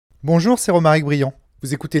Bonjour, c'est Romaric Briand.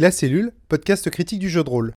 Vous écoutez La Cellule, podcast critique du jeu de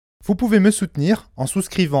rôle. Vous pouvez me soutenir en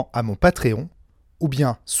souscrivant à mon Patreon, ou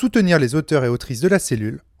bien soutenir les auteurs et autrices de La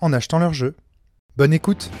Cellule en achetant leur jeu. Bonne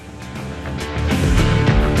écoute.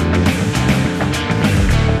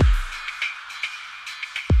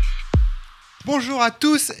 Bonjour à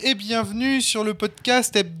tous et bienvenue sur le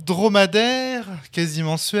podcast hebdomadaire, quasi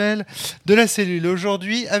mensuel, de La Cellule.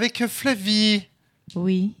 Aujourd'hui avec Flavie.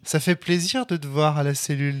 Oui. Ça fait plaisir de te voir à La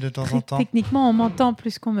Cellule de temps en temps. Techniquement, on m'entend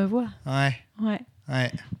plus qu'on me voit. Ouais.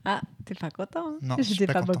 Ah, t'es pas content, hein? Non, J'étais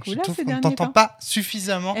pas content. beaucoup là ces On derniers t'entend temps. pas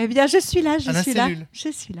suffisamment. Eh bien, je suis là. À la cellule. Je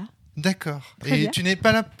suis là. D'accord. Très Et bien. tu n'es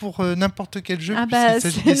pas là pour n'importe quel jeu, Ah puisqu'il bah,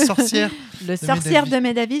 s'agit c'est des sorcières. Le Sorcières de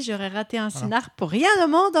Médavy, j'aurais raté un Voilà. scénar. Pour rien au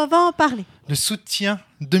monde, on va en parler. Le soutien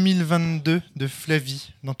 2022 de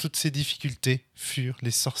Flavie dans toutes ses difficultés furent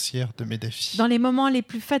les sorcières de Médavy. Dans les moments les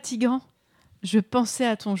plus fatigants, je pensais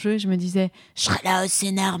à ton jeu et je me disais, je serai là au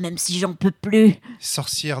scénar même si j'en peux plus.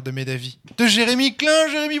 Sorcières de Médavy. De Jérémy Klein.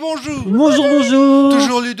 Jérémy, bonjour. Bonjour.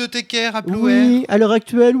 Toujours ludothécaire à Plouer. Oui, à l'heure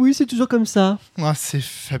actuelle, oui, c'est toujours comme ça. Ah, c'est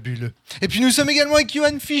fabuleux. Et puis nous sommes également avec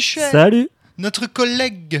Johan Fischer. Salut. Notre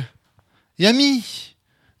collègue et ami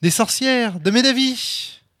des sorcières de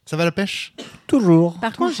Médavy. Ça va la pêche? Toujours.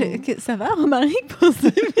 Par contre, ça va, Romaric, pour ce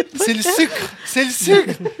C'est le sucre,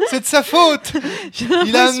 c'est de sa faute. J'ai Il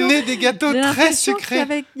a l'impression- amené des gâteaux j'ai très l'impression qu'il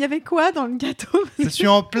sucrés. y avait quoi dans le gâteau? Je suis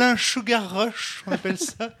en plein sugar rush, on appelle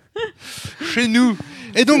ça, chez nous.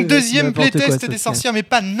 Et donc, deuxième N'importe quoi, playtest ça, des tiens. sorcières, mais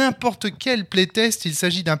pas n'importe quel playtest. Il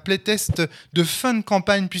s'agit d'un playtest de fin de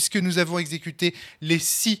campagne, puisque nous avons exécuté les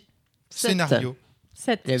 6 scénarios.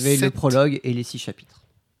 7. Il y avait le 7. prologue et les 6 chapitres.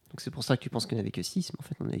 Donc c'est pour ça que tu penses qu'il n'y en avait que 6, mais en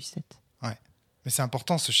fait on en a eu 7. Mais c'est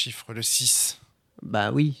important ce chiffre, le 6.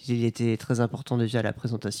 Bah oui, il était très important déjà à la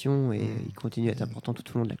présentation et il continue à être important tout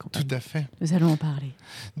au long de la campagne. Tout à fait. Nous allons en parler.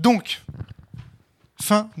 Donc,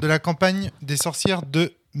 fin de la campagne des sorcières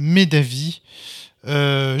de Médavy.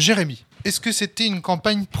 Jérémy, est-ce que c'était une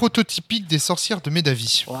campagne prototypique des sorcières de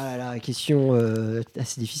Médavy? Voilà, question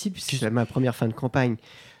assez difficile puisque c'est ma première fin de campagne.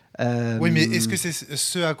 Oui, mais est-ce que c'est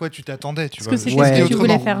ce à quoi tu t'attendais? Est-ce que c'est Je qu'est-ce pense que tu autrement.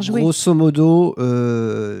 voulais faire jouer? Grosso modo,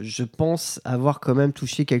 je pense avoir quand même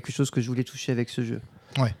touché quelque chose que je voulais toucher avec ce jeu.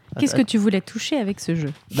 Qu'est-ce que tu voulais toucher avec ce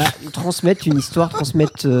jeu? Transmettre une histoire,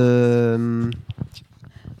 transmettre...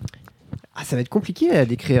 Ah, ça va être compliqué à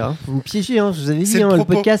décrire. Hein. Vous me piégez, hein. Je vous avais C'est dit, le le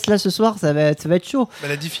propos. podcast là ce soir, ça va être chaud.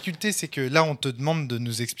 La difficulté, c'est que là, on te demande de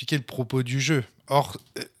nous expliquer le propos du jeu. Or,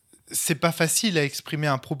 c'est pas facile à exprimer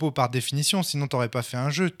un propos par définition, sinon t'aurais pas fait un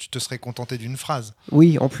jeu, tu te serais contenté d'une phrase.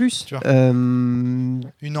 Oui, en plus. Tu vois. Une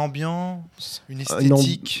ambiance, une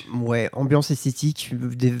esthétique. Ouais, ambiance esthétique,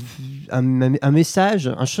 un message,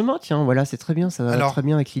 un chemin, tiens, voilà, c'est très bien, ça va Alors, très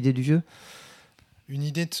bien avec l'idée du jeu. Une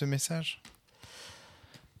idée de ce message.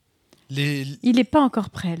 Il n'est pas encore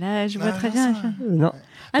prêt, là, je vois très bien. Non.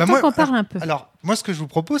 Attends moi, qu'on parle un peu. Alors, moi, ce que je vous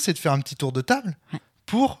propose, c'est de faire un petit tour de table Ouais.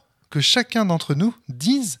 pour que chacun d'entre nous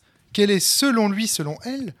dise quel est, selon lui, selon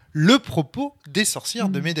elle, le propos des sorcières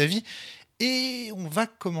de Médavy. Et on va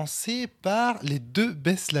commencer par les deux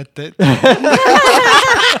baissent la tête.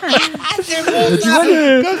 C'est bon, Tu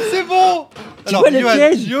vois comme c'est bon. Tu vois le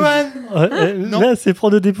piège. Johan. Non. Là, c'est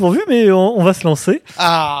prendre au dépourvu, mais on va se lancer.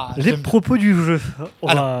 Ah, Les j'aime propos du jeu. On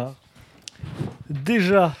Alors. va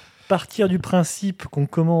déjà partir du principe qu'on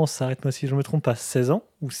commence, arrête-moi si je me trompe, à 16 ans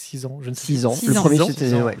ou 6 ans, je ne sais 6 ans. 6 Le ans. premier, 6 ans.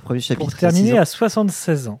 c'était- ouais, le premier chapitre. pour c'est terminer 6 ans. à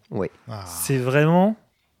 76 ans. Ah. C'est vraiment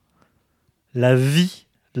la vie,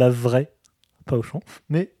 la vraie, pas au champ,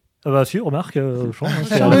 mais ah bah si, remarque, au champ, hein,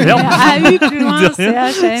 c'est un verbe. AU plus loin, De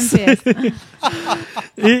rien. CHAMPS.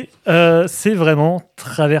 Et c'est vraiment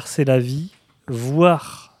traverser la vie,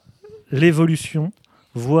 voir l'évolution,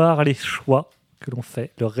 voir les choix que l'on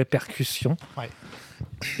fait, leurs répercussions, Ouais.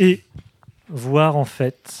 et voir en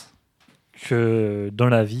fait que dans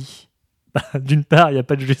la vie, d'une part, il n'y a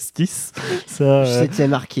pas de justice. Ça, C'était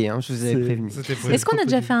marqué, hein, je vous avais c'est- prévenu. C'était Est-ce qu'on a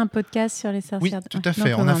déjà fait un podcast sur les Oui, sorcières? tout à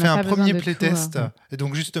fait. Donc, On a fait n'a un pas besoin premier de tout, playtest. Et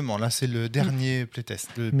donc, justement, là, c'est le dernier playtest.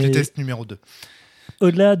 Le Mais- playtest numéro 2.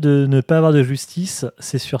 Au-delà de ne pas avoir de justice,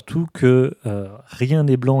 c'est surtout que rien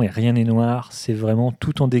n'est blanc et rien n'est noir. C'est vraiment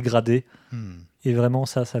tout en dégradé. Et vraiment,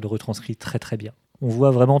 ça le retranscrit très très bien. On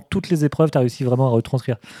voit vraiment toutes les épreuves. Tu as réussi vraiment à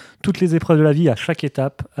retranscrire toutes les épreuves de la vie à chaque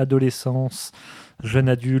étape. Adolescence, jeune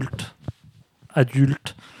adulte,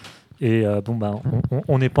 adulte. Et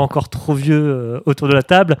on n'est pas encore trop vieux autour de la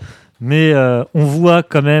table, mais on voit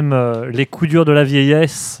quand même les coups durs de la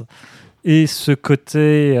vieillesse et ce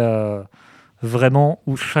côté vraiment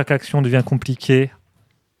où chaque action devient compliquée.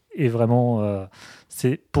 Et vraiment,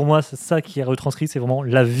 pour moi, c'est ça qui est retranscrit, c'est vraiment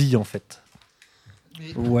la vie en fait.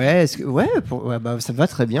 Ouais, ça me va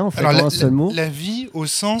très bien en fait. Alors, En un seul mot. la vie au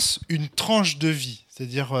sens une tranche de vie,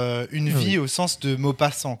 c'est-à-dire une vie au sens de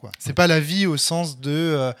Maupassant, quoi. C'est pas la vie au sens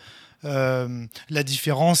de la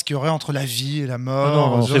différence qu'il y aurait entre la vie et la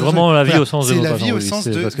mort. Non, c'est vraiment la vie au sens de C'est la Maupassant, vie au oui, sens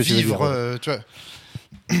c'est de ce que tu veux dire, vivre. ouais. Tu vois.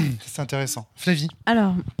 C'est intéressant. Flavie.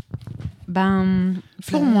 Alors,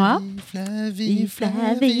 pour moi... Flavie.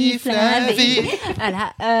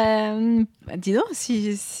 Voilà. Dis donc,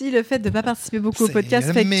 si le fait de ne pas participer beaucoup au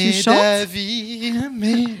podcast fait que tu chantes,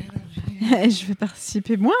 je vais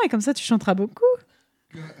participer moins et comme ça tu chanteras beaucoup.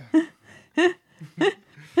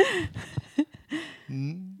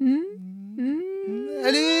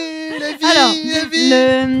 Allez, la vie, Alors, la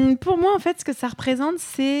vie. pour moi, en fait, ce que ça représente,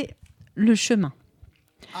 c'est le chemin.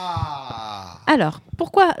 Ah. Alors,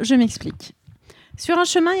 pourquoi je m'explique. Sur un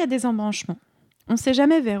chemin, il y a des embranchements. On ne sait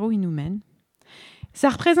jamais vers où il nous mène. Ça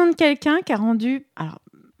représente quelqu'un qui a rendu... Alors,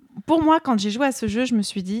 pour moi, quand j'ai joué à ce jeu, je me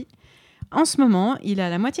suis dit, en ce moment, il a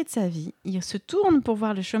la moitié de sa vie. Il se tourne pour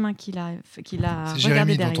voir le chemin qu'il a C'est regardé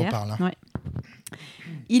Jérémy derrière. dont on parle. Hein. Ouais.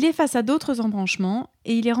 Il est face à d'autres embranchements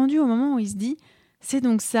et il est rendu au moment où il se dit, c'est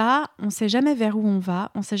donc ça, on ne sait jamais vers où on va,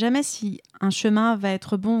 on ne sait jamais si un chemin va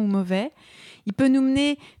être bon ou mauvais. Il peut nous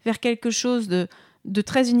mener vers quelque chose de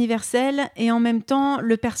très universel et en même temps,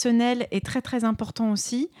 le personnel est très très important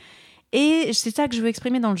aussi. Et c'est ça que je veux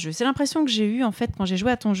exprimer dans le jeu. C'est l'impression que j'ai eue en fait quand j'ai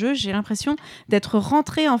joué à ton jeu. J'ai l'impression d'être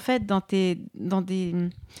rentrée en fait dans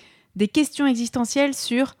des questions existentielles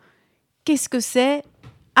sur qu'est-ce que c'est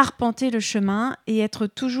arpenter le chemin et être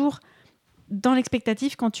toujours dans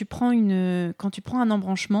l'expectative quand tu prends un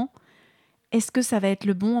embranchement. Est-ce que ça va être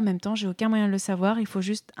le bon en même temps ? J'ai aucun moyen de le savoir. Il faut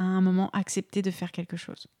juste à un moment accepter de faire quelque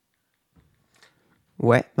chose.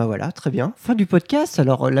 Ouais, bah voilà, très bien. Fin du podcast.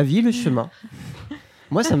 Alors, la vie, le chemin.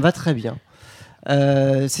 Moi, ça me va très bien.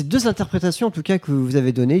 C'est deux interprétations, en tout cas, que vous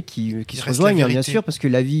avez données qui se rejoignent, bien sûr, parce que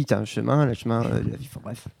la vie, t'as un chemin, la vie, enfin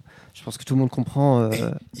bref. Je pense que tout le monde comprend.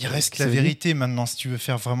 Il reste la vérité maintenant, si tu veux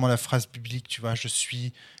faire vraiment la phrase biblique, tu vois, je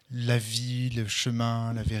suis la vie, le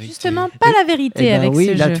chemin, la vérité. Justement, pas la vérité avec oui,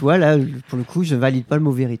 ce là, jeu. Tu vois, là, pour le coup, je valide pas le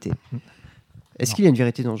mot vérité. Est-ce qu'il y a une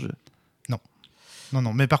vérité dans le jeu ? Non,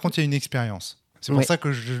 mais par contre, il y a une expérience. C'est pour ça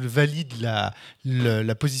que je valide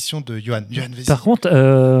la position de Johan. Johan, vas-y. Par contre,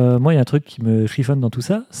 moi, il y a un truc qui me chiffonne dans tout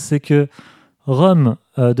ça, c'est que Rome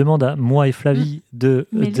demande à moi et Flavie de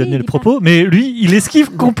donner le propos, mais lui, il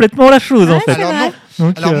esquive complètement la chose, en fait. Alors non.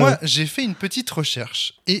 Donc, Alors moi, j'ai fait une petite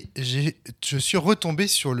recherche et je suis retombé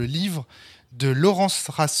sur le livre de Laurence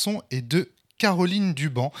Rasson et de Caroline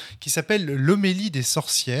Duban qui s'appelle L'Homélie des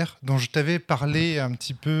sorcières, dont je t'avais parlé un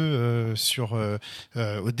petit peu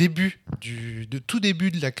au début tout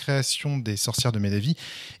début de la création des Sorcières de Médavy.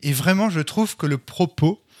 Et vraiment, je trouve que le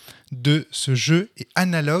propos de ce jeu est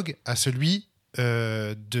analogue à celui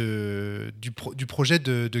du projet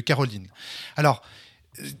de Caroline. Alors,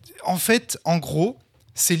 en fait, en gros,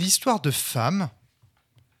 c'est l'histoire de femmes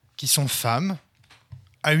qui sont femmes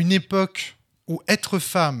à une époque où être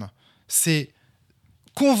femme, c'est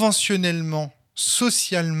conventionnellement,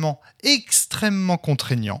 socialement, extrêmement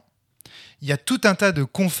contraignant. Il y a tout un tas de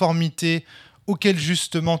conformités tout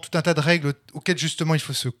un tas de règles auxquelles justement il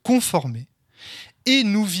faut se conformer. Et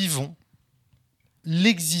nous vivons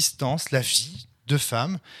l'existence, la vie de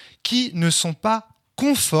femmes qui ne sont pas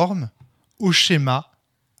conformes au schéma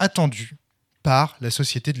attendu par la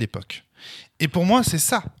société de l'époque. Et pour moi, c'est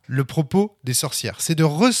ça le propos des sorcières, c'est de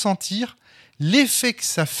ressentir l'effet que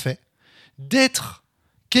ça fait d'être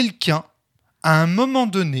quelqu'un à un moment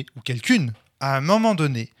donné, ou quelqu'une à un moment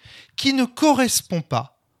donné, qui ne correspond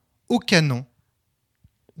pas au canon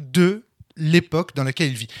de l'époque dans laquelle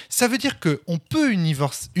il vit. Ça veut dire qu'on peut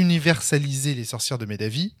universaliser les Sorcières de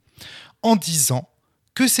Médavy en disant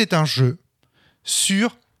que c'est un jeu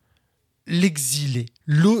sur l'exilé,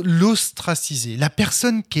 l'ostracisé, la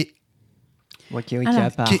personne qui est, qui est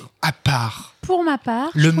à part. Pour ma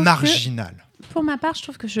part, le marginal. Je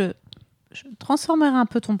trouve que je transformerai un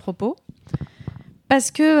peu ton propos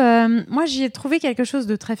parce que moi, j'y ai trouvé quelque chose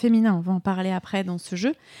de très féminin. On va en parler après dans ce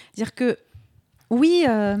jeu. Dire que oui,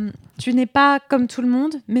 tu n'es pas comme tout le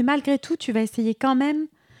monde, mais malgré tout, tu vas essayer quand même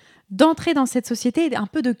d'entrer dans cette société et un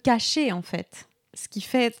peu de cacher, en fait, ce qui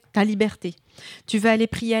fait ta liberté. Tu vas aller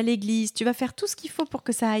prier à l'église, tu vas faire tout ce qu'il faut pour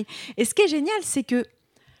que ça aille. Et ce qui est génial, c'est que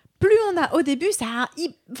plus on a au début,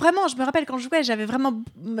 vraiment, je me rappelle quand je jouais, j'avais vraiment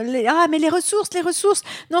mais les ressources,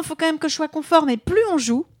 non, il faut quand même que je sois conforme. Et plus on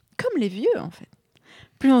joue, comme les vieux en fait,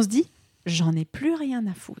 plus on se dit, j'en ai plus rien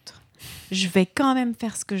à foutre. Je vais quand même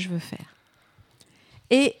faire ce que je veux faire.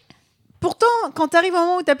 Et Pourtant, quand tu arrives au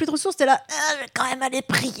moment où tu n'as plus de ressources, tu es là, je vais quand même aller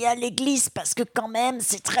prier à l'église parce que quand même,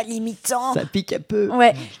 c'est très limitant. Ça pique un peu.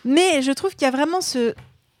 Ouais, mais je trouve qu'il y a vraiment ce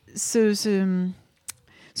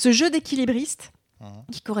jeu d'équilibriste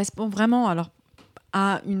qui correspond vraiment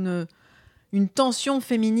à une tension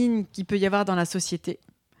féminine qu'il peut y avoir dans la société,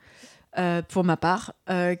 pour ma part,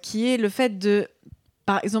 qui est le fait de,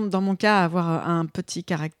 par exemple, dans mon cas, avoir un petit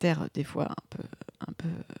caractère, des fois un peu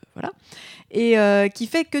voilà, et qui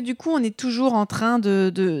fait que du coup, on est toujours en train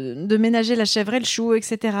de ménager la chèvre et le chou,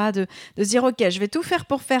 etc., de se dire, ok, je vais tout faire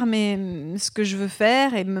pour faire ce que je veux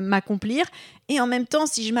faire et m'accomplir, et en même temps,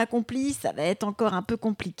 si je m'accomplis, ça va être encore un peu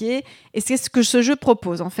compliqué, et c'est ce que ce jeu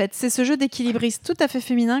propose, en fait. C'est ce jeu d'équilibriste tout à fait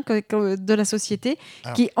féminin de la société,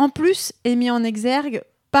 qui, en plus, est mis en exergue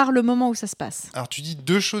par le moment où ça se passe. Alors, tu dis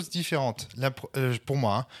deux choses différentes, pour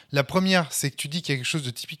moi. Hein. La première, c'est que tu dis qu'il y a quelque chose de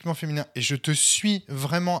typiquement féminin, et je te suis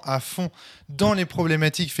vraiment à fond dans les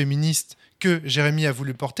problématiques féministes que Jérémy a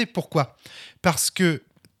voulu porter. Pourquoi ? Parce que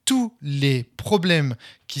tous les problèmes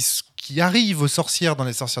qui arrivent aux sorcières dans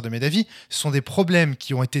les Sorcières de Médavy sont des problèmes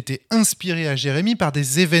qui ont été inspirés à Jérémy par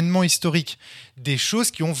des événements historiques, des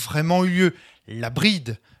choses qui ont vraiment eu lieu. La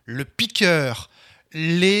bride, le piqueur,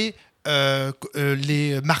 les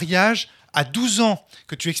mariages à 12 ans,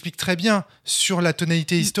 que tu expliques très bien sur la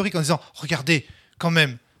tonalité historique en disant, regardez, quand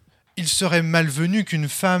même, il serait malvenu qu'une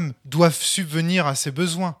femme doive subvenir à ses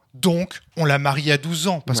besoins. Donc, on la marie à 12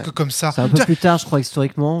 ans, parce que comme ça... C'est un peu plus tard, je crois,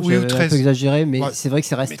 historiquement. Oui, ou 13. Un peu exagéré, mais c'est vrai que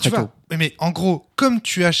ça reste très tôt. Mais en gros, comme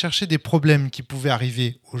tu as cherché des problèmes qui pouvaient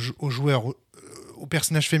arriver aux joueurs, aux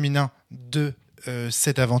personnages féminins de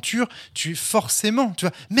cette aventure, forcément, tu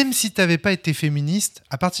vois, même si tu n'avais pas été féministe,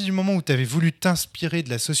 à partir du moment où tu avais voulu t'inspirer de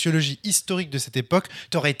la sociologie historique de cette époque,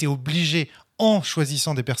 tu aurais été obligé, en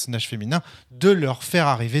choisissant des personnages féminins, de leur faire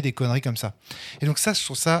arriver des conneries comme ça. Et donc ça, je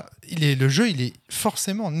trouve ça, le jeu, il est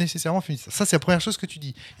forcément, nécessairement féministe. Ça, c'est la première chose que tu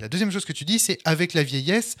dis. Et la deuxième chose que tu dis, c'est avec la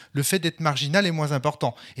vieillesse, le fait d'être marginal est moins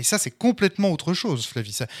important. Et ça, c'est complètement autre chose,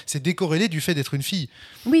 Flavie. Ça, c'est décorrélé du fait d'être une fille.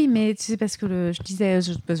 Oui, mais c'est parce que je disais,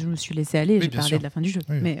 parce que je me suis laissée aller, j'ai parlé de la fin du jeu.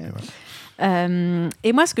 Oui,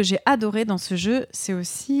 et moi, ce que j'ai adoré dans ce jeu, c'est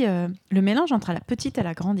aussi le mélange entre la petite et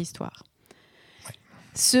la grande histoire.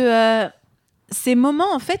 Ouais. Ces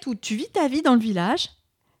moments en fait où tu vis ta vie dans le village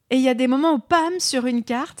et il y a des moments où pam, sur une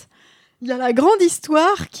carte, il y a la grande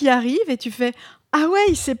histoire qui arrive et tu fais ah ouais,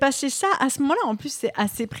 il s'est passé ça à ce moment-là. En plus, c'est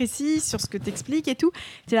assez précis sur ce que tu expliques et tout.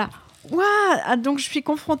 Tu es là, waouh, donc je suis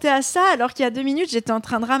confrontée à ça alors qu'il y a 2 minutes, j'étais en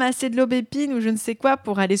train de ramasser de l'aubépine ou je ne sais quoi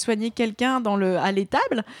pour aller soigner quelqu'un à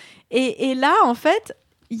l'étable. Et là, en fait,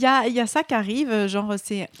 il y a ça qui arrive, genre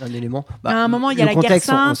c'est un élément. À un moment, il y a la guerre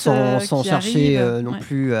sainte sans qui chercher arrive, non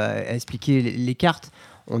plus à expliquer les cartes.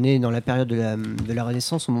 On est dans la période de la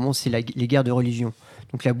Renaissance, au moment où c'est les guerres de religion.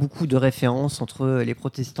 Donc il y a beaucoup de références entre les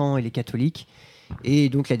protestants et les catholiques. Et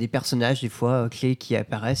donc il y a des personnages, des fois, clés qui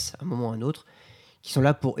apparaissent à un moment ou à un autre, qui sont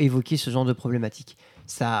là pour évoquer ce genre de problématiques.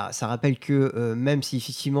 Ça rappelle que même si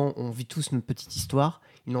effectivement on vit tous notre petite histoire,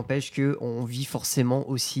 il n'empêche qu'on vit forcément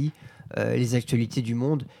aussi les actualités du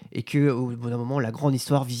monde et qu'au bout d'un moment, la grande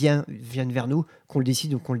histoire vienne vers nous, qu'on le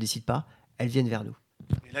décide ou qu'on ne le décide pas, elle vienne vers nous.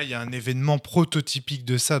 Et là, il y a un événement prototypique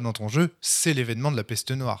de ça dans ton jeu, c'est l'événement de la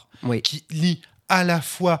peste noire, qui lie à la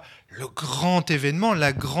fois le grand événement,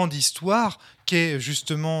 la grande histoire, qui est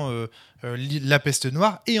justement la peste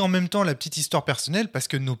noire, et en même temps la petite histoire personnelle, parce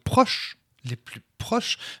que nos proches, les plus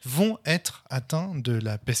proches, vont être atteints de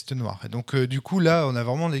la peste noire. Et donc, du coup, là, on a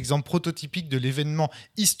vraiment l'exemple prototypique de l'événement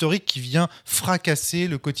historique qui vient fracasser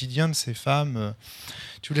le quotidien de ces femmes.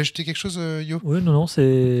 Tu voulais ajouter quelque chose, Yo ? Oui, non, ça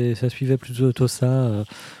suivait plutôt ça.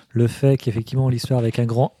 Le fait qu'effectivement, l'histoire avec un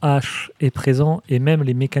grand H est présent, et même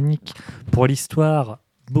les mécaniques pour l'histoire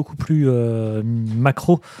beaucoup plus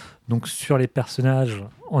macro, donc sur les personnages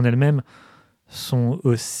en elles-mêmes, sont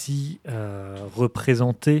aussi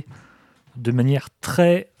représentées de manière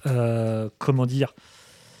très,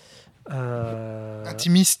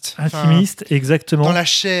 intimiste, exactement. Dans la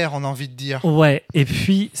chair, on a envie de dire. Ouais, et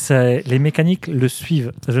puis les mécaniques le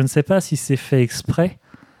suivent. Je ne sais pas si c'est fait exprès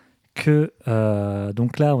que,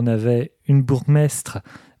 donc là, on avait une bourgmestre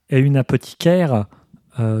et une apothicaire.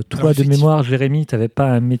 Toi, de mémoire, Jérémy, tu n'avais pas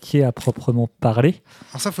un métier à proprement parler.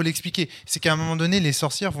 Alors ça, il faut l'expliquer. C'est qu'à un moment donné, les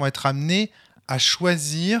sorcières vont être amenées à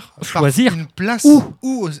choisir une place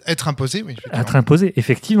ou être imposé. Oui, être imposé,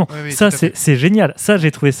 effectivement. Oui, ça, c'est génial. Ça, j'ai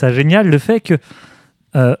trouvé ça génial. Le fait que,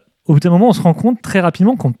 au bout d'un moment, on se rend compte très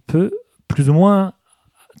rapidement qu'on peut plus ou moins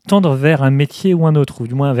tendre vers un métier ou un autre, ou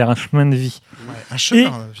du moins vers un chemin de vie. Ouais, un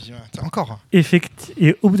chemin de vie, encore. Et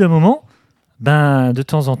au bout d'un moment, de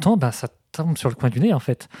temps en temps, ça tombe sur le coin du nez, en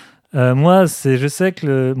fait. Moi, je sais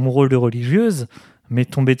que mon rôle de religieuse m'est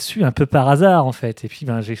tombé dessus un peu par hasard en fait. Et puis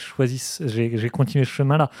j'ai continué ce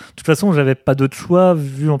chemin-là. De toute façon, j'avais pas d'autre choix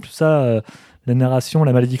vu en plus ça la narration,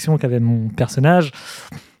 la malédiction qu'avait mon personnage.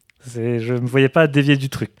 Je me voyais pas dévier du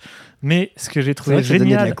truc. Mais ce que j'ai trouvé génial,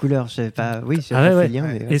 génial, de la couleur, je savais pas. Oui, j'ai Ah pas ouais, fait le lien,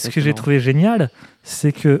 mais et ce que j'ai trouvé génial,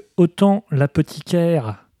 c'est que autant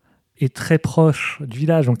l'apothicaire est très proche du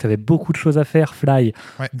village, donc tu avais beaucoup de choses à faire, Fly,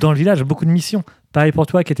 dans le village, beaucoup de missions. Pareil pour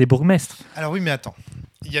toi qui étais bourgmestre. Alors oui, mais attends.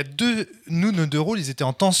 Il y a nos deux rôles, ils étaient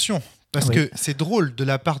en tension. Parce que c'est drôle de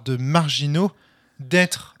la part de Marginaux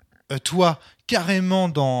d'être, toi, carrément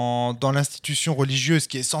dans l'institution religieuse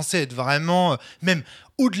qui est censée être vraiment, même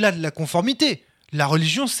au-delà de la conformité. La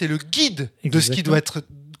religion, c'est le guide de ce qui doit être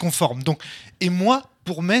conforme. Donc, et moi,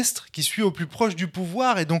 bourgmestre, qui suis au plus proche du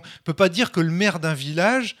pouvoir, et donc ne peut pas dire que le maire d'un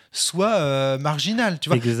village soit marginal. Tu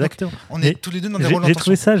vois. Exactement. Donc, on est tous les deux dans des rôles en tension. J'ai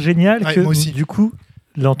trouvé ça génial que, moi aussi. Du coup,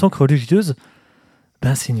 là, en tant que religieuse,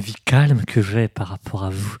 c'est une vie calme que j'ai par rapport à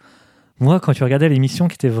vous. Moi, quand tu regardais l'émission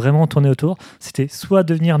qui était vraiment tournée autour, c'était soit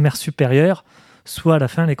devenir mère supérieure, soit à la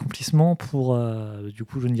fin l'accomplissement pour... du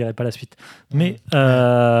coup, je ne dirai pas la suite. Mais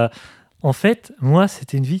en fait, moi,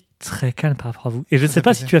 c'était une vie très calme par rapport à vous. Et je ne sais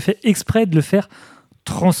pas si tu as fait exprès de le faire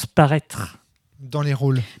transparaître. Dans les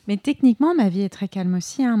rôles. Mais techniquement, ma vie est très calme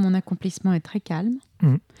aussi. Mon accomplissement est très calme.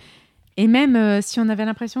 Et même si on avait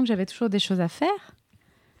l'impression que j'avais toujours des choses à faire,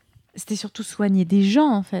 c'était surtout soigner des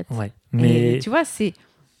gens, en fait. Ouais, mais... Et tu vois, c'est...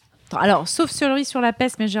 Alors, sauf sur la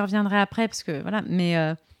peste, mais je reviendrai après, parce que voilà,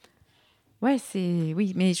 mais...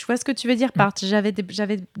 Oui, mais je vois ce que tu veux dire par j'avais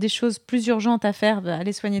des choses plus urgentes à faire,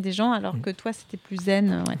 aller soigner des gens, alors que toi, c'était plus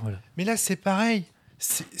zen. Voilà. Mais là, c'est pareil.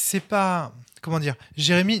 C'est pas... Comment dire,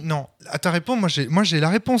 Jérémy, non, à ta réponse, moi j'ai la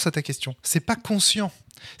réponse à ta question. C'est pas conscient.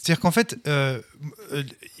 C'est-à-dire qu'en fait,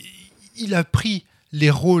 il a pris les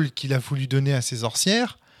rôles qu'il a voulu donner à ses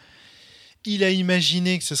sorcières. Il a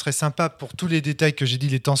imaginé que ce serait sympa pour tous les détails que j'ai dit,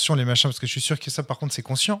 les tensions, les machins, parce que je suis sûr que ça, par contre, c'est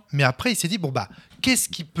conscient. Mais après, il s'est dit, qu'est-ce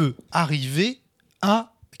qui peut arriver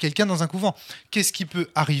à quelqu'un dans un couvent ? Qu'est-ce qui peut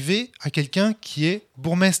arriver à quelqu'un qui est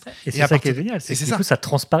bourgmestre ? Et c'est ça qui est génial, c'est que du coup, ça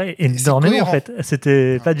transparaît énormément, en fait.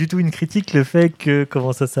 C'était pas du tout une critique, le fait que,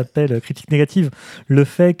 comment ça s'appelle, critique négative, le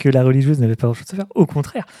fait que la religieuse n'avait pas grand-chose à faire. Au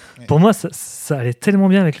contraire, pour moi, ça allait tellement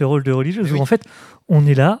bien avec le rôle de religieuse, où en fait, on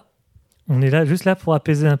est là juste là pour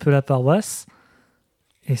apaiser un peu la paroisse,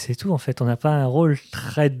 et c'est tout, en fait. On n'a pas un rôle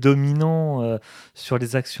très dominant sur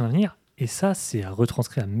les actions à venir. Et ça, c'est à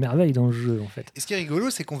retranscrire à merveille dans le jeu, en fait. Et ce qui est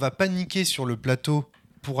rigolo, c'est qu'on va paniquer sur le plateau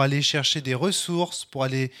pour aller chercher des ressources, pour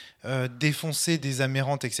aller défoncer des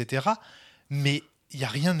amérantes, etc. Mais il n'y a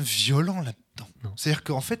rien de violent là-dedans. Non. C'est-à-dire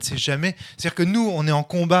qu'en fait, c'est jamais... C'est-à-dire que nous, on est en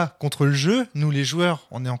combat contre le jeu. Nous, les joueurs,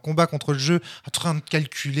 on est en combat contre le jeu, en train de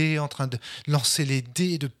calculer, en train de lancer les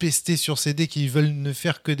dés, de pester sur ces dés qui veulent ne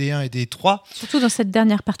faire que des 1 et des 3. Surtout dans cette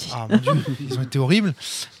dernière partie. Ah mon Dieu, ils ont été horribles.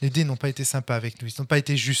 Les dés n'ont pas été sympas avec nous. Ils n'ont pas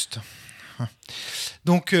été justes.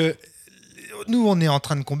 Donc, nous, on est en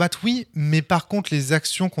train de combattre, oui, mais par contre, les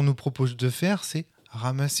actions qu'on nous propose de faire, c'est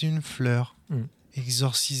ramasser une fleur,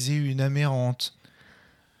 exorciser une amérante.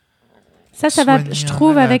 Ça va, je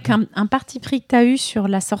trouve, avec un parti pris que tu as eu sur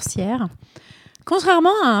la sorcière. Contrairement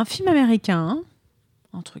à un film américain,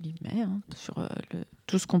 entre guillemets, sur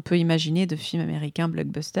tout ce qu'on peut imaginer de films américains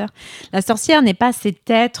blockbuster, la sorcière n'est pas cet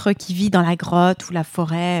être qui vit dans la grotte ou la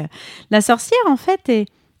forêt. La sorcière, en fait,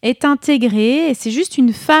 est intégrée, et c'est juste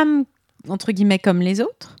une femme, entre guillemets, comme les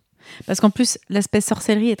autres. Parce qu'en plus, l'aspect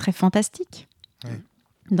sorcellerie est très fantastique.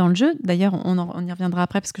 Dans le jeu. D'ailleurs, on y reviendra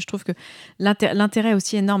après, parce que je trouve que l'intérêt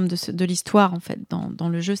aussi énorme de l'histoire, en fait, dans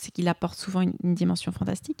le jeu, c'est qu'il apporte souvent une dimension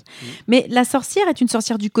fantastique. Mais la sorcière est une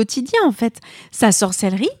sorcière du quotidien, en fait. Sa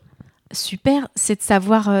sorcellerie, super, c'est de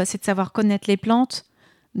savoir connaître les plantes,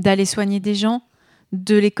 d'aller soigner des gens,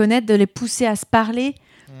 de les connaître, de les pousser à se parler,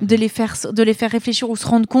 de les faire réfléchir ou se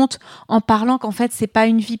rendre compte en parlant qu'en fait, c'est pas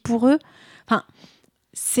une vie pour eux. Enfin,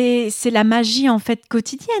 c'est la magie en fait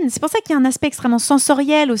quotidienne. C'est pour ça qu'il y a un aspect extrêmement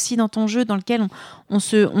sensoriel aussi dans ton jeu, dans lequel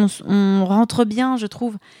on rentre bien, je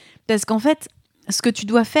trouve. Parce qu'en fait, ce que tu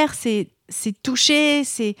dois faire, c'est toucher,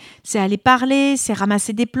 c'est aller parler, c'est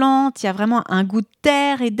ramasser des plantes. Il y a vraiment un goût de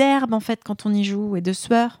terre et d'herbe en fait quand on y joue, et de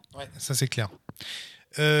sueur. Ouais, ça c'est clair.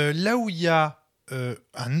 Là où il y a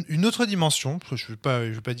une autre dimension, je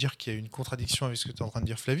ne veux pas dire qu'il y a une contradiction avec ce que tu es en train de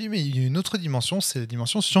dire, Flavie, mais il y a une autre dimension, c'est la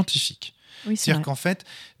dimension scientifique. Oui, c'est-à-dire qu'en fait,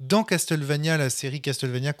 dans Castlevania, la série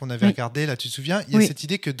Castlevania qu'on avait regardée, là, tu te souviens, il y a cette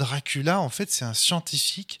idée que Dracula, en fait, c'est un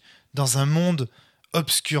scientifique dans un monde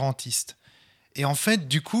obscurantiste. Et en fait,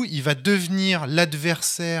 du coup, il va devenir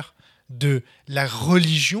l'adversaire de la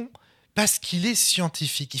religion, parce qu'il est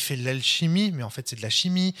scientifique. Il fait de l'alchimie, mais en fait, c'est de la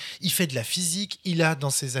chimie. Il fait de la physique. Il a dans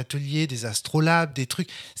ses ateliers des astrolabes, des trucs.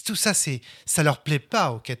 Tout ça, ça leur plaît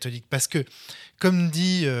pas aux catholiques. Parce que, comme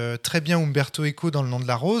dit très bien Umberto Eco dans Le nom de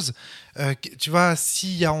la rose, tu vois,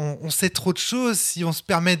 si on sait trop de choses, si on se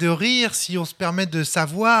permet de rire, si on se permet de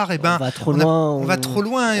savoir, on va trop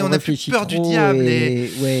loin et on a plus peur du diable.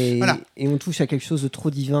 Et on touche à quelque chose de trop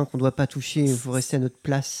divin qu'on ne doit pas toucher. Il faut rester à notre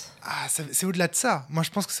place. C'est au-delà de ça. Moi, je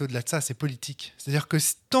pense que c'est au-delà de ça. C'est politique. C'est-à-dire que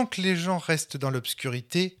tant que les gens restent dans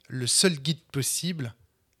l'obscurité, le seul guide possible,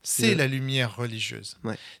 c'est la lumière religieuse.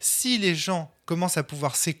 Ouais. Si les gens commencent à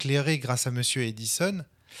pouvoir s'éclairer grâce à Monsieur Edison,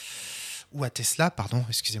 ou à Tesla, pardon,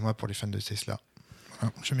 excusez-moi pour les fans de Tesla,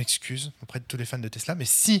 voilà, je m'excuse auprès de tous les fans de Tesla, mais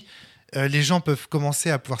si les gens peuvent commencer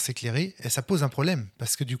à pouvoir s'éclairer, ça pose un problème,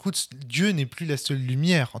 parce que du coup, Dieu n'est plus la seule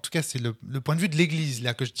lumière. En tout cas, c'est le point de vue de l'Église,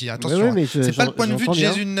 là, que je dis. Attention, c'est pas le point de vue de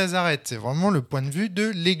Jésus de Nazareth, c'est vraiment le point de vue de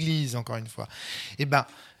l'Église, encore une fois. Et ben,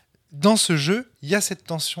 dans ce jeu, il y a cette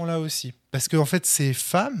tension-là aussi. Parce qu'en fait, ces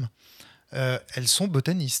femmes, elles sont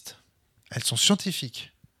botanistes, elles sont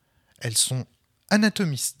scientifiques, elles sont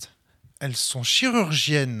anatomistes, elles sont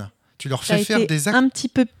chirurgiennes. Tu leur fais faire des actes... un petit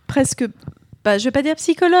peu presque... je ne vais pas dire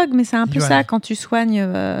psychologue, mais c'est un peu ça quand tu soignes,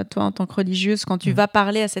 toi en tant que religieuse, quand tu vas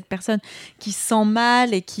parler à cette personne qui se sent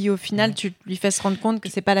mal et qui au final tu lui fais se rendre compte que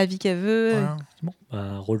c'est pas la vie qu'elle veut. Voilà. Bon,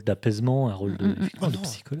 un rôle d'apaisement, un rôle de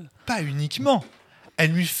psychologue. Pas uniquement.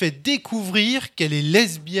 Elle lui fait découvrir qu'elle est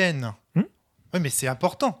lesbienne. Oui, mais c'est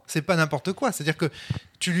important. C'est pas n'importe quoi. C'est-à-dire que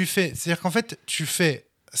qu'en fait, tu fais.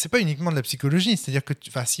 C'est pas uniquement de la psychologie. C'est-à-dire que,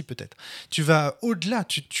 si peut-être. Tu vas au-delà.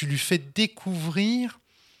 Tu lui fais découvrir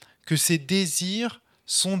que ses désirs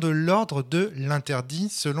sont de l'ordre de l'interdit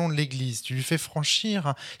selon l'Église. Tu lui fais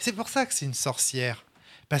franchir. C'est pour ça que c'est une sorcière.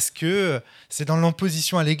 Parce que c'est dans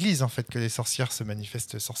l'opposition à l'Église, en fait, que les sorcières se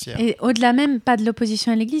manifestent sorcières. Et au-delà même, pas de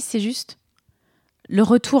l'opposition à l'Église, c'est juste le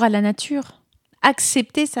retour à la nature.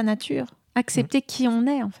 Accepter sa nature. Accepter qui on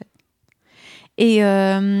est, en fait. Et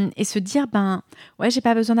se dire, j'ai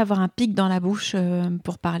pas besoin d'avoir un pic dans la bouche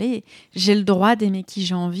pour parler. J'ai le droit d'aimer qui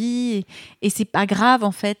j'ai envie. Et c'est pas grave,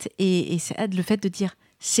 en fait. Et c'est le fait de dire,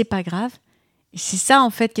 c'est pas grave. C'est ça,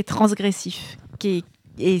 en fait, qui est transgressif.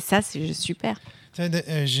 Et ça, c'est super.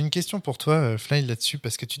 J'ai une question pour toi, Fly, là-dessus.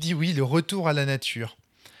 Parce que tu dis, oui, le retour à la nature.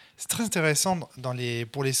 C'est très intéressant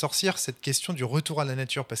pour les sorcières, cette question du retour à la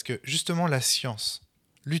nature. Parce que, justement, la science,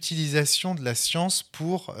 l'utilisation de la science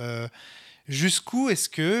pour... jusqu'où est-ce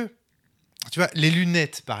que... Tu vois, les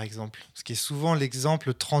lunettes, par exemple, ce qui est souvent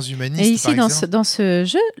l'exemple transhumaniste. Et ici, dans ce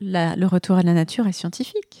jeu, le retour à la nature est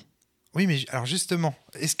scientifique. Oui, mais alors justement,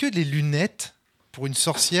 est-ce que les lunettes, pour une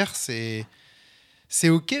sorcière, c'est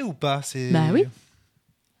OK ou pas ? Oui.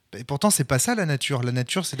 Et pourtant, c'est pas ça la nature. La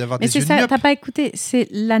nature, c'est d'avoir mais des yeux myopes. Mais c'est ça, t'as pas écouté. C'est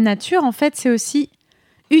la nature, en fait, c'est aussi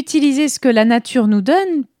utiliser ce que la nature nous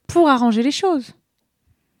donne pour arranger les choses.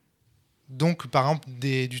 Donc, par exemple,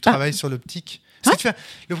 du travail sur l'optique.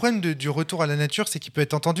 Le problème du retour à la nature, c'est qu'il peut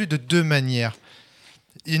être entendu de deux manières.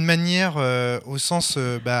 Une manière au sens...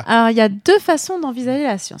 Alors, il y a deux façons d'envisager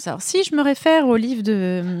la science. Alors, si je me réfère au livre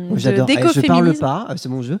d'écoféminisme... Je parle pas, c'est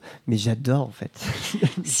mon jeu, mais j'adore, en fait.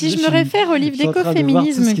 Si je me réfère au livre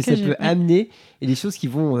d'écoféminisme... ce que ça peut amener et les choses qui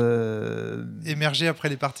vont... émerger après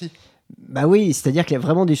les parties. Oui, c'est-à-dire qu'il y a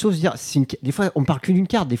vraiment des choses... Des fois, on ne parle que d'une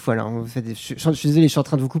carte, des fois. Là. Je suis désolé, je suis en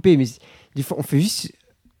train de vous couper, mais des fois, on fait juste...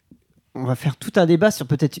 On va faire tout un débat sur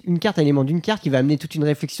peut-être une carte, un élément d'une carte qui va amener toute une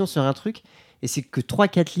réflexion sur un truc. Et c'est que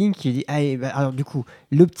 3-4 lignes qui dit alors du coup,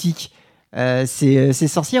 l'optique, c'est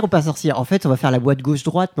sorcière ou pas sorcière ? En fait, on va faire la boîte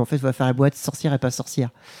gauche-droite, mais en fait, on va faire la boîte sorcière et pas sorcière.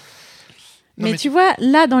 Mais tu vois,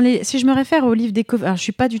 là, si je me réfère au livre d'éco... Alors, je ne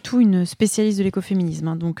suis pas du tout une spécialiste de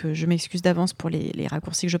l'écoféminisme, donc je m'excuse d'avance pour les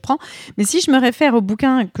raccourcis que je prends. Mais si je me réfère au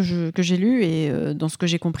bouquin que j'ai lu et dans ce que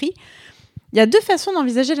j'ai compris, il y a deux façons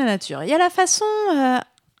d'envisager la nature. Il y a la façon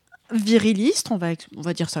viriliste, on va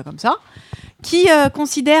dire ça comme ça, qui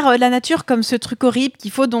considère la nature comme ce truc horrible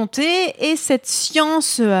qu'il faut dompter, et cette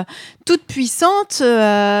science toute puissante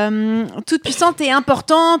et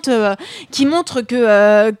importante qui montre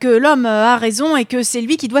que l'homme a raison et que c'est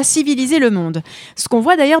lui qui doit civiliser le monde. Ce qu'on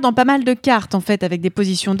voit d'ailleurs dans pas mal de cartes, en fait, avec des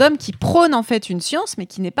positions d'hommes qui prônent en fait une science, mais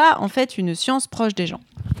qui n'est pas en fait une science proche des gens.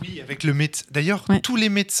 Oui, avec le médecin. D'ailleurs, tous les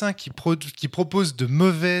médecins qui proposent de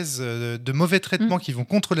mauvais traitements qui vont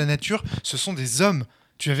contre la nature, ce sont des hommes.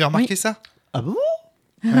 Tu avais remarqué ça ? Ah bon ?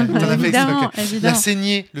 Évidemment. La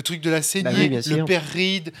saignée, le truc de la saignée, le père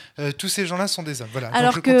Reed, tous ces gens-là sont des hommes. Voilà.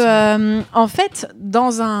 Alors que, en fait,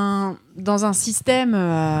 dans un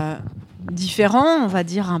système différent, on va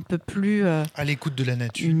dire un peu plus à l'écoute de la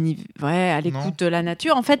nature. À l'écoute de la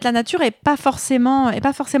nature. En fait, la nature est pas forcément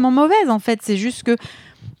mauvaise. En fait, c'est juste que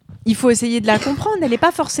il faut essayer de la comprendre. Elle n'est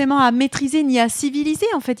pas forcément à maîtriser ni à civiliser.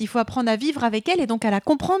 En fait, il faut apprendre à vivre avec elle et donc à la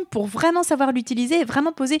comprendre pour vraiment savoir l'utiliser et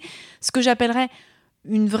vraiment poser ce que j'appellerais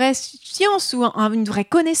une vraie science ou une vraie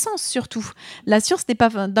connaissance surtout. La science n'est pas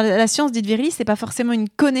dans la science dite virilis, c'est pas forcément une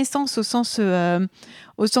connaissance au sens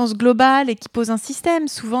global et qui pose un système.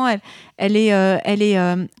 Souvent, elle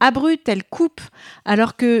est abrupte, elle coupe,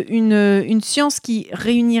 alors que une science qui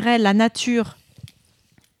réunirait la nature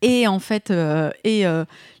et en fait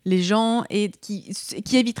les gens et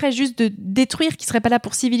qui éviterait juste de détruire, qui serait pas là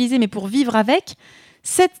pour civiliser mais pour vivre avec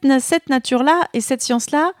cette nature-là et cette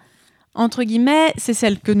science-là. Entre guillemets, c'est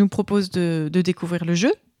celle que nous propose de découvrir le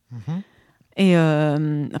jeu. Et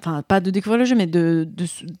enfin, pas de découvrir le jeu, mais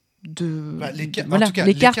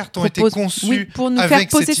les cartes ont été conçues pour nous faire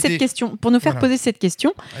poser cette question, poser cette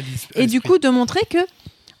question, et du coup de montrer que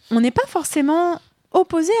on n'est pas forcément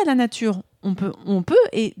opposé à la nature. On peut,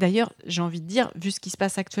 et d'ailleurs, j'ai envie de dire, vu ce qui se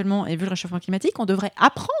passe actuellement et vu le réchauffement climatique, on devrait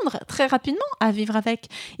apprendre très rapidement à vivre avec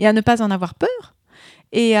et à ne pas en avoir peur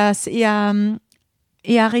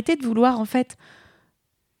et arrêter de vouloir en fait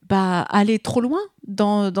aller trop loin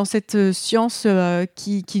dans cette science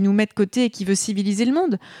qui nous met de côté et qui veut civiliser le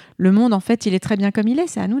monde. Le monde, en fait, il est très bien comme il est.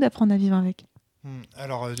 C'est à nous d'apprendre à vivre avec.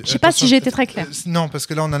 Alors, je ne sais pas si j'ai été très claire. Non, parce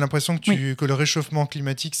que là, on a l'impression que le réchauffement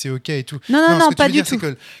climatique, c'est OK et tout. Non, pas du tout. C'est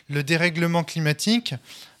que le dérèglement climatique...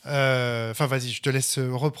 Enfin, vas-y, je te laisse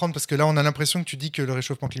reprendre parce que là, on a l'impression que tu dis que le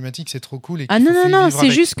réchauffement climatique, c'est trop cool. Et non, c'est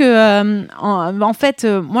juste que, en fait,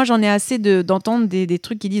 moi, j'en ai assez d'entendre des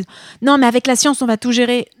trucs qui disent non, mais avec la science, on va tout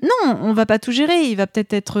gérer. Non, on va pas tout gérer. Il va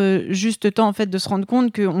peut-être être juste temps, en fait, de se rendre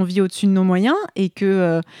compte qu'on vit au-dessus de nos moyens et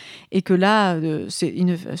que là,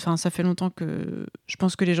 ça fait longtemps que je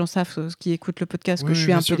pense que les gens savent, qui écoutent le podcast, que je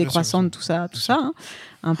suis un peu décroissante, tout ça. Hein.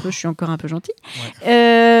 Un peu, je suis encore un peu gentille.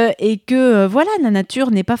 Ouais. Et que, voilà, la nature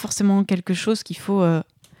n'est pas forcément quelque chose qu'il faut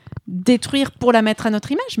détruire pour la mettre à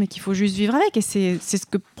notre image, mais qu'il faut juste vivre avec. Et c'est ce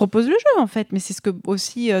que propose le jeu, en fait. Mais c'est ce que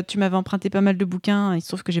aussi, tu m'avais emprunté pas mal de bouquins. Il se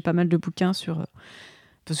trouve que j'ai pas mal de bouquins sur...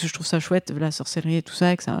 parce que je trouve ça chouette, la sorcellerie et tout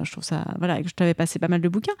ça, et que je trouve ça... Voilà, et que je t'avais passé pas mal de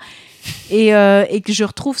bouquins. Et que je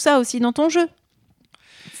retrouve ça aussi dans ton jeu.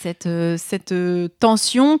 Cette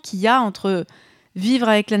tension qu'il y a entre vivre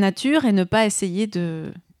avec la nature et ne pas essayer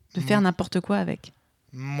de faire n'importe quoi avec.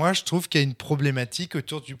 Moi, je trouve qu'il y a une problématique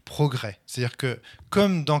autour du progrès. C'est-à-dire que,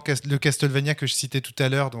 comme dans le Castlevania que je citais tout à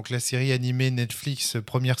l'heure, donc la série animée Netflix,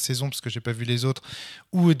 première saison, parce que je n'ai pas vu les autres,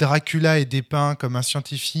 où Dracula est dépeint comme un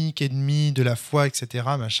scientifique ennemi de la foi, etc.,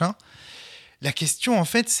 machin. La question, en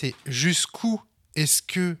fait, c'est jusqu'où est-ce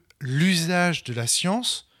que l'usage de la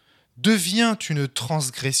science devient une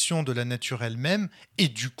transgression de la nature elle-même et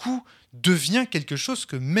du coup devient quelque chose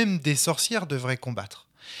que même des sorcières devraient combattre.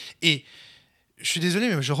 Et je suis désolé,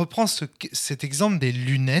 mais je reprends cet exemple des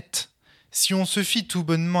lunettes. Si on se fie tout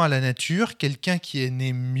bonnement à la nature, quelqu'un qui est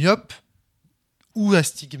né myope ou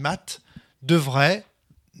astigmate devrait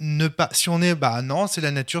ne pas... Si on est... non, c'est la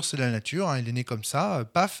nature, hein, il est né comme ça,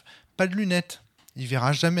 paf, pas de lunettes. Il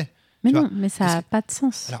verra jamais. Mais non, mais ça n'a pas de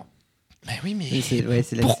sens. Alors, mais oui, mais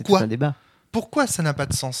pourquoi c'est un débat. Pourquoi ça n'a pas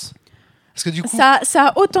de sens? Parce que du coup... ça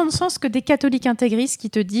a autant de sens que des catholiques intégristes qui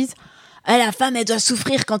te disent la femme, elle doit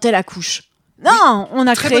souffrir quand elle accouche. Non, on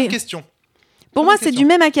a très créé... bonne question. Pour moi, c'est du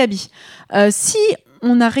même acabit. Si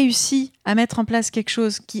on a réussi à mettre en place quelque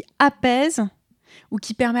chose qui apaise ou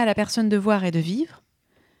qui permet à la personne de voir et de vivre,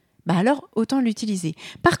 alors autant l'utiliser.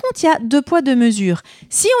 Par contre, il y a 2 poids 2 mesures.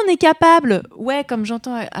 Si on est capable, comme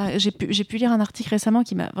j'entends, j'ai pu lire un article récemment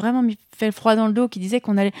qui m'a vraiment fait le froid dans le dos, qui disait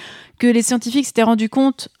que les scientifiques s'étaient rendus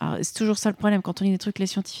compte, c'est toujours ça le problème quand on lit des trucs, les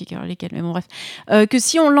scientifiques, alors lesquels, mais bon bref, que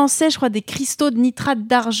si on lançait, je crois, des cristaux de nitrate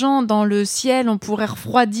d'argent dans le ciel, on pourrait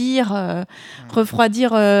refroidir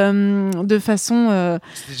de façon...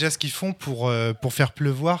 C'est déjà ce qu'ils font pour faire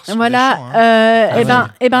pleuvoir sur voilà, les champs.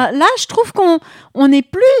 Là, je trouve qu'on n'est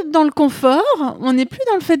plus dans le confort, on n'est plus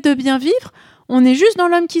dans le fait de bien vivre, on est juste dans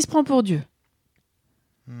l'homme qui se prend pour Dieu.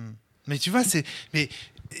 Mais tu vois, je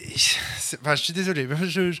suis désolé,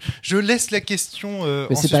 je laisse la question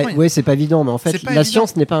en suspens. C'est pas évident, mais en fait, la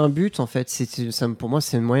science n'est pas un but, en fait. Pour moi,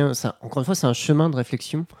 c'est un moyen. Encore une fois, c'est un chemin de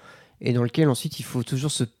réflexion et dans lequel ensuite il faut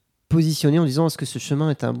toujours se positionner en disant est-ce que ce chemin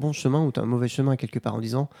est un bon chemin ou un mauvais chemin quelque part, en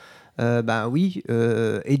disant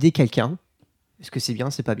aider quelqu'un, est-ce que c'est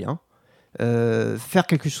bien, c'est pas bien. Faire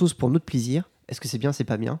quelque chose pour notre plaisir, est-ce que c'est bien, c'est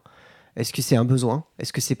pas bien, est-ce que c'est un besoin,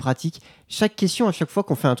 est-ce que c'est pratique. Chaque question, à chaque fois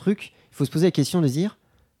qu'on fait un truc, il faut se poser la question de dire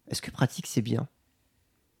est-ce que pratique c'est bien.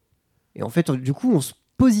 Et en fait, du coup, on se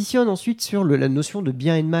positionne ensuite sur la notion de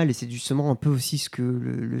bien et de mal, et c'est justement un peu aussi ce que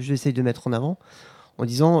le jeu essaye de mettre en avant, en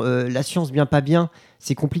disant la science bien pas bien,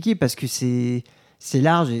 c'est compliqué parce que c'est c'est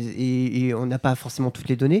large et on n'a pas forcément toutes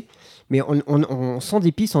les données, mais on sent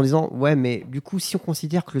des pistes en disant ouais, mais du coup, si on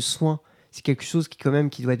considère que le soin, c'est quelque chose qui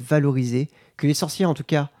doit être valorisé, que les sorcières, en tout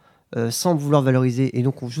cas, semblent vouloir valoriser, et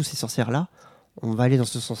donc on joue ces sorcières-là, on va aller dans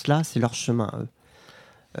ce sens-là, c'est leur chemin à eux.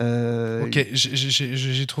 Ok,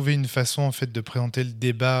 j'ai trouvé une façon en fait de présenter le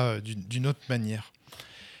débat d'une autre manière.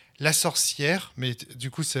 La sorcière, mais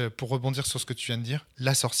du coup, c'est pour rebondir sur ce que tu viens de dire,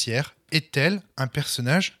 la sorcière est-elle un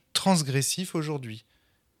personnage transgressif aujourd'hui ?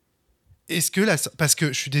 Est-ce que parce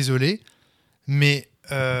que je suis désolé, mais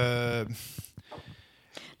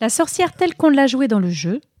La sorcière telle qu'on l'a jouée dans le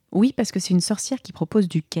jeu, oui, parce que c'est une sorcière qui propose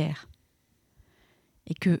du care.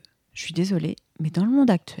 Et que, je suis désolée, mais dans le monde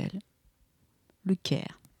actuel, le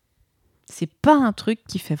care, c'est pas un truc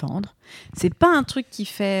qui fait vendre. C'est pas un truc qui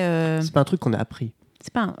fait... C'est pas un truc qu'on a appris.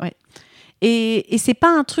 C'est pas ouais. Et c'est pas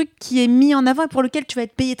un truc qui est mis en avant et pour lequel tu vas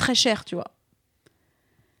être payé très cher, tu vois.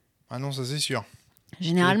 Ah non, ça c'est sûr.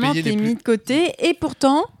 Généralement, t'es mis de côté et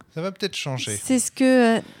pourtant... Ça va peut-être changer. C'est ce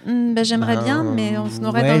que j'aimerais bien, mais on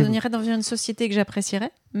irait dans une société que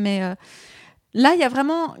j'apprécierais. Mais là, il y a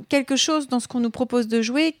vraiment quelque chose dans ce qu'on nous propose de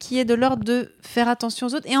jouer qui est de l'ordre de faire attention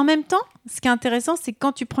aux autres. Et en même temps, ce qui est intéressant, c'est que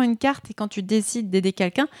quand tu prends une carte et quand tu décides d'aider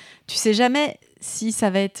quelqu'un, tu sais jamais si ça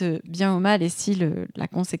va être bien ou mal et si la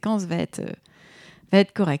conséquence va être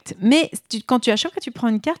correcte. Mais à chaque fois que tu prends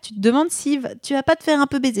une carte, tu te demandes si tu vas pas te faire un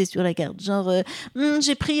peu baiser sur la carte. Genre,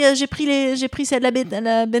 j'ai pris celle de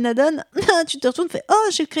la Benadone. Tu te retournes, fais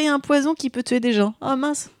j'ai créé un poison qui peut tuer des gens. Oh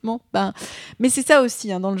mince. Bon, mais c'est ça aussi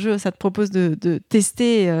dans le jeu, ça te propose de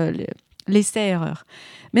tester l'essai-erreur.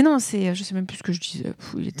 Mais non, je sais même plus ce que je disais.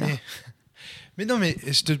 Il est tard. Mais non, mais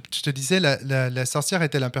je te disais, la sorcière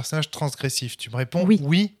est-elle un personnage transgressif ? Tu me réponds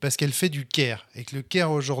oui, parce qu'elle fait du care. Et que le care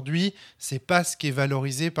aujourd'hui, c'est pas ce qui est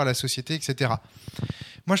valorisé par la société, etc.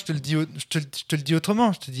 Moi, je te le dis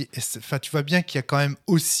autrement. Je te dis, tu vois bien qu'il y a quand même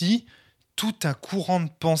aussi tout un courant de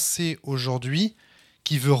pensée aujourd'hui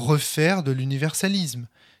qui veut refaire de l'universalisme,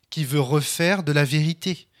 qui veut refaire de la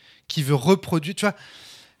vérité, qui veut reproduire, tu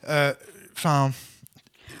vois...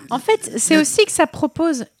 En fait, c'est aussi que ça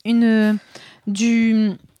propose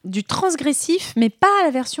du transgressif, mais pas à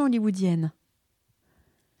la version hollywoodienne.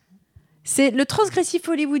 C'est le transgressif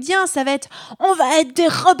hollywoodien, ça va être on va être des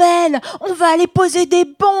rebelles, on va aller poser des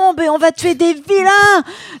bombes et on va tuer des vilains.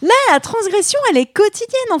 Là, la transgression, elle est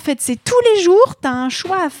quotidienne en fait. C'est tous les jours, tu as un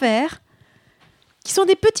choix à faire, qui sont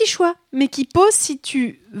des petits choix, mais qui posent si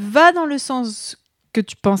tu vas dans le sens que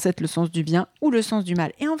tu penses être le sens du bien ou le sens du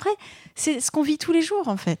mal. Et en vrai, c'est ce qu'on vit tous les jours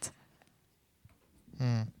en fait.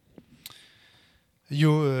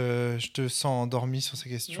 Yo, je te sens endormi sur ces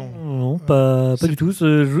questions. Non, pas du tout.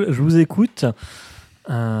 Je vous écoute.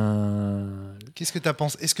 Qu'est-ce que tu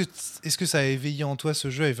penses ? Est-ce que ça a éveillé en toi ce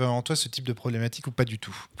jeu, éveillé en toi ce type de problématique ou pas du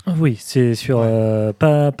tout ? Oui, c'est sûr. Je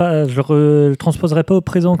ne le transposerai pas au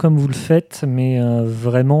présent comme vous le faites, mais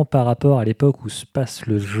vraiment par rapport à l'époque où se passe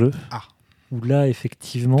le jeu. Où là,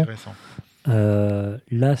 effectivement,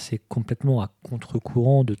 là, c'est complètement à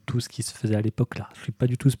contre-courant de tout ce qui se faisait à l'époque-là. Je ne suis pas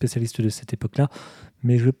du tout spécialiste de cette époque-là,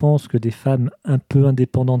 mais je pense que des femmes un peu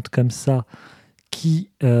indépendantes comme ça, qui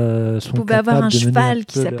sont pouvait avoir un cheval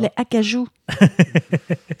qui s'appelait Acajou.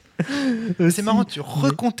 C'est marrant, tu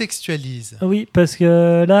recontextualises. Oui, parce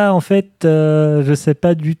que là, en fait, je ne sais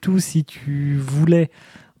pas du tout si tu voulais,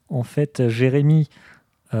 en fait, Jérémy,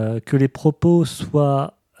 que les propos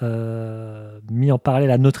soient mis en parallèle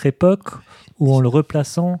à notre époque ou en le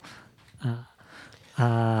replaçant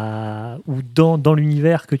ou dans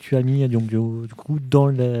l'univers que tu as mis du coup, dans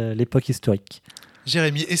l'époque historique.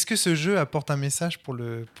 Jérémy, est-ce que ce jeu apporte un message pour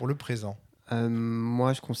le présent ?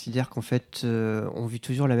 Moi, je considère qu'en fait, on vit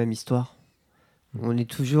toujours la même histoire. On est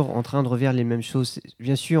toujours en train de revers les mêmes choses.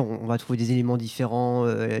 Bien sûr, on va trouver des éléments différents,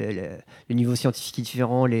 le niveau scientifique est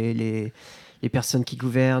différent, les personnes qui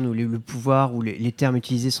gouvernent ou le pouvoir ou les termes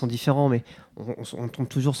utilisés sont différents, mais on tombe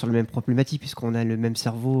toujours sur la même problématique puisqu'on a le même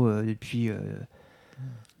cerveau depuis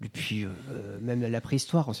même la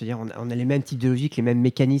préhistoire. C'est-à-dire on a les mêmes types de logiques, les mêmes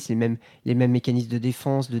mécanismes, les mêmes mécanismes de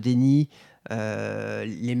défense, de déni,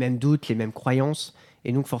 les mêmes doutes, les mêmes croyances.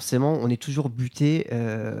 Et donc forcément, on est toujours buté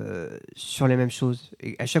sur les mêmes choses.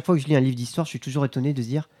 Et à chaque fois que je lis un livre d'histoire, je suis toujours étonné de se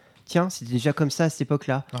dire tiens, c'était déjà comme ça à cette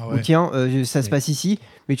époque-là. Ou tiens, ça se passe ici,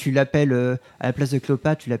 mais tu l'appelles à la place de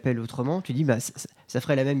Cléopâtre, tu l'appelles autrement. Tu dis, ça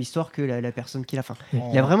ferait la même histoire que la personne qui l'a fait.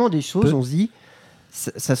 Il y a vraiment des choses, on se dit,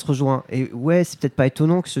 ça se rejoint. Et ouais, c'est peut-être pas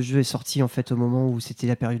étonnant que ce jeu est sorti en fait au moment où c'était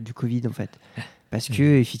la période du Covid en fait, parce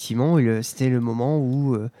que effectivement, c'était le moment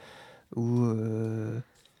où je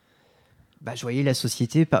voyais la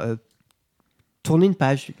société tourner une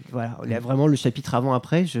page. Voilà, il y a vraiment le chapitre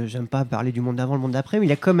avant-après. J'aime pas parler du monde d'avant, le monde d'après, mais il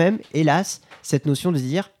y a quand même, hélas, cette notion de se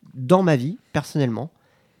dire, dans ma vie, personnellement,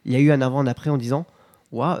 il y a eu un avant, un après en disant,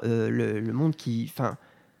 le monde qui...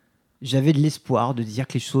 J'avais de l'espoir de dire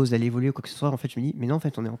que les choses allaient évoluer ou quoi que ce soit. En fait, je me dis, mais non, en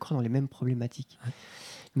fait, on est encore dans les mêmes problématiques. Ouais.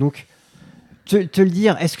 Donc, te le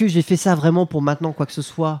dire, est-ce que j'ai fait ça vraiment pour maintenant quoi que ce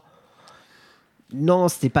soit ? Non,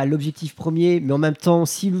 c'était pas l'objectif premier, mais en même temps,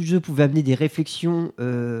 si le jeu pouvait amener des réflexions,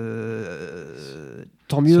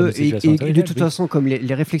 tant mieux. Et de toute façon, comme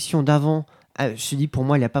les réflexions d'avant, je te dis, pour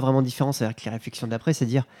moi, il n'y a pas vraiment de différence avec les réflexions d'après,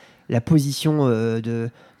 c'est-à-dire la position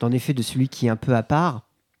en effet de celui qui est un peu à part,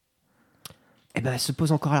 elle se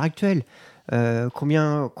pose encore à l'heure actuelle.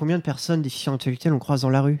 Combien de personnes déficients intellectuels on croise dans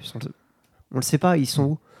la rue ? On le sait pas, ils sont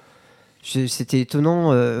où ? C'était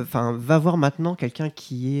étonnant. Va voir maintenant quelqu'un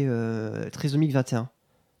qui est trisomique 21.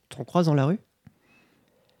 Tu en croises dans la rue ?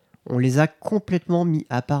 On les a complètement mis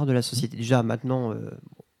à part de la société. Déjà, maintenant,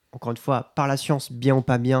 encore une fois, par la science, bien ou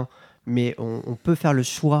pas bien, mais on peut faire le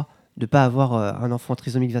choix de ne pas avoir un enfant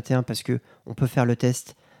trisomique 21 parce qu'on peut faire le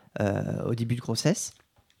test au début de grossesse.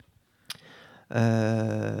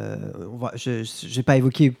 Je n'ai pas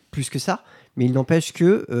évoqué plus que ça, mais il n'empêche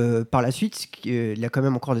que par la suite, il y a quand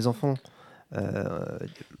même encore des enfants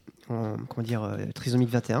trisomique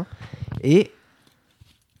 21 et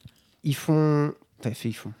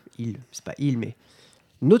mais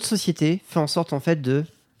notre société fait en sorte en fait de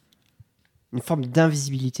une forme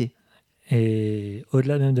d'invisibilité. Et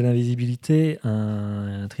au-delà même de l'invisibilité,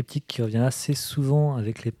 un triptyque qui revient assez souvent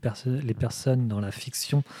avec les personnes dans la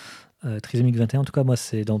fiction trisomique 21, en tout cas moi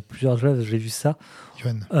c'est dans plusieurs jeux j'ai vu ça.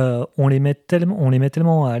 On les met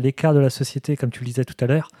tellement à l'écart de la société, comme tu le disais tout à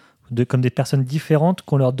l'heure, comme des personnes différentes,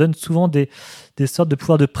 qu'on leur donne souvent des sortes de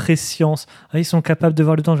pouvoirs de préscience. Ils sont capables de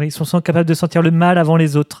voir le danger, ils sont capables de sentir le mal avant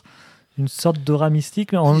les autres. Une sorte d'aura mystique.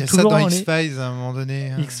 Il y a ça dans X-Files à un moment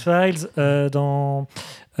donné. X-Files, dans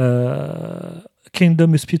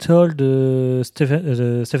Kingdom Hospital de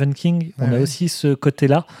Stephen King, on a aussi ce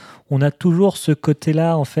côté-là. On a toujours ce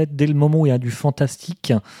côté-là, en fait, dès le moment où il y a du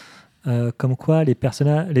fantastique, comme quoi les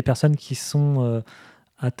personnes qui sont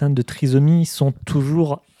atteintes de trisomie sont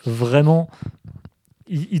toujours vraiment...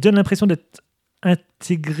 Ils donnent l'impression d'être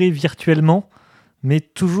intégrés virtuellement, mais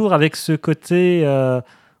toujours avec ce côté...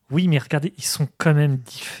 oui, mais regardez, ils sont quand même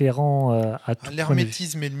différents à tout point de vue.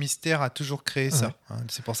 L'hermétisme et le mystère a toujours créé ça.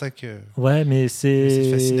 C'est pour ça que... Ouais, mais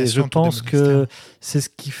je pense que c'est ce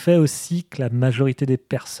qui fait aussi que la majorité des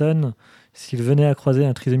personnes, s'ils venaient à croiser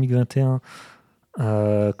un trisomique 21,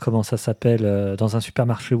 comment ça s'appelle, dans un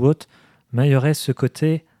supermarché ou autre, il y aurait ce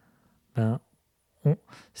côté,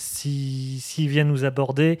 s'ils viennent nous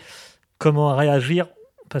aborder, comment réagir ?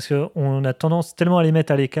 Parce qu'on a tendance tellement à les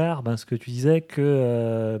mettre à l'écart, ce que tu disais,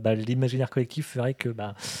 que l'imaginaire collectif ferait que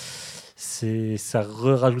ça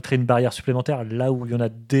rajouterait une barrière supplémentaire, là où il y en a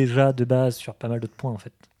déjà de base sur pas mal d'autres points, en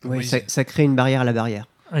fait. Oui, ça crée une barrière à la barrière.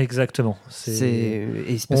 Exactement. Parce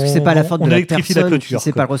que c'est pas la faute de la personne qui ne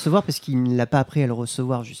sait pas le recevoir, parce qu'il ne l'a pas appris à le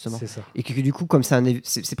recevoir, justement. C'est ça. Et que du coup, comme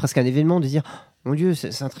c'est presque un événement de dire « Mon Dieu,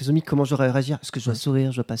 c'est un trisomique, comment je dois réagir ? Est-ce que je dois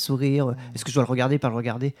sourire, je dois pas sourire ? Est-ce que je dois le regarder, pas le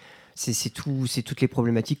regarder ?» C'est toutes les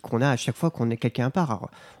problématiques qu'on a à chaque fois qu'on est quelqu'un à part. Alors,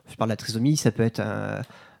 je parle de la trisomie, ça peut être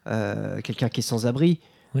quelqu'un qui est sans abri.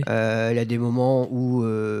 Oui. Il y a des moments où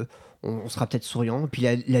on sera peut-être souriant, puis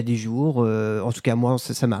il y a des jours, en tout cas moi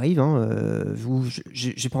ça m'arrive, où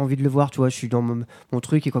j'ai pas envie de le voir, tu vois, je suis dans mon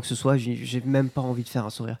truc et quoi que ce soit, j'ai même pas envie de faire un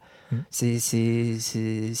sourire.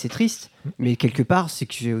 C'est triste, mais quelque part c'est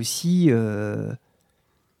que j'ai aussi, je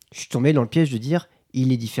suis tombé dans le piège de dire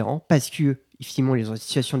il est différent parce que effectivement, ils ont des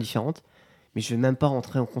situations différentes, mais je ne vais même pas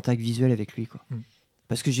rentrer en contact visuel avec lui, quoi.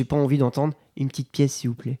 Parce que je n'ai pas envie d'entendre une petite pièce,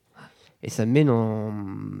 s'il vous plaît. Et ça me met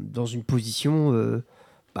dans une position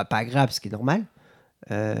pas agréable, ce qui est normal,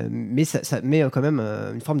 mais ça met quand même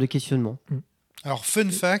une forme de questionnement. Alors, fun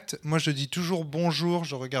fact, moi je dis toujours bonjour,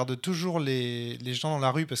 je regarde toujours les gens dans la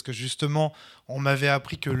rue parce que justement, on m'avait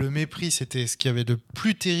appris que le mépris, c'était ce qu'il y avait de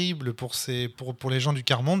plus terrible pour les gens du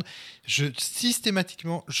quart-monde.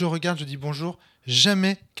 Systématiquement, je regarde, je dis bonjour,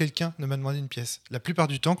 jamais quelqu'un ne m'a demandé une pièce. La plupart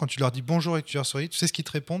du temps, quand tu leur dis bonjour et que tu leur souris, tu sais ce qu'ils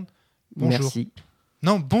te répondent ? Bonjour. Merci.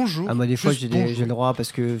 Non, bonjour. Moi, des fois, j'ai le droit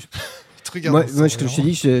parce que... Moi, ce que je te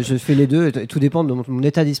dis, je fais les deux. Tout dépend de mon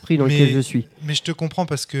état d'esprit dans lequel je suis. Mais je te comprends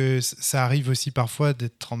parce que ça arrive aussi parfois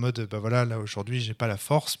d'être en mode là aujourd'hui j'ai pas la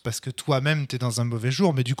force parce que toi-même t'es dans un mauvais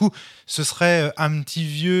jour. Mais du coup, ce serait un petit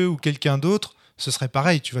vieux ou quelqu'un d'autre, ce serait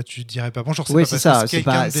pareil. Tu vois, tu dirais pas bonjour. Oui, c'est ça. C'est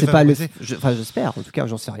pas le. J'espère. En tout cas,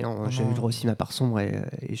 j'en sais rien. J'ai eu le droit aussi ma part sombre et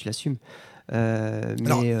je l'assume.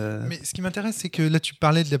 Mais ce qui m'intéresse, c'est que là, tu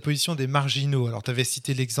parlais de la position des marginaux. Alors, tu avais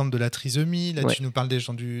cité l'exemple de la trisomie. Là, tu nous parles des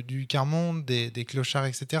gens du quart-monde, des clochards,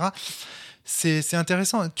 etc. C'est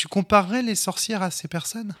intéressant. Tu comparerais les sorcières à ces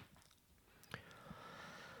personnes ?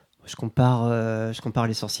 Je compare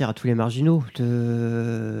les sorcières à tous les marginaux.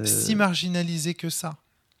 Si marginalisées que ça.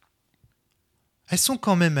 Elles sont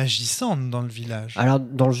quand même agissantes dans le village. Alors,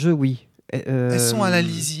 dans le jeu, oui. Elles sont à la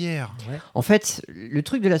lisière. Ouais. En fait, le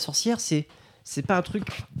truc de la sorcière, c'est pas un truc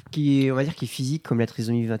qui est, on va dire, qui est physique comme la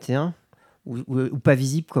trisomie 21 ou pas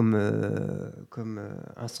visible comme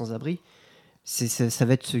un sans-abri. Ça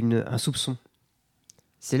va être un soupçon.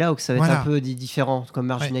 C'est là où ça va être un peu différent comme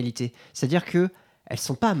marginalité. C'est-à-dire que elles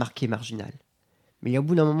sont pas marquées marginales. Mais au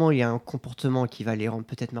bout d'un moment, il y a un comportement qui va les rendre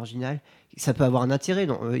peut-être marginales. Ça peut avoir un intérêt.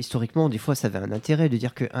 Historiquement, des fois, ça avait un intérêt de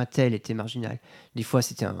dire qu'un tel était marginal. Des fois,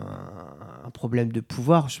 c'était un problème de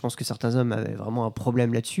pouvoir. Je pense que certains hommes avaient vraiment un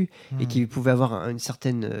problème là-dessus et qui pouvaient avoir une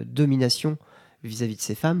certaine domination vis-à-vis de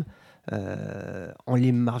ces femmes en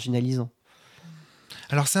les marginalisant.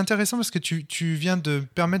 Alors c'est intéressant parce que tu viens de me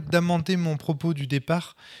permettre d'amender mon propos du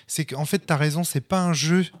départ. C'est qu'en fait, tu as raison, c'est pas un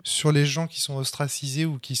jeu sur les gens qui sont ostracisés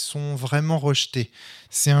ou qui sont vraiment rejetés.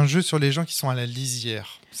 C'est un jeu sur les gens qui sont à la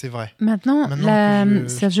lisière, c'est vrai. Maintenant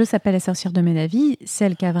ce jeu s'appelle Les Sorcières de Médavy.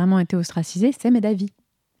 Celle qui a vraiment été ostracisée, c'est Médavy.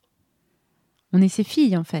 On est ses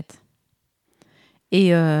filles, en fait. Et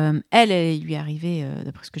elle, il lui est arrivé,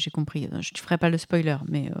 d'après ce que j'ai compris, je ne ferai pas le spoiler,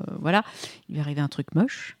 mais voilà, il lui est arrivé un truc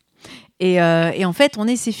moche. Et en fait, on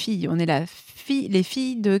est ses filles. On est les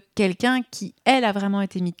filles de quelqu'un qui, elle, a vraiment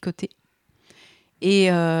été mis de côté.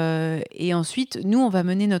 Et ensuite, nous, on va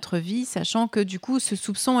mener notre vie, sachant que du coup, ce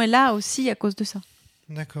soupçon est là aussi à cause de ça.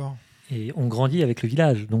 D'accord. Et on grandit avec le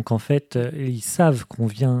village. Donc en fait, ils savent qu'on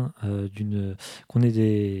vient qu'on est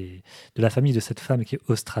de la famille de cette femme qui est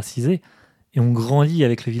ostracisée. Et on grandit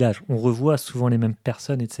avec le village. On revoit souvent les mêmes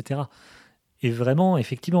personnes, etc. Et vraiment,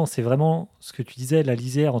 effectivement, c'est vraiment ce que tu disais, la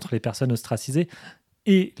lisière entre les personnes ostracisées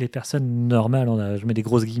et les personnes normales. Je mets des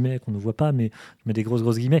grosses guillemets qu'on ne voit pas, mais je mets des grosses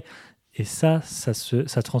guillemets. Et ça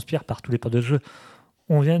transpire par tous les ports de jeu.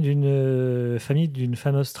 On vient d'une famille d'une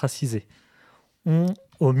femme ostracisée.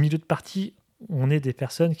 Au milieu de partie, on est des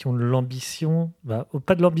personnes qui ont l'ambition,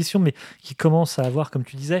 pas de l'ambition, mais qui commencent à avoir, comme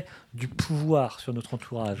tu disais, du pouvoir sur notre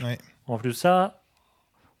entourage. Ouais. En plus de ça,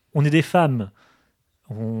 on est des femmes.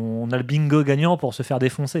 On a le bingo gagnant pour se faire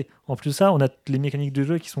défoncer. En plus de ça, on a les mécaniques de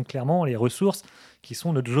jeu qui sont clairement les ressources, qui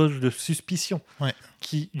sont notre jauge de suspicion. Ouais.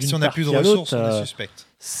 Si on n'a plus de ressources, on est suspect.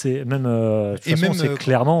 C'est même, c'est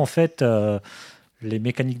clairement en fait, les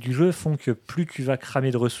mécaniques du jeu font que plus tu vas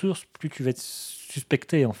cramer de ressources, plus tu vas être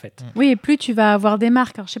suspecté en fait. Oui, et plus tu vas avoir des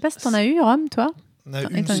marques. Alors, je sais pas si tu en as eu, Rome, toi. On a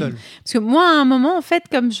une seule. Parce que moi, à un moment, en fait,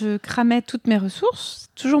 comme je cramais toutes mes ressources,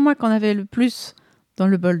 c'est toujours moi qui en avais le plus dans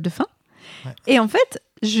le bol de fin. Ouais. Et en fait,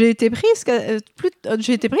 j'ai été prise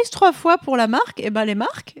 3 fois pour la marque. Et les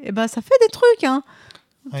marques, ça fait des trucs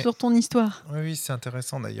sur ton histoire. Oui, c'est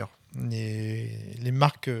intéressant d'ailleurs. Les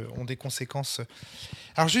marques ont des conséquences.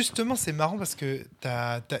 Alors justement, c'est marrant parce que tu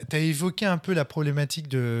as évoqué un peu la problématique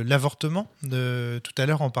de l'avortement tout à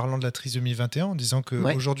l'heure en parlant de la trisomie 21, en disant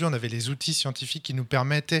qu'aujourd'hui, on avait les outils scientifiques qui nous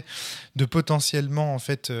permettaient de potentiellement en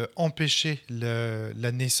fait, empêcher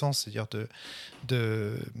la naissance, c'est-à-dire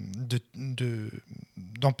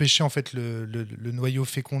d'empêcher en fait, le noyau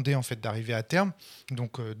fécondé en fait, d'arriver à terme,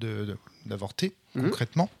 donc d'avorter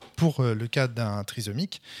concrètement, pour le cas d'un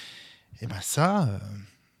trisomique. Et ça,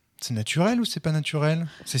 c'est naturel ou c'est pas naturel ?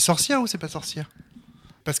 C'est sorcière ou c'est pas sorcière ?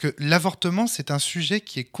 Parce que l'avortement, c'est un sujet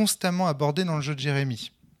qui est constamment abordé dans le jeu de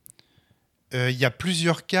Jérémy. Il y a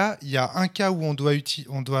plusieurs cas. Il y a un cas où on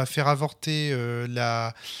doit faire avorter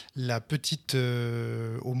la petite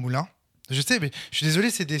au moulin. Je sais, mais je suis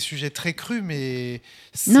désolé, c'est des sujets très crus, mais...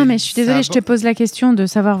 Non, mais je suis désolée, je te pose la question de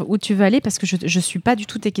savoir où tu vas aller, parce que je ne suis pas du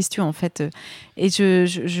tout tes questions, en fait. Et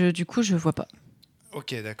du coup, je ne vois pas.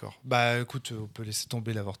 Ok, d'accord. Écoute, on peut laisser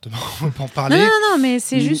tomber l'avortement, on peut en parler. Non, mais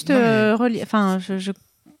c'est juste... Moi,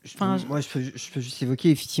 je peux juste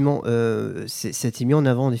évoquer, effectivement, c'était mis en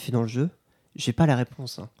avant, en effet, dans le jeu. Je n'ai pas la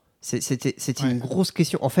réponse. Hein. C'était une grosse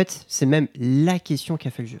question. En fait, c'est même la question qui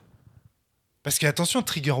a fait le jeu. Parce que, attention,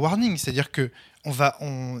 trigger warning, c'est-à-dire que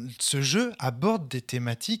ce jeu aborde des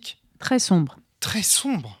thématiques... Très sombres. Très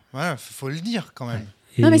sombres, voilà, faut le dire quand même.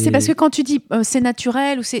 Non, mais c'est parce que quand tu dis c'est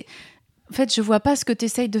naturel ou c'est... En fait, je vois pas ce que tu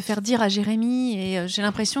essayes de faire dire à Jérémy et j'ai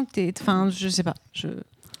l'impression que t'es... Enfin, je sais pas.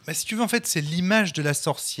 Si tu veux, en fait, c'est l'image de la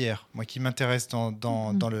sorcière, moi, qui m'intéresse dans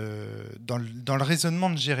le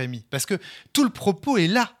raisonnement de Jérémy. Parce que tout le propos est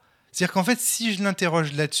là. C'est-à-dire qu'en fait, si je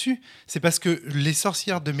l'interroge là-dessus, c'est parce que les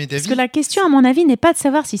sorcières de Médavy... Parce que la question, à mon avis, n'est pas de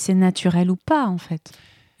savoir si c'est naturel ou pas, en fait.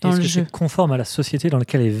 dans le que jeu. c'est conforme à la société dans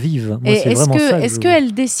laquelle elles vivent? Moi, Et c'est vraiment ça que est-ce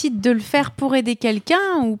qu'elle décide de le faire pour aider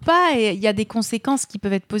quelqu'un ou pas? Et il y a des conséquences qui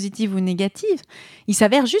peuvent être positives ou négatives. Il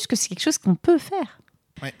s'avère juste que c'est quelque chose qu'on peut faire.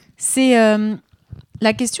 Ouais.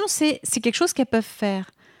 La question, c'est quelque chose qu'elles peuvent faire.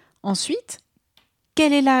 Ensuite,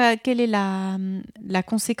 quelle est la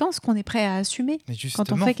conséquence qu'on est prêt à assumer Mais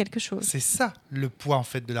quand on fait quelque chose? c'est ça le poids en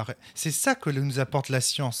fait c'est ça que nous apporte la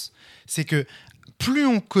science. C'est que plus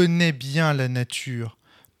on connaît bien la nature,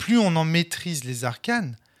 plus on en maîtrise les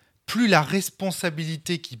arcanes, plus la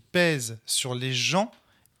responsabilité qui pèse sur les gens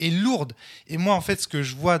est lourde. Et moi, en fait, ce que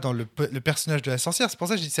je vois dans le personnage de la sorcière, c'est pour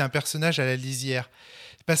ça que je dis que c'est un personnage à la lisière.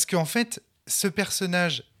 Parce qu'en fait, ce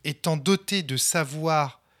personnage étant doté de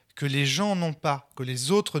savoir que les gens n'ont pas, que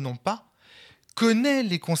les autres n'ont pas, connaît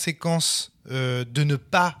les conséquences de ne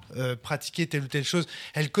pas pratiquer telle ou telle chose.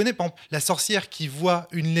 Elle connaît, par exemple, la sorcière qui voit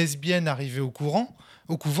une lesbienne arriver au couvent,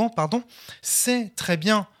 sait très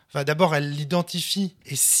bien. Enfin, d'abord, elle l'identifie,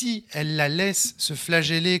 et si elle la laisse se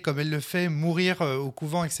flageller comme elle le fait, mourir au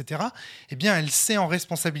couvent, etc., eh bien, elle sait en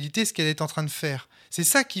responsabilité ce qu'elle est en train de faire. C'est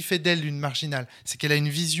ça qui fait d'elle une marginale. C'est qu'elle a une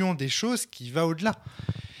vision des choses qui va au-delà.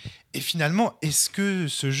 Et finalement, est-ce que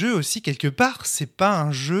ce jeu aussi, quelque part, c'est pas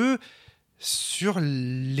un jeu sur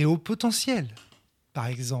les hauts potentiels, par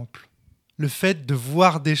exemple? Le fait de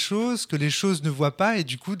voir des choses que les choses ne voient pas et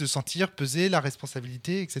du coup de sentir peser la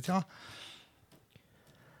responsabilité, etc.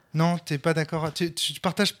 Non, t'es pas d'accord. Tu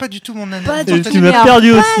partages pas du tout mon analyse. Pas du Tu tout, m'as mais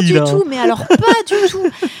perdu alors, aussi, pas du là. tout, mais alors pas du tout.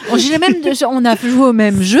 On a joué au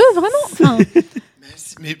même jeu, vraiment. Enfin,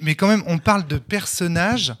 Mais quand même, on parle de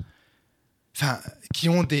personnages qui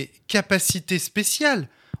ont des capacités spéciales.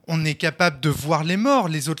 On est capable de voir les morts,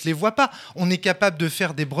 les autres les voient pas. On est capable de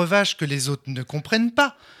faire des breuvages que les autres ne comprennent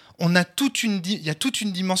pas. Il y a toute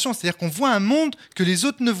une dimension, c'est-à-dire qu'on voit un monde que les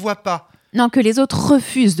autres ne voient pas. non, que les autres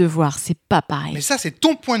refusent de voir, c'est pas pareil. Mais ça, c'est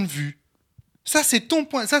ton point de vue. Ça, c'est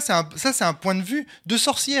un point de vue de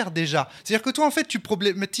sorcière déjà. C'est-à-dire que toi, en fait, tu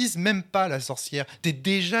problématises même pas la sorcière. T'es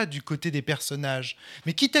déjà du côté des personnages.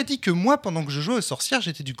 Mais qui t'a dit que moi, pendant que je jouais aux sorcières,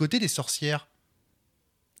 j'étais du côté des sorcières?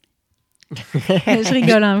 Je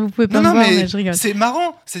rigole, hein, vous pouvez pas me voir, mais je rigole. C'est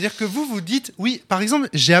marrant. C'est-à-dire que vous dites, oui, par exemple,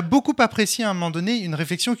 j'ai beaucoup apprécié à un moment donné une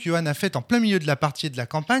réflexion que Johan a faite en plein milieu de la partie et de la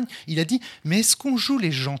campagne. Il a dit, mais est-ce qu'on joue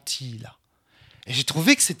les gentils, là? Et j'ai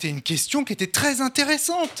trouvé que c'était une question qui était très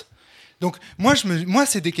intéressante. Donc, moi,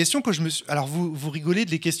 c'est des questions que je me suis... Alors, vous rigolez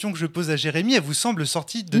de les questions que je pose à Jérémy, elles vous semblent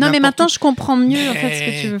sorties de Non, mais n'importe maintenant, où. je comprends mieux en fait, ce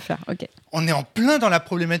que tu veux faire. Ok. On est en plein dans la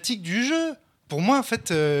problématique du jeu. Pour moi, en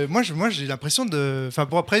fait, moi, j'ai l'impression de... Enfin,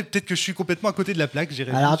 bon, après, peut-être que je suis complètement à côté de la plaque,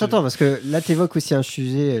 Jérémy. Alors attends, parce que là, tu évoques aussi un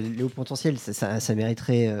sujet, les hauts potentiels, ça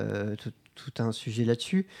mériterait tout un sujet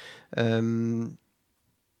là-dessus.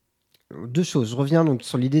 Deux choses. Je reviens donc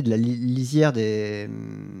sur l'idée de la lisière de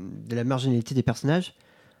la marginalité des personnages.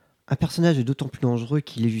 Un personnage est d'autant plus dangereux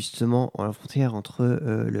qu'il est justement à la frontière entre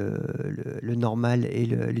le normal et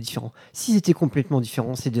le différent. S'ils étaient complètement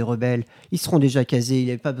différents, c'est des rebelles, ils seront déjà casés, il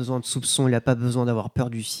n'a pas besoin de soupçons, il n'a pas besoin d'avoir peur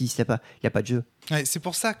du 6, il n'y a pas de jeu. Ouais, c'est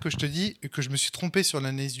pour ça que je te dis que je me suis trompé sur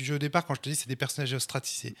l'analyse du jeu au départ quand je te dis que c'est des personnages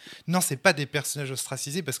ostracisés. Non, c'est pas des personnages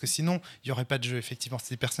ostracisés parce que sinon, il n'y aurait pas de jeu, effectivement.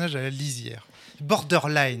 C'est des personnages à la lisière.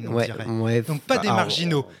 Borderline, on dirait. Ouais, Donc pas des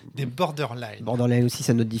marginaux, des borderline. Borderline aussi,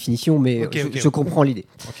 c'est notre définition, mais je comprends l'idée.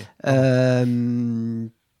 Okay.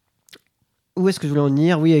 Où est-ce que je voulais en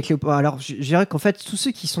venir? Oui, avec les... Alors, je dirais qu'en fait, tous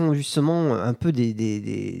ceux qui sont justement un peu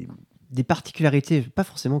des particularités, pas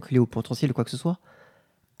forcément que les hauts potentiels ou quoi que ce soit,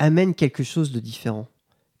 amènent quelque chose de différent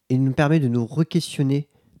et nous permet de nous re-questionner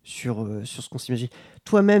sur ce qu'on s'imagine.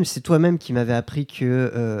 C'est toi-même qui m'avais appris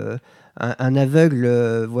que un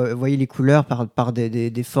aveugle voyait les couleurs par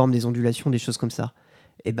des formes, des ondulations, des choses comme ça.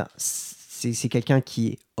 Eh ben, c'est quelqu'un qui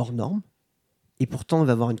est hors norme. Et pourtant, on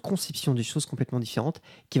va avoir une conception des choses complètement différente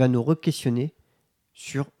qui va nous re-questionner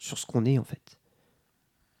sur ce qu'on est, en fait.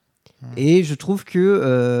 Et je trouve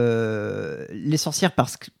que les sorcières,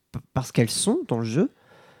 parce qu'elles sont dans le jeu,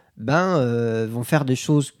 vont faire des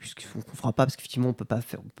choses qu'on ne fera pas, parce qu'effectivement, on peut pas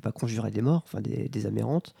conjurer des morts, enfin des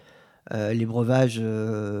amérantes. Les breuvages,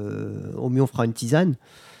 au mieux, on fera une tisane.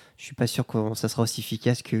 Je ne suis pas sûr que ça sera aussi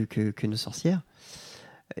efficace que nos sorcières.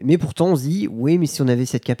 Mais pourtant, on se dit, oui, mais si on avait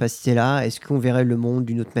cette capacité-là, est-ce qu'on verrait le monde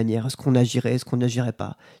d'une autre manière? Est-ce qu'on agirait? Est-ce qu'on n'agirait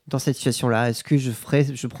pas? Dans cette situation-là, est-ce que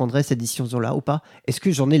je prendrais cette décision-là ou pas? Est-ce que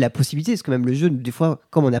j'en ai la possibilité? Est-ce que même le jeu, des fois,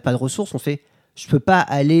 comme on n'a pas de ressources, on fait, je peux pas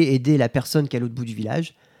aller aider la personne qui est à l'autre bout du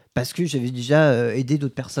village parce que j'avais déjà aidé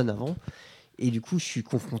d'autres personnes avant. Et du coup, je suis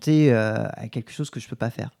confronté à quelque chose que je peux pas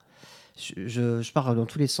faire. Je pars dans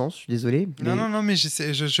tous les sens, je suis désolé. Mais... Non, mais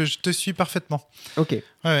je te suis parfaitement. Ok.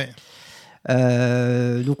 Ouais.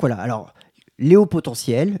 Donc voilà, alors les hauts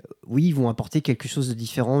potentiels, oui, ils vont apporter quelque chose de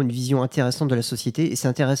différent, une vision intéressante de la société. Et c'est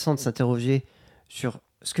intéressant de s'interroger sur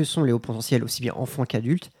ce que sont les hauts potentiels, aussi bien enfants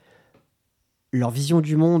qu'adultes, leur vision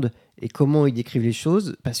du monde et comment ils décrivent les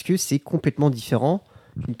choses, parce que c'est complètement différent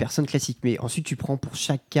d'une personne classique. Mais ensuite, tu prends pour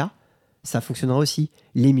chaque cas, ça fonctionnera aussi.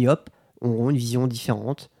 Les myopes auront une vision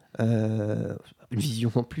différente, une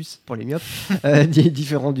vision en plus pour les myopes,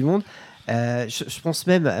 différente du monde. Je pense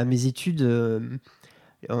même à mes études.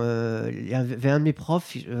 Il y avait un de mes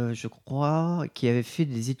profs, je crois, qui avait fait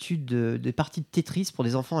des études de parties de Tetris pour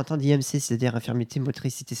des enfants atteints d'IMC, c'est-à-dire infirmité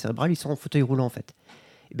motricité cérébrale. Ils sont en fauteuil roulant, en fait.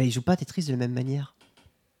 Et ben, ils jouent pas à Tetris de la même manière.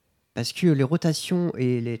 Parce que les rotations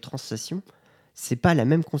et les translations, c'est pas la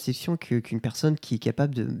même conception qu'une personne qui est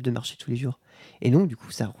capable de marcher tous les jours. Et donc, du coup,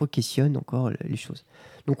 ça re-questionne encore les choses.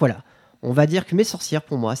 Donc voilà, on va dire que mes sorcières,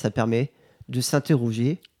 pour moi, ça permet de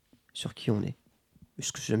s'interroger sur qui on est.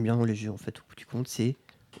 Ce que j'aime bien dans les jeux, en fait, au bout du compte, c'est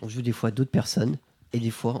on joue des fois d'autres personnes, et des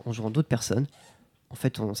fois, en jouant d'autres personnes, en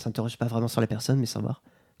fait, on s'interroge pas vraiment sur la personne, mais savoir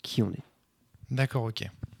qui on est. D'accord, ok.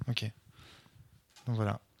 Donc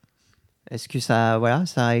voilà. Est-ce que ça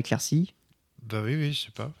a éclairci ? Bah oui, je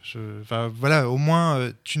sais pas. Enfin, voilà, au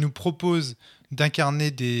moins, tu nous proposes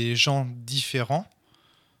d'incarner des gens différents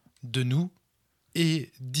de nous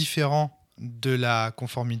et différents de la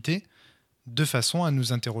conformité, de façon à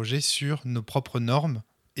nous interroger sur nos propres normes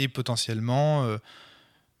et potentiellement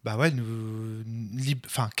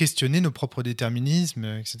questionner nos propres déterminismes,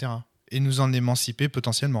 etc. Et nous en émanciper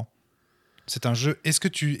potentiellement. C'est un jeu. Est-ce que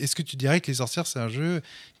tu dirais que Les Sorcières, c'est un jeu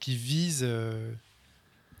qui vise...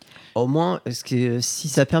 Au moins, est-ce que si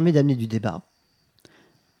ça permet d'amener du débat,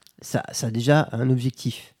 ça a déjà un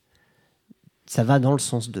objectif. Ça va dans le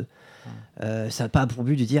sens de... ça n'a pas pour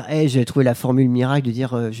but de dire hey, j'ai trouvé la formule miracle, de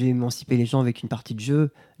dire je vais émanciper les gens avec une partie de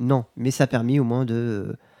jeu. Non, mais ça a permis au moins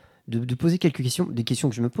de poser quelques questions, des questions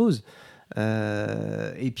que je me pose.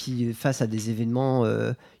 Et puis face à des événements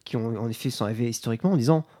qui ont en effet sont arrivés historiquement, en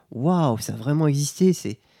disant waouh, ça a vraiment existé.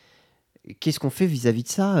 Qu'est-ce qu'on fait vis-à-vis de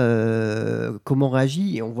ça comment on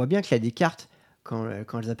réagit? Et on voit bien qu'il y a des cartes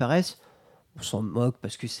quand elles apparaissent. On s'en moque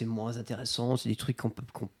parce que c'est moins intéressant, c'est des trucs qu'on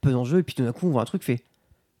peut en jeu, et puis tout d'un coup on voit un truc fait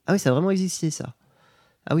ah oui, ça a vraiment existé ça.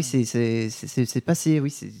 Ah oui, c'est passé,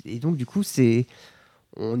 oui. Et donc du coup,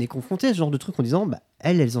 on est confronté à ce genre de truc en disant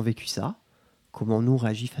elles ont vécu ça. Comment nous on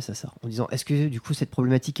réagit face à ça? En disant est-ce que du coup cette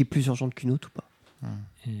problématique est plus urgente qu'une autre ou pas?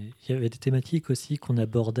 Il y avait des thématiques aussi qu'on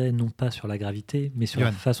abordait non pas sur la gravité, mais sur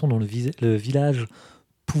la façon dont le village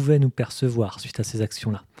pouvait nous percevoir suite à ces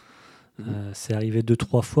actions-là. C'est arrivé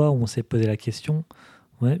 2-3 fois où on s'est posé la question,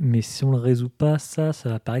 ouais, mais si on ne le résout pas, ça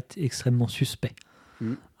va paraître extrêmement suspect.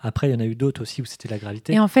 Après, il y en a eu d'autres aussi où c'était la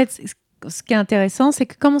gravité. Et en fait, ce qui est intéressant, c'est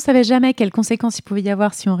que comme on ne savait jamais quelles conséquences il pouvait y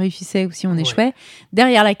avoir si on réussissait ou si on échouait,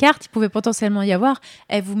 derrière la carte, il pouvait potentiellement y avoir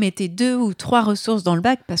vous mettez 2 ou 3 ressources dans le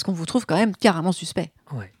bac parce qu'on vous trouve quand même carrément suspect.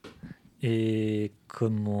 Ouais. Et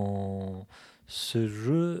comment ce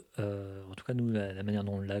jeu, en tout cas nous, la manière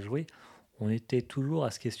dont on l'a joué, on était toujours à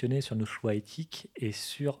se questionner sur nos choix éthiques et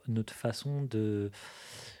sur notre façon de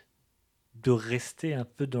rester un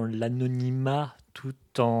peu dans l'anonymat tout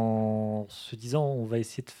en se disant on va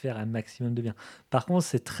essayer de faire un maximum de bien. Par contre,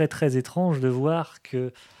 c'est très très étrange de voir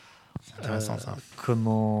que c'est intéressant, ça.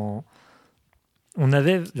 Comment on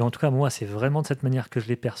avait, en tout cas moi c'est vraiment de cette manière que je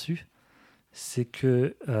l'ai perçu, c'est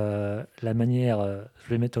que la manière, je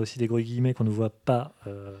vais mettre aussi des gros guillemets qu'on ne voit pas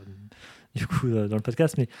du coup dans le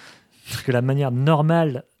podcast, mais que la manière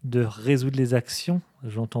normale de résoudre les actions,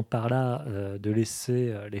 j'entends par là de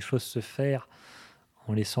laisser les choses se faire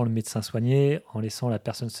en laissant le médecin soigner, en laissant la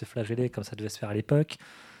personne se flageller comme ça devait se faire à l'époque,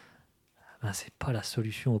 c'est pas la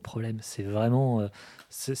solution au problème. C'est vraiment...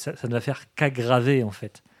 ça ne va faire qu'aggraver, en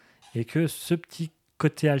fait. Et que ce petit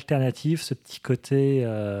côté alternatif, ce petit côté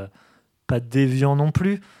pas déviant non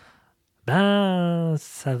plus,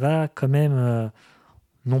 ça va quand même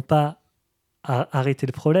non pas arrêter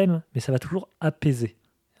le problème, mais ça va toujours apaiser.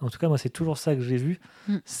 En tout cas, moi, c'est toujours ça que j'ai vu.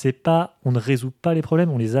 C'est pas, on ne résout pas les problèmes,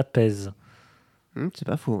 on les apaise. C'est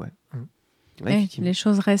pas faux, ouais. Les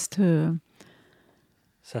choses restent...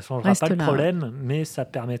 ça ne changera pas le problème, mais ça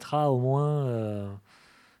permettra au moins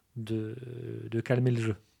de calmer le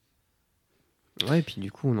jeu. Ouais, et puis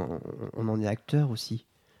du coup, on en est acteur aussi.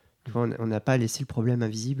 On n'a pas laissé le problème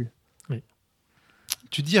invisible. Oui.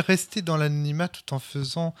 Tu dis rester dans l'anonymat tout en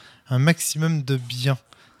faisant un maximum de bien.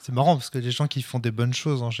 C'est marrant parce que les gens qui font des bonnes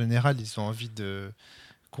choses, en général, ils ont envie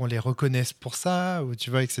qu'on les reconnaisse pour ça, ou tu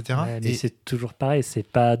vois, etc. Ouais, mais c'est toujours pareil, c'est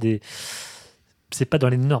pas des... c'est pas dans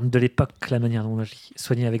les normes de l'époque la manière dont on agit.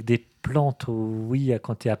 Soigner avec des plantes, oui,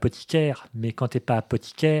 quand tu es apothicaire, mais quand tu n'es pas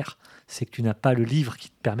apothicaire, c'est que tu n'as pas le livre qui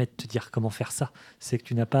te permet de te dire comment faire ça. C'est que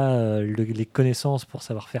tu n'as pas les connaissances pour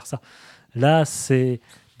savoir faire ça. Là, c'est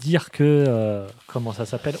dire que, comment ça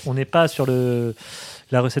s'appelle, on n'est pas sur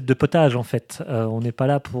la recette de potage, en fait. On n'est pas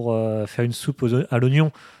là pour faire une soupe à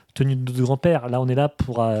l'oignon tenue de notre grand-père. Là, on est là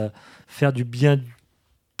pour faire du bien,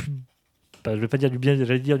 je ne vais pas dire du bien,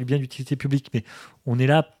 j'allais dire du bien d'utilité publique, mais on est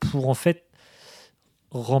là pour, en fait,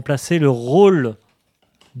 remplacer le rôle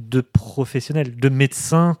de professionnel, de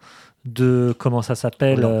médecin, de comment ça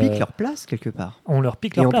s'appelle. On leur pique leur place quelque part. On leur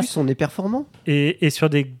pique Et leur en place. plus, on est performant. Et sur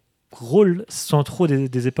des rôles centraux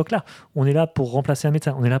des époques-là. On est là pour remplacer un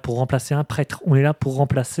médecin, on est là pour remplacer un prêtre, on est là pour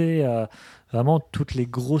remplacer vraiment toutes les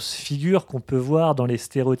grosses figures qu'on peut voir dans les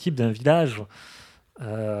stéréotypes d'un village,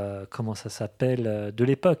 comment ça s'appelle, de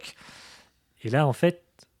l'époque. Et là, en fait,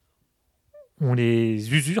 on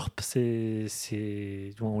les usurpe,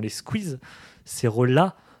 on les squeeze, ces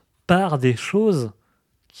rôles-là, par des choses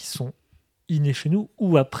qui sont innées chez nous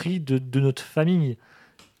ou appris de notre famille.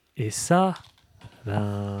 Et ça, il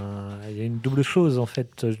y a une double chose, en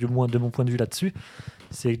fait, du moins de mon point de vue là-dessus.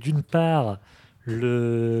 C'est que d'une part,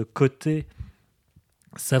 le côté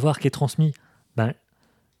savoir qui est transmis,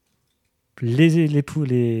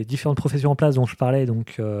 les différentes professions en place dont je parlais,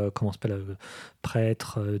 donc comment s'appelle,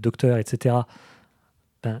 prêtre, docteur, etc.,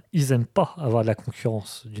 ils n'aiment pas avoir de la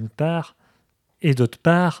concurrence, d'une part, et d'autre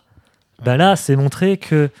part, là, c'est montré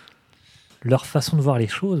que leur façon de voir les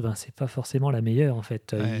choses, c'est pas forcément la meilleure, en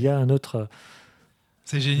fait. Ouais. Il y a un autre...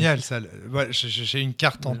 C'est génial, ça. Ouais, j'ai une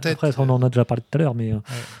carte en tête. Après, on en a déjà parlé tout à l'heure, mais...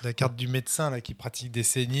 la carte du médecin là, qui pratique des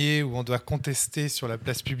saignées, où on doit contester sur la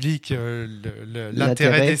place publique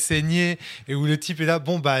l'intérêt des saignées, et où le type est là,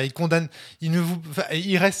 il condamne,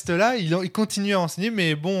 il reste là, il continue à enseigner,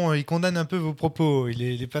 mais il condamne un peu vos propos, il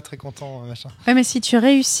est pas très content, machin. Ouais, mais si tu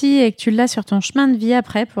réussis et que tu l'as sur ton chemin de vie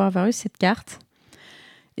après, pour avoir eu cette carte,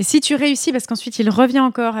 et si tu réussis, parce qu'ensuite il revient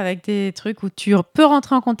encore avec des trucs où tu peux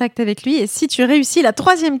rentrer en contact avec lui, et si tu réussis la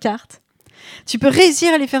 3e carte, tu peux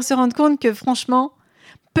réussir à lui faire se rendre compte que franchement,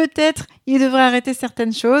 peut-être il devrait arrêter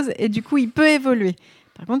certaines choses, et du coup il peut évoluer.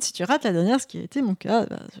 Par contre, si tu rates la dernière, ce qui a été mon cas,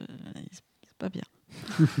 c'est pas bien.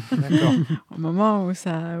 D'accord. Au moment où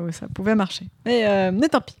ça pouvait marcher. Mais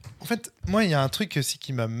tant pis. En fait, moi, il y a un truc aussi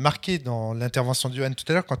qui m'a marqué dans l'intervention de Johan tout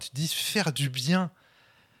à l'heure, quand il dit faire du bien.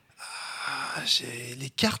 Les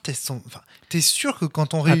cartes, elles sont. T'es sûr que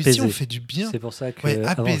quand on réussit, apaisé. on fait du bien. C'est pour ça que. Ouais,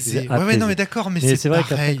 apaisé. Avant, Ouais, non, mais d'accord, mais c'est vrai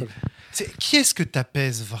pareil. Qui est-ce que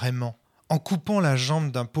t'apaises vraiment en coupant la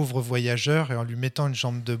jambe d'un pauvre voyageur et en lui mettant une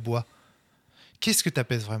jambe de bois? Qu'est-ce que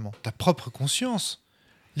t'apaises vraiment? Ta propre conscience.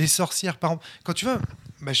 Les sorcières, par exemple. Quand tu vas.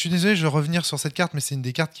 Je suis désolé, je vais revenir sur cette carte, mais c'est une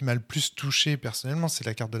des cartes qui m'a le plus touché personnellement, c'est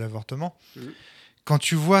la carte de l'avortement. Quand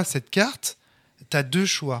tu vois cette carte, t'as 2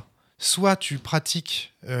 choix. Soit tu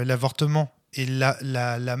pratiques l'avortement et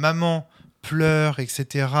la maman pleure,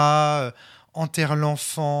 etc., enterre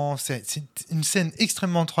l'enfant, c'est une scène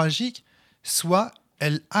extrêmement tragique, soit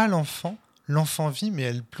elle a l'enfant vit, mais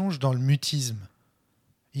elle plonge dans le mutisme.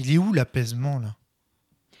 Il est où l'apaisement, là?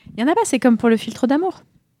 Il n'y en a pas, c'est comme pour le filtre d'amour.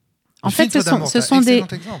 En fait, ce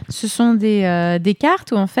sont des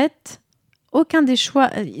cartes où, en fait, aucun des choix,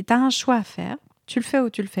 tu as un choix à faire, tu le fais ou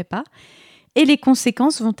tu le fais pas, et les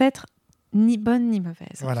conséquences vont être ni bonnes ni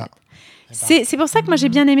mauvaises. Voilà. En fait. C'est pour ça que moi j'ai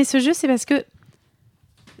bien aimé ce jeu, c'est parce que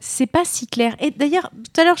c'est pas si clair. Et d'ailleurs,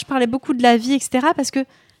 tout à l'heure je parlais beaucoup de la vie, etc., parce que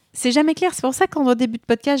c'est jamais clair. C'est pour ça qu'en début de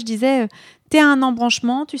podcast je disais t'es à un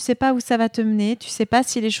embranchement, tu sais pas où ça va te mener, tu sais pas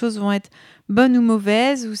si les choses vont être bonnes ou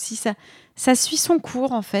mauvaises, ou si ça suit son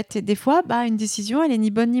cours en fait. Et des fois, une décision elle est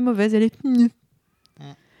ni bonne ni mauvaise, elle est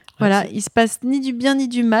voilà, il se passe ni du bien ni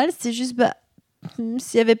du mal, c'est juste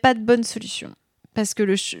s'il y avait pas de bonne solution. Parce que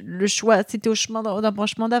le choix, c'était au chemin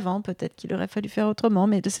d'embranchement d'avant. Peut-être qu'il aurait fallu faire autrement,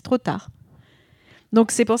 mais c'est trop tard.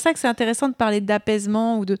 Donc, c'est pour ça que c'est intéressant de parler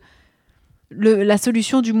d'apaisement ou de la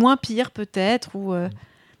solution du moins pire, peut-être. Ou,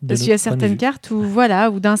 parce qu'il y a certaines cartes où,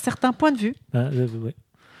 ou d'un certain point de vue. Ouais.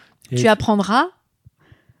 Tu apprendras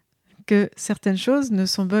que certaines choses ne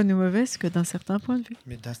sont bonnes ou mauvaises que d'un certain point de vue.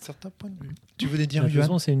 Mais d'un certain point de vue. Tu voulais dire, de toute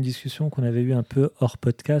façon, c'est une discussion qu'on avait eue un peu hors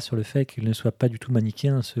podcast sur le fait qu'il ne soit pas du tout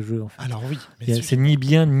manichéen, ce jeu. En fait. Alors oui. C'est ni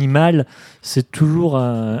bien ni mal, c'est toujours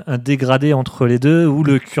un dégradé entre les deux où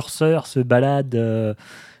le curseur se balade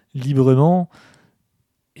librement.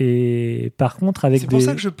 Et par contre, c'est pour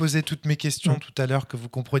ça que je posais toutes mes questions tout à l'heure que vous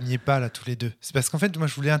compreniez pas là tous les deux. C'est parce qu'en fait, moi,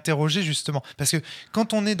 je voulais interroger justement parce que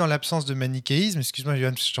quand on est dans l'absence de manichéisme, excuse-moi,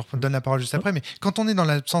 Johan, je te donne la parole juste après, mais quand on est dans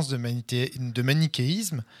l'absence de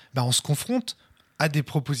manichéisme, on se confronte à des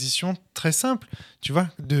propositions très simples, tu vois,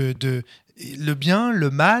 le bien, le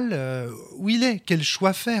mal, où il est, quel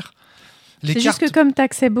choix faire. C'est juste que comme tu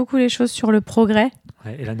axais beaucoup les choses sur le progrès,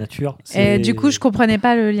 et la nature. Et du coup, je comprenais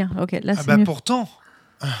pas le lien. Ok, là, c'est mieux. Pourtant.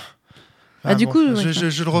 Du coup,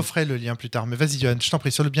 je le referai le lien plus tard. Mais vas-y, Johan, je t'en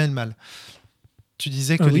prie, sur le bien et le mal. Tu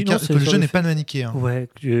disais que, que le jeu n'est pas manichéen. Ouais,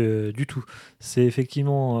 du tout. C'est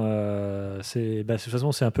effectivement, de toute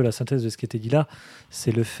façon, c'est un peu la synthèse de ce qui était dit là.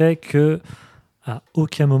 C'est le fait que à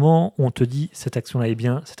aucun moment on te dit cette action-là est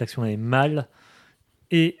bien, cette action-là est mal,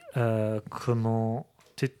 et comment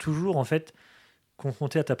tu es toujours en fait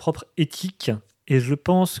confronté à ta propre éthique. Et je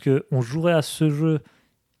pense que on jouerait à ce jeu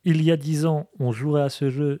il y a 10 ans, on jouerait à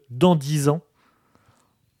ce jeu dans 10 ans,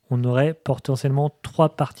 on aurait potentiellement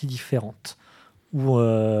 3 parties différentes. Où,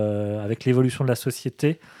 avec l'évolution de la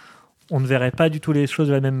société, on ne verrait pas du tout les choses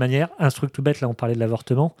de la même manière. Un truc tout bête, là on parlait de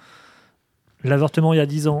l'avortement. L'avortement il y a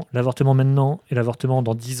 10 ans, l'avortement maintenant et l'avortement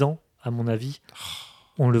dans 10 ans, à mon avis,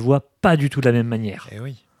 on ne le voit pas du tout de la même manière. Et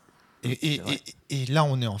oui. Et là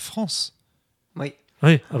on est en France. Oui.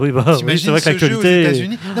 Oui, c'est vrai que l'actualité... jeu aux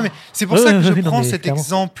États-Unis. Non, mais c'est pour ça que je prends cet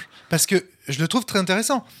exemple, parce que je le trouve très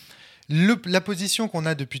intéressant. La position qu'on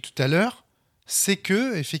a depuis tout à l'heure, c'est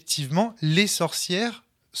que, effectivement, les sorcières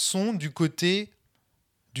sont du côté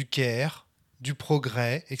du care, du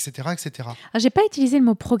progrès, etc. etc. J'ai pas utilisé le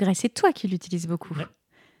mot progrès, c'est toi qui l'utilises beaucoup. Ouais.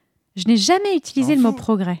 Je n'ai jamais utilisé le mot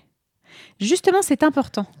progrès. Justement, c'est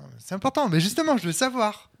important. C'est important, mais justement, je veux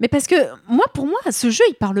savoir. Mais parce que, pour moi, ce jeu,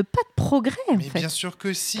 il parle pas de progrès, en fait. Mais bien sûr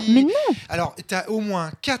que si. Mais non. Alors, tu as au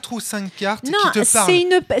moins 4 ou 5 cartes qui te parlent.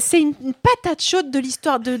 Non, c'est une patate chaude de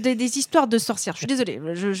l'histoire des histoires de sorcières. Je suis désolée.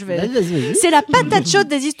 C'est la patate chaude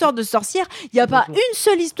des histoires de sorcières. Il n'y a pas une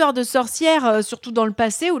seule histoire de sorcière, surtout dans le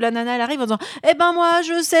passé, où la nana, elle arrive en disant « Eh ben, moi,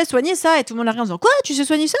 je sais soigner ça. » Et tout le monde arrive en disant « Quoi, tu sais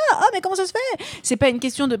soigner ça? Ah, mais comment ça se fait ?» C'est pas une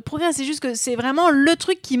question de progrès, c'est juste que c'est vraiment le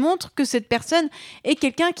truc qui montre que cette personne est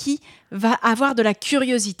quelqu'un qui va avoir de la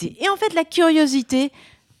curiosité. Et en fait, la curiosité,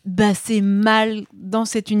 c'est mal dans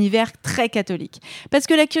cet univers très catholique. Parce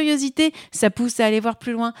que la curiosité, ça pousse à aller voir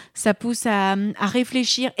plus loin, ça pousse à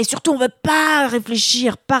réfléchir. Et surtout, on ne veut pas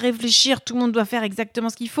réfléchir. Tout le monde doit faire exactement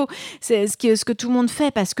ce qu'il faut. C'est ce que tout le monde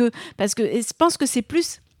fait. Parce que et je pense que c'est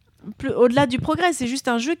plus au-delà du progrès. C'est juste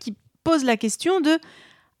un jeu qui pose la question de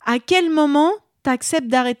à quel moment tu acceptes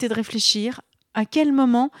d'arrêter de réfléchir, à quel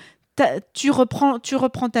moment tu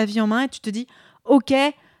reprends ta vie en main et tu te dis « Ok,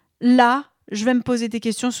 là, je vais me poser des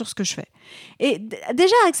questions sur ce que je fais. » Et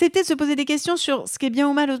déjà, accepter de se poser des questions sur ce qui est bien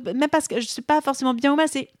ou mal, même parce que je ne sais pas forcément bien ou mal,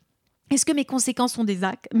 c'est est-ce que mes conséquences ont des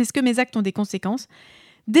actes? Est-ce que mes actes ont des conséquences?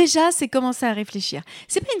 Déjà, c'est commencer à réfléchir.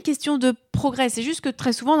 C'est pas une question de progrès, c'est juste que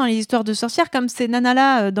très souvent dans les histoires de sorcières, comme ces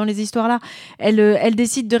nanas-là, dans les histoires-là, elles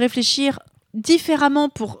décident de réfléchir différemment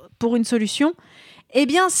pour une solution. Eh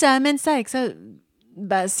bien, ça amène ça avec ça...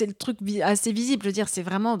 c'est le truc assez visible, je veux dire, c'est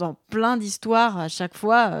vraiment dans plein d'histoires à chaque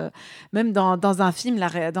fois, même dans un film,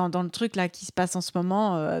 dans le truc là qui se passe en ce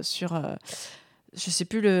moment sur, je sais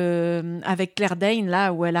plus, avec Claire Danes,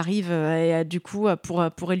 là où elle arrive du coup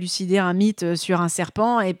pour élucider un mythe sur un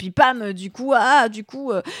serpent, et puis pam, du coup,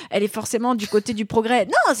 elle est forcément du côté du progrès.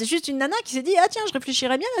 Non, c'est juste une nana qui s'est dit ah tiens, je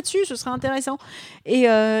réfléchirais bien là-dessus, ce serait intéressant. Et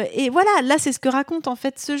voilà, là c'est ce que raconte en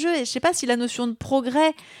fait ce jeu. Et je sais pas si la notion de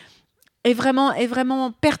progrès est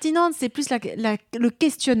vraiment pertinente, c'est plus le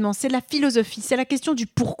questionnement, c'est la philosophie, c'est la question du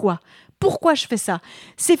pourquoi. Pourquoi je fais ça?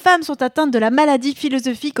 Ces femmes sont atteintes de la maladie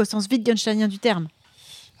philosophique au sens wittgensteinien du terme.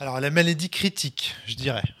 Alors, la maladie critique, je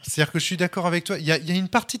dirais. C'est-à-dire que je suis d'accord avec toi. Il y a une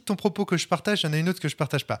partie de ton propos que je partage, il y en a une autre que je ne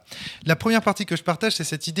partage pas. La première partie que je partage, c'est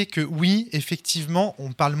cette idée que oui, effectivement,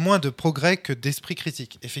 on parle moins de progrès que d'esprit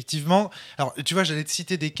critique. Effectivement, alors tu vois, j'allais te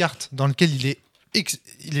citer des cartes dans lesquelles il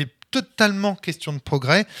est totalement question de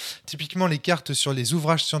progrès. Typiquement, les cartes sur les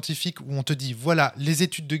ouvrages scientifiques où on te dit, voilà les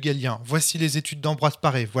études de Galien, voici les études d'Ambroise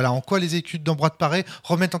Paré, voilà en quoi les études d'Ambroise Paré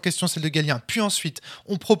remettent en question celles de Galien. Puis ensuite,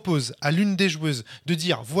 on propose à l'une des joueuses de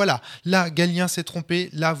dire, voilà, là, Galien s'est trompé,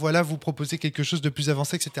 là, voilà, vous proposez quelque chose de plus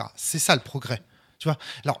avancé, etc. C'est ça le progrès. Tu vois.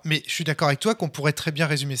 Alors, mais je suis d'accord avec toi qu'on pourrait très bien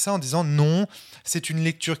résumer ça en disant non, c'est une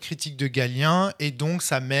lecture critique de Galien et donc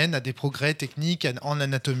ça mène à des progrès techniques en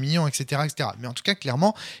anatomie, etc., etc. Mais en tout cas,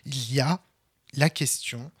 clairement, il y a la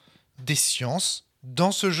question des sciences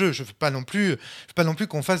dans ce jeu. Je ne veux pas non plus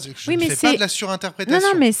qu'on fasse... Je ne fais pas de la surinterprétation.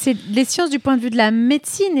 Non, mais c'est les sciences du point de vue de la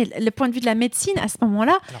médecine. Et le point de vue de la médecine, à ce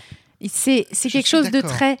moment-là... Alors, c'est quelque chose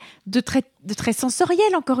de très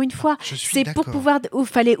sensoriel, encore une fois. C'est d'accord. Pour pouvoir... Il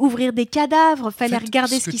fallait ouvrir des cadavres, il fallait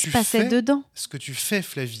regarder ce qui se passait dedans. Ce que tu fais,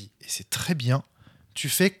 Flavie, et c'est très bien, tu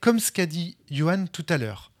fais comme ce qu'a dit Johan tout à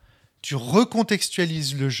l'heure. Tu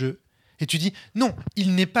recontextualises le jeu Et tu dis, non,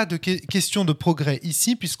 il n'est pas de question de progrès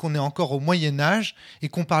ici, puisqu'on est encore au Moyen-Âge et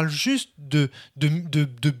qu'on parle juste de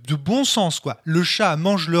bon sens, quoi. Le chat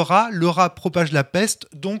mange le rat propage la peste,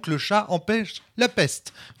 donc le chat empêche la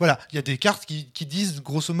peste. Voilà, il y a des cartes qui disent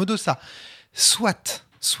grosso modo ça. Soit,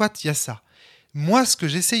 il y a ça. Moi, ce que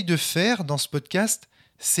j'essaye de faire dans ce podcast,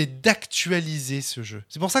 c'est d'actualiser ce jeu.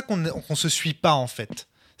 C'est pour ça qu'on ne se suit pas, en fait.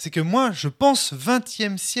 C'est que moi, je pense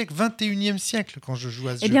 20e siècle, 21e siècle quand je joue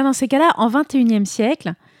à ce jeu. Eh bien, dans ces cas-là, en 21e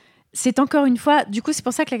siècle, c'est encore une fois... Du coup, c'est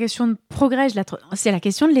pour ça que la question de progrès, c'est la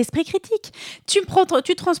question de l'esprit critique. Tu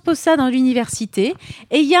transposes ça dans l'université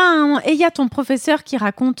et il y a ton professeur qui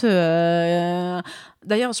raconte...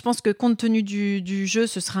 D'ailleurs, je pense que compte tenu du jeu,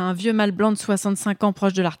 ce serait un vieux mâle blanc de 65 ans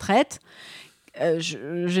proche de la retraite.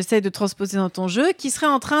 J'essaie de transposer dans ton jeu, qui serait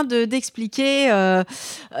en train d'expliquer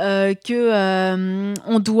que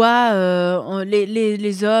on doit,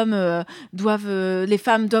 les hommes doivent, les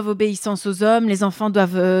femmes doivent obéissance aux hommes, les enfants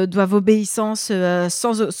doivent obéissance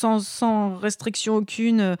sans restriction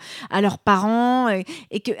aucune à leurs parents,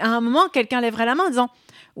 et qu'à un moment quelqu'un lèverait la main en disant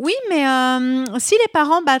oui, mais si les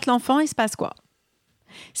parents battent l'enfant, il se passe quoi?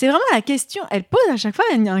 C'est vraiment la question. Elle pose à chaque fois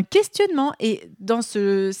un questionnement. Et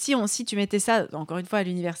si tu mettais ça, encore une fois, à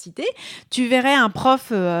l'université, tu verrais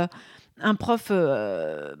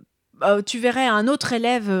tu verrais un autre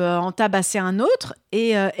élève entabasser un autre. Et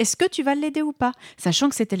est-ce que tu vas l'aider ou pas? Sachant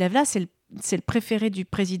que cet élève-là, c'est le préféré du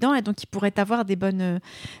président et donc il pourrait avoir des bonnes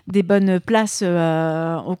places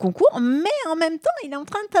au concours, mais en même temps il est en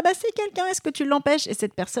train de tabasser quelqu'un. Est-ce que tu l'empêches? Et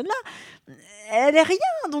cette personne-là, elle est rien,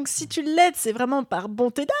 donc si tu l'aides c'est vraiment par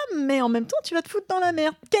bonté d'âme, mais en même temps tu vas te foutre dans la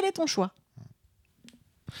merde. Quel est ton choix?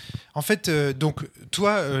 En fait, donc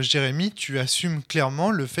toi, Jérémy, tu assumes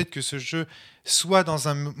clairement le fait que ce jeu soit dans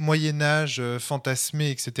un Moyen-Âge fantasmé,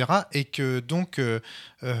 etc. Et que donc,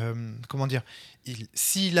 comment dire,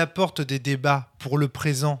 s'il apporte des débats pour le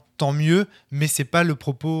présent, tant mieux, mais c'est pas le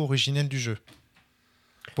propos originel du jeu.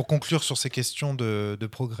 Pour conclure sur ces questions de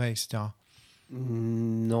progrès, etc.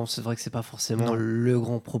 Non, c'est vrai que c'est pas forcément le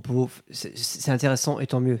grand propos. C'est intéressant et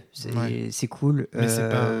tant mieux. C'est cool. Mais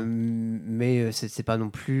c'est pas non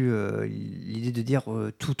plus l'idée de dire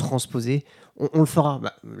tout transposer. On le fera.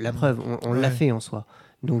 La preuve, on l'a fait en soi.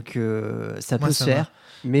 Donc ça peut se faire.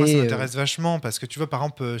 Mais moi, ça m'intéresse vachement parce que tu vois, par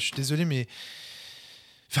exemple, je suis désolé, mais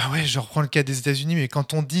enfin ouais, je reprends le cas des États-Unis, mais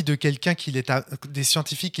quand on dit de quelqu'un des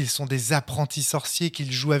scientifiques, qu'ils sont des apprentis sorciers,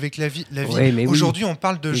 qu'ils jouent avec la vie. Aujourd'hui, on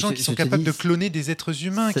parle de gens qui sont capables de cloner des êtres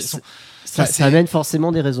humains. Ça amène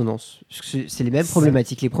forcément des résonances. C'est les mêmes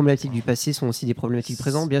problématiques. Les problématiques du passé sont aussi des problématiques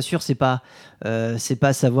présentes. Bien sûr, c'est pas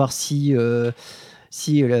savoir si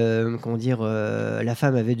comment dire, la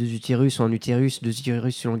femme avait deux utérus ou un utérus, deux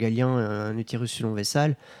utérus selon Galien, un utérus selon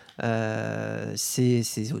Vessal. En effet,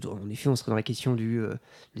 on serait dans la question de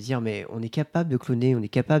dire, mais on est capable de cloner, on est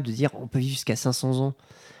capable de dire, on peut vivre jusqu'à 500 ans.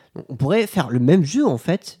 On pourrait faire le même jeu, en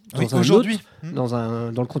fait, aujourd'hui,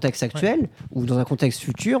 dans le contexte actuel, ou dans un contexte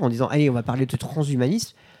futur, en disant, allez, on va parler de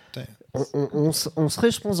transhumanisme. On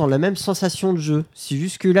serait, je pense, dans la même sensation de jeu. C'est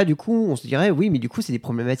juste que là, du coup, on se dirait, oui, mais du coup, c'est des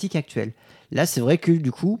problématiques actuelles. Là, c'est vrai que,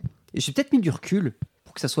 du coup, j'ai peut-être mis du recul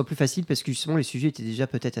pour que ça soit plus facile, parce que justement, les sujets étaient déjà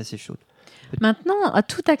peut-être assez chauds. Maintenant, à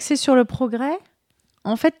tout axer sur le progrès,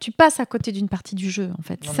 en fait, tu passes à côté d'une partie du jeu. En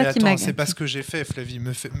fait, c'est pas ce que j'ai fait, Flavie.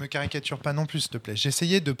 Me caricature pas non plus, s'il te plaît.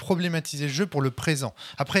 J'essayais de problématiser le jeu pour le présent.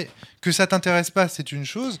 Après, que ça t'intéresse pas, c'est une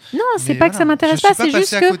chose. Non, c'est pas que ça m'intéresse pas. C'est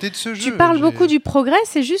juste que tu parles beaucoup du progrès.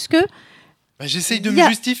 C'est juste que j'essaye de me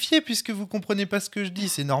justifier puisque vous comprenez pas ce que je dis.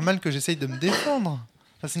 C'est normal que j'essaye de me défendre.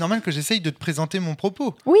 Enfin, c'est normal que j'essaye de te présenter mon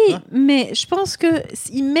propos. Oui, mais je pense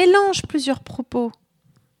qu'il mélange plusieurs propos.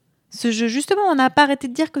 Ce jeu, justement, on n'a pas arrêté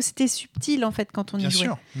de dire que c'était subtil en fait quand on y jouait.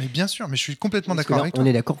 Bien sûr, mais je suis complètement d'accord avec toi. On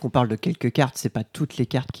est d'accord qu'on parle de quelques cartes, c'est pas toutes les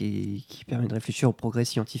cartes qui permettent de réfléchir au progrès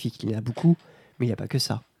scientifique. Il y en a beaucoup, mais il n'y a pas que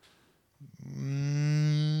ça.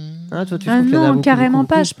 Toi, tu trouves qu'il y en a beaucoup, carrément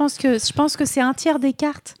beaucoup. Pas. Je pense que c'est un tiers des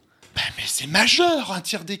cartes. Mais c'est majeur, un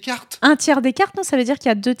tiers des cartes. Un tiers des cartes, non, ça veut dire qu'il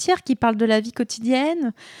y a 2 tiers qui parlent de la vie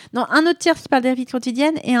quotidienne. Non, un autre tiers qui parle de la vie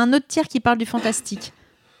quotidienne et un autre tiers qui parle du fantastique.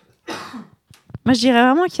 Moi, je dirais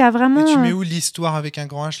vraiment qu'il y a vraiment... Mais tu mets où l'histoire avec un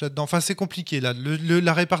grand H là-dedans? Enfin, c'est compliqué, là.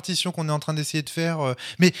 La répartition qu'on est en train d'essayer de faire...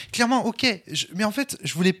 Mais clairement, ok. Mais en fait,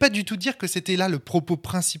 je voulais pas du tout dire que c'était là le propos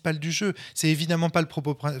principal du jeu. C'est évidemment pas le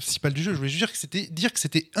propos principal du jeu. Je voulais juste dire que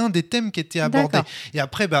c'était un des thèmes qui était abordé. D'accord. Et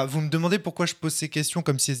après, vous me demandez pourquoi je pose ces questions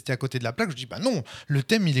comme si elles étaient à côté de la plaque. Je dis, non, le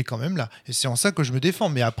thème, il est quand même là. Et c'est en ça que je me défends.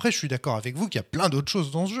 Mais après, je suis d'accord avec vous qu'il y a plein d'autres choses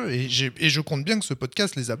dans ce jeu. Et je compte bien que ce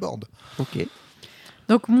podcast les aborde. Ok.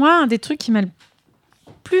 Donc moi, un des trucs qui m'a le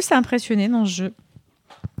plus impressionné dans ce jeu,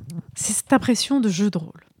 c'est cette impression de jeu de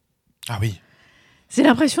rôle. Ah oui. C'est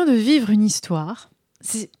l'impression de vivre une histoire.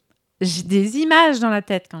 J'ai des images dans la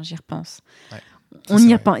tête quand j'y repense. Ouais, On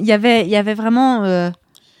y repense. Il y avait vraiment...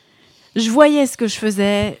 je voyais ce que je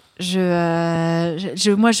faisais. Quand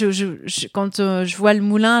je vois le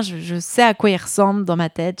moulin, je sais à quoi il ressemble dans ma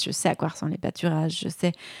tête. Je sais à quoi ressemblent les pâturages. Je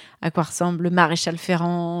sais à quoi ressemble le maréchal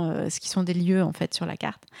Ferrand, ce qui sont des lieux en fait sur la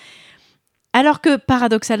carte. Alors que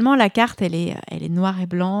paradoxalement, la carte, elle est noir et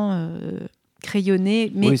blanc,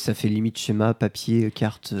 crayonnée. Mais... Oui, ça fait limite schéma, papier,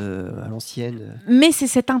 carte à l'ancienne. Mais c'est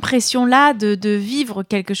cette impression-là de vivre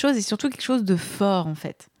quelque chose et surtout quelque chose de fort en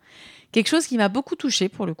fait. Quelque chose qui m'a beaucoup touchée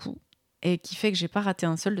pour le coup. Et qui fait que j'ai pas raté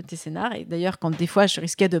un seul de tes scénars. Et d'ailleurs, quand des fois je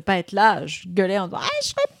risquais de pas être là, je gueulais en disant « je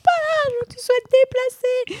serai pas là, je te souhaite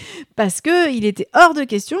déplacer !» Parce qu'il était hors de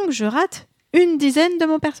question que je rate une dizaine de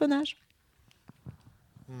mon personnage.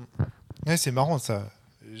 Ouais, c'est marrant ça.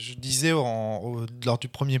 Je disais lors du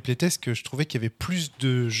premier playtest que je trouvais qu'il y avait plus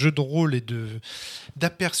de jeux de rôle et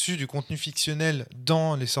d'aperçus du contenu fictionnel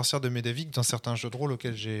dans les Sorcières de Médavy que dans certains jeux de rôle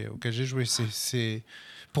auxquels j'ai joué.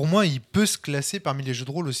 Pour moi, il peut se classer parmi les jeux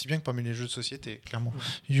de rôle aussi bien que parmi les jeux de société, clairement.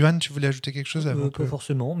 Yoann, tu voulais ajouter quelque chose avant Pas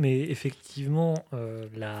forcément, mais effectivement, de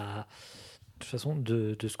toute façon,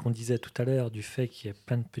 de ce qu'on disait tout à l'heure, du fait qu'il y a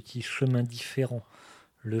plein de petits chemins différents,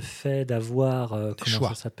 le fait d'avoir,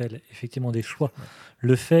 ça s'appelle, effectivement des choix,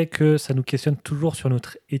 le fait que ça nous questionne toujours sur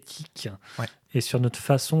notre éthique et sur notre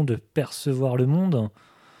façon de percevoir le monde,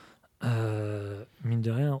 mine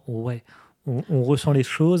de rien, on ressent les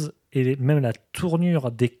choses et même la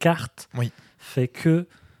tournure des cartes fait que,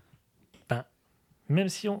 même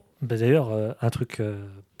si on... d'ailleurs, un truc,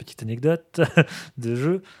 petite anecdote de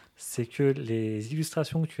jeu, c'est que les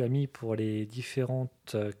illustrations que tu as mis pour les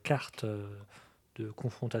différentes cartes de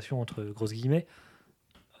confrontation entre grosses guillemets,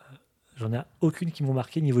 j'en ai aucune qui m'ont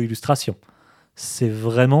marqué niveau illustration. C'est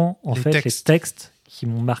vraiment les textes qui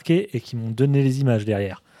m'ont marqué et qui m'ont donné les images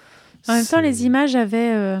derrière. En même temps, les images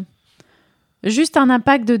avaient juste un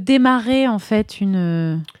impact de démarrer en fait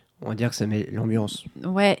une... On va dire que ça met l'ambiance.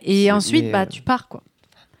 Ouais, et ensuite tu pars quoi.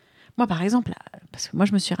 Moi par exemple, parce que moi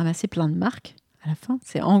je me suis ramassé plein de marques à la fin.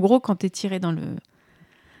 C'est en gros quand tu es tiré dans le...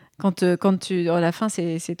 Quand tu, à la fin,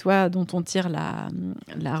 c'est toi dont on tire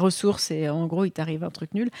la ressource et en gros, il t'arrive un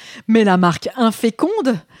truc nul. Mais la marque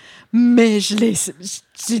inféconde, mais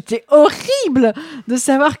c'était horrible de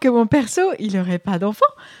savoir que mon perso, il n'aurait pas d'enfant.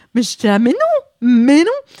 Mais j'étais là, mais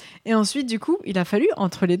non. Et ensuite, du coup, il a fallu,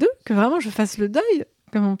 entre les deux, que vraiment je fasse le deuil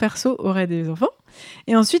que mon perso aurait des enfants.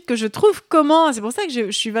 Et ensuite, que je trouve comment... C'est pour ça que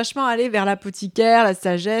je suis vachement allée vers l'apothicaire, la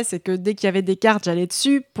sagesse, et que dès qu'il y avait des cartes, j'allais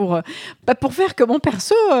dessus pour faire que mon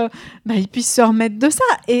perso, il puisse se remettre de ça.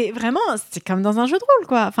 Et vraiment, c'est comme dans un jeu de rôle,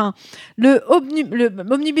 quoi. Enfin, le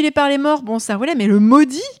obnubilé par les morts, bon, ça roulait, mais le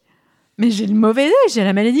maudit, mais j'ai le mauvais œil, j'ai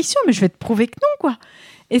la malédiction, mais je vais te prouver que non, quoi.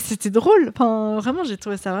 Et c'était drôle. Enfin, vraiment, j'ai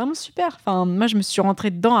trouvé ça vraiment super. Enfin, moi, je me suis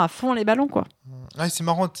rentrée dedans à fond les ballons, quoi. Ouais, c'est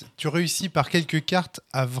marrant, tu réussis par quelques cartes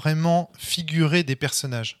à vraiment figurer des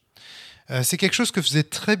personnages. C'est quelque chose que faisait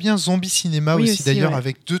très bien Zombie Cinéma aussi d'ailleurs,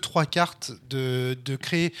 avec 2-3 cartes de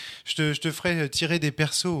créer. Je te ferai tirer des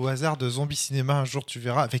persos au hasard de Zombie Cinéma un jour, tu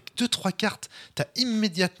verras. Avec 2-3 cartes, tu as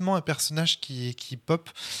immédiatement un personnage qui pop.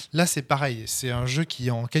 Là, c'est pareil. C'est un jeu qui,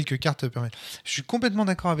 en quelques cartes, permet. Je suis complètement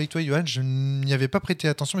d'accord avec toi, Yoann. Je n'y avais pas prêté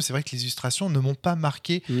attention, mais c'est vrai que les illustrations ne m'ont pas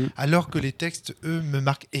marqué, alors que les textes, eux, me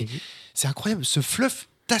marquent. Et c'est incroyable, ce fluff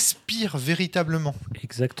t'aspire véritablement.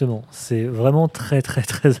 Exactement. C'est vraiment très, très,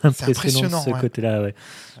 très impressionnant ce côté-là. Ouais.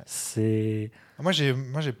 C'est... Moi, j'ai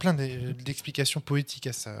plein d'explications poétiques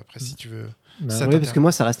à ça. Après, si tu veux... oui, parce que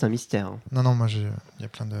moi, ça reste un mystère. Non, moi, il y a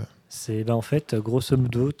plein de... C'est, en fait, grosso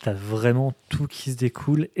modo, tu as vraiment tout qui se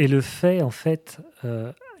découle. Et le fait, en fait,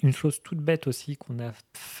 une chose toute bête aussi qu'on a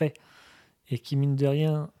fait et qui, mine de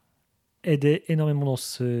rien, aidait énormément dans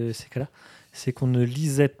ces cas-là, c'est qu'on ne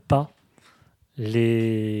lisait pas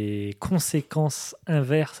les conséquences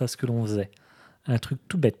inverses à ce que l'on faisait. Un truc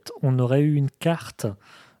tout bête. On aurait eu une carte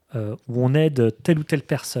où on aide telle ou telle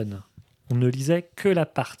personne. On ne lisait que la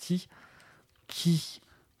partie qui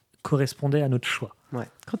correspondait à notre choix. Ouais.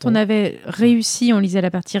 Quand on avait réussi, on lisait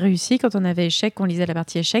la partie réussie. Quand on avait échec, on lisait la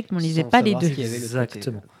partie échec, mais on ne lisait pas les deux.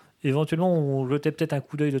 Exactement. Éventuellement, on jetait peut-être un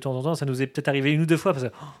coup d'œil de temps en temps. Ça nous est peut-être arrivé 1 ou 2 fois. Parce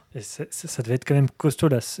que ça devait être quand même costaud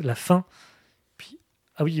la fin.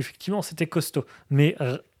 Ah oui, effectivement, c'était costaud. Mais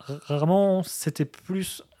rarement, c'était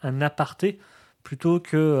plus un aparté plutôt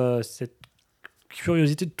que cette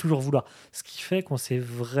curiosité de toujours vouloir. Ce qui fait qu'on s'est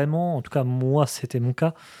vraiment, en tout cas moi, c'était mon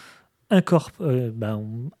cas,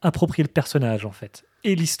 approprié le personnage, en fait.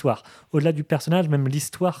 Et l'histoire. Au-delà du personnage, même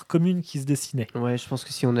l'histoire commune qui se dessinait. Ouais, je pense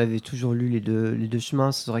que si on avait toujours lu les deux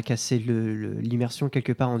chemins, ça aurait cassé l'immersion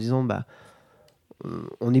quelque part en disant...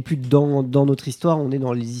 on n'est plus dans notre histoire, on est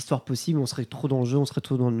dans les histoires possibles, on serait trop dans le jeu, on serait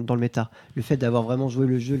trop dans le méta. Le fait d'avoir vraiment joué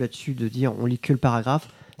le jeu là-dessus, de dire on lit que le paragraphe,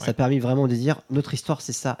 ça a permis vraiment de dire notre histoire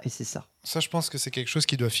c'est ça et c'est ça. Ça, je pense que c'est quelque chose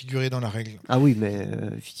qui doit figurer dans la règle. Ah oui, mais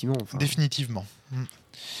effectivement. Définitivement.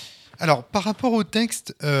 Alors, par rapport au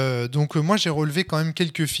texte, moi j'ai relevé quand même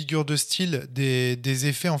quelques figures de style, des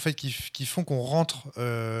effets en fait qui font qu'on rentre.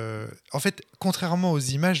 En fait, contrairement aux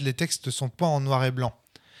images, les textes ne sont pas en noir et blanc.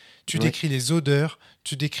 Tu décris les odeurs,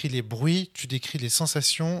 tu décris les bruits, tu décris les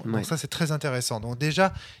sensations. Donc ça, c'est très intéressant. Donc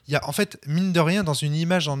déjà, il y a en fait, mine de rien, dans une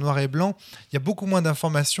image en noir et blanc, il y a beaucoup moins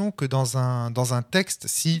d'informations que dans un texte,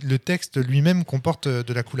 si le texte lui-même comporte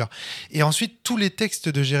de la couleur. Et ensuite, tous les textes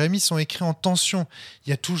de Jérémie sont écrits en tension.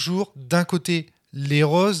 Il y a toujours, d'un côté, les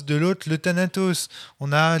roses, de l'autre, le thanatos.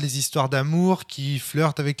 On a les histoires d'amour qui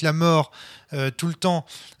flirtent avec la mort tout le temps.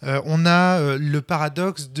 On a le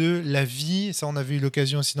paradoxe de la vie, ça on avait eu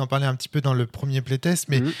l'occasion aussi d'en parler un petit peu dans le premier playtest,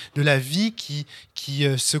 mais de la vie qui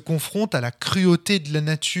se confronte à la cruauté de la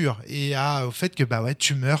nature et au fait que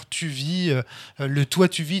tu meurs, tu vis, le toi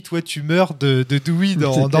tu vis, toi tu meurs de Dewey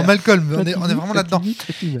dans Malcolm. On est vraiment là-dedans.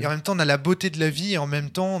 Et en même temps, on a la beauté de la vie et en même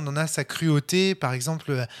temps, on en a sa cruauté, par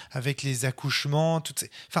exemple avec les accouchements.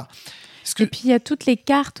 Et puis il y a toutes les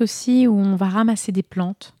cartes aussi où on va ramasser des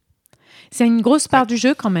plantes. C'est une grosse part du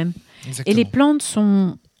jeu quand même. Exactement. Et les plantes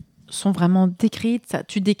sont vraiment décrites.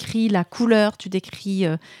 Tu décris la couleur, tu décris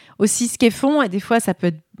aussi ce qu'elles font. Et des fois, ça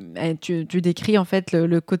peut être, tu décris en fait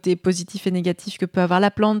le côté positif et négatif que peut avoir la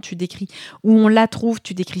plante. Tu décris où on la trouve,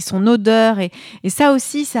 tu décris son odeur. Et ça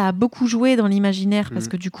aussi, ça a beaucoup joué dans l'imaginaire parce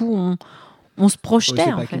que du coup, on se projetait.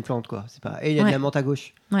 C'est pas qu'une plante, quoi. C'est pas... Et il y a de la menthe à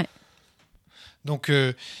gauche. Ouais. Donc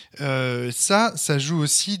ça joue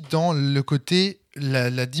aussi dans le côté,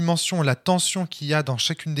 la dimension, la tension qu'il y a dans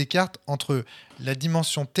chacune des cartes entre la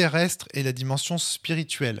dimension terrestre et la dimension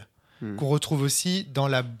spirituelle, qu'on retrouve aussi dans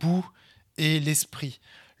la boue et l'esprit.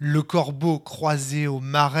 Le corbeau croisé au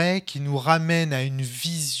marais qui nous ramène à une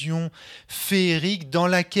vision féerique dans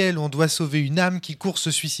laquelle on doit sauver une âme qui court se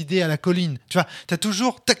suicider à la colline. Tu vois, t'as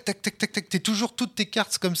toujours tac tac tac tac tac, toutes tes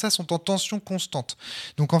cartes comme ça sont en tension constante.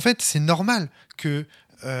 Donc en fait, c'est normal que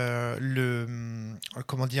le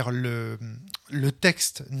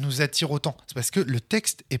texte nous attire autant. C'est parce que le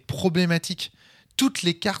texte est problématique. Toutes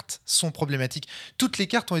les cartes sont problématiques. Toutes les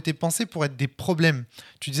cartes ont été pensées pour être des problèmes.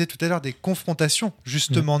 Tu disais tout à l'heure des confrontations.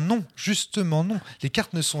 Justement non. Les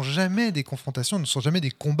cartes ne sont jamais des confrontations, ne sont jamais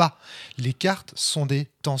des combats. Les cartes sont des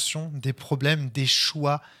tensions, des problèmes, des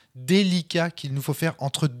choix délicats qu'il nous faut faire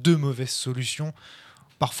entre deux mauvaises solutions.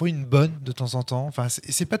 Parfois une bonne de temps en temps. Enfin,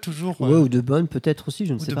 c'est pas toujours. Ou de bonnes peut-être aussi,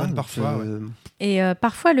 je ne sais pas. Bonnes parfois. Et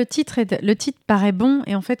parfois le titre paraît bon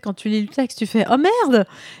et en fait quand tu lis le texte tu fais oh merde.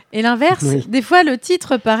 Et l'inverse, des fois le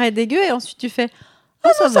titre paraît dégueu et ensuite tu fais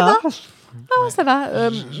ça va. Ça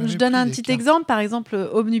va. Je donne un petit exemple. Par exemple,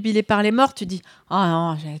 obnubilé par les morts, tu dis oh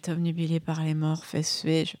non, j'ai été obnubilé par les morts, fais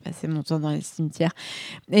suer, je vais passer mon temps dans les cimetières.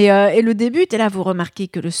 Et le début, tu es là, vous remarquez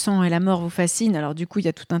que le sang et la mort vous fascinent. Alors du coup, il y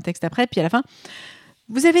a tout un texte après, puis à la fin.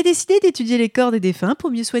 Vous avez décidé d'étudier les corps des défunts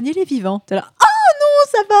pour mieux soigner les vivants. T'es là, oh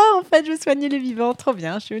non, ça va, en fait, je vais soigner les vivants, trop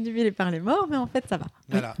bien, je suis obnubilé par les morts, mais en fait, ça va.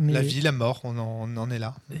 Voilà, la vie, la mort, on en est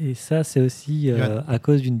là. Et ça, c'est aussi à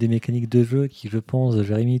cause d'une des mécaniques de jeu qui, je pense,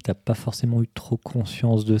 Jérémy, t'as pas forcément eu trop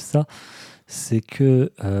conscience de ça, c'est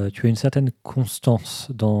que tu as une certaine constance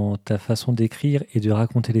dans ta façon d'écrire et de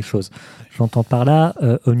raconter les choses. J'entends par là,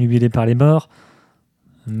 obnubilé par les morts,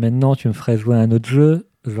 maintenant tu me ferais jouer à un autre jeu,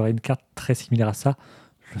 j'aurais une carte très similaire à ça,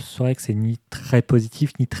 je saurais que c'est ni très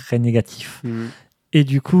positif ni très négatif. Et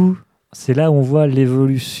du coup, c'est là où on voit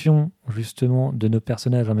l'évolution justement de nos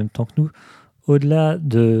personnages en même temps que nous. Au-delà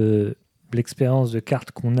de l'expérience de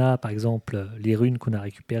cartes qu'on a, par exemple les runes qu'on a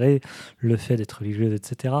récupérées, le fait d'être religieuse,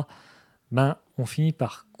 etc., on finit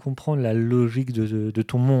par comprendre la logique de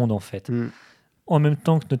ton monde en fait. En même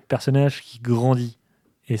temps que notre personnage qui grandit.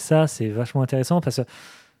 Et ça, c'est vachement intéressant parce que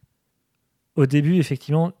au début,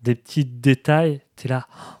 effectivement, des petits détails, t'es là,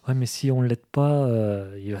 ouais, mais si on ne l'aide pas,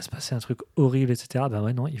 il va se passer un truc horrible, etc.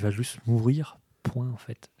 Non, il va juste mourir, point, en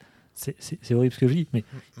fait. C'est horrible ce que je dis, mais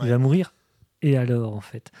il va mourir, et alors, en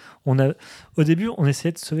fait. Au début, on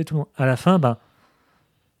essayait de sauver tout le monde. À la fin,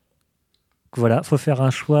 voilà, faut faire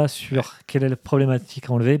un choix sur quelle est la problématique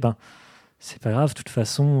à enlever. C'est pas grave, de toute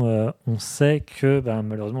façon, on sait que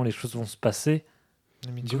malheureusement, les choses vont se passer.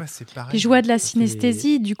 Mais tu vois, c'est pareil. Puis je vois de la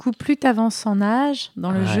synesthésie, du coup, plus tu avances en âge dans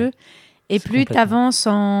le jeu, et plus tu avances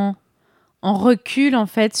en en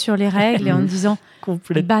fait, sur les règles et en disant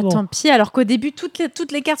tant pis, alors qu'au début,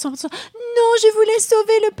 toutes les cartes sont non, je voulais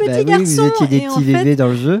sauver le petit garçon. Vous étiez des petits bébés dans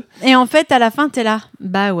le jeu. Et en fait, à la fin, t'es là.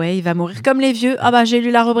 Bah ouais, il va mourir comme les vieux. Ah bah j'ai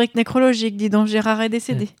lu la rubrique nécrologique, dis donc, Gérard est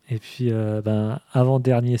décédé. Et puis,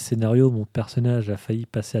 avant-dernier scénario, mon personnage a failli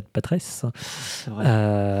passer à de patresse. C'est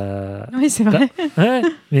vrai. Oui, c'est vrai. Ouais,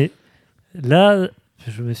 mais là,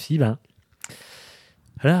 je me suis dit,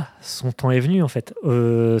 voilà, son temps est venu en fait.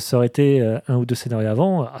 Ça aurait été un ou deux scénarios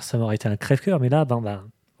avant, ça m'aurait été un crève-cœur, mais là,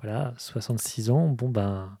 voilà, 66 ans,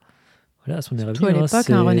 voilà, son est revenu. Tout à l'époque,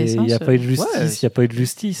 un Renaissance. Il n'y a pas eu de justice, Ouais. il n'y a pas eu de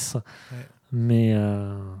justice. Ouais. Mais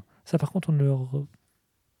ça, par contre,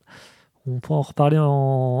 on pourra en reparler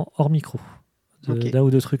hors micro. D'un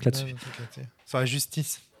ou deux trucs là-dessus. Sur la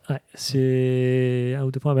justice. Ouais, c'est un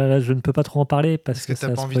ou deux points. Là, je ne peux pas trop en parler parce que tu n'as ça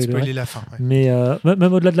pas envie de spoiler la fin. Ouais. Mais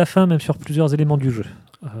même au-delà de la fin, même sur plusieurs éléments du jeu.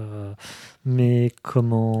 Mais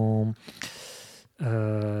comment...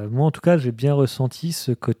 moi, en tout cas, j'ai bien ressenti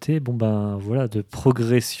ce côté voilà, de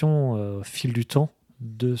progression au fil du temps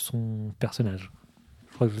de son personnage.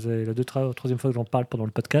 Je crois que c'est la troisième fois que j'en parle pendant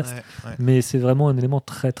le podcast. Ouais. Mais c'est vraiment un élément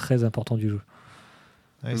très, très important du jeu.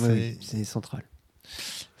 Ouais, c'est central.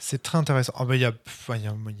 C'est très intéressant. Il y a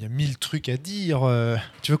 1000 trucs à dire.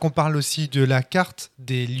 Tu veux qu'on parle aussi de la carte,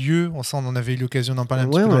 des lieux? On en avait eu l'occasion d'en parler un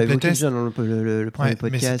petit peu dans le Playtest. Dans le premier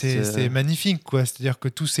podcast. Mais c'est magnifique, quoi. C'est-à-dire que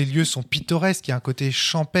tous ces lieux sont pittoresques. Il y a un côté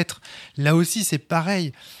champêtre. Là aussi, c'est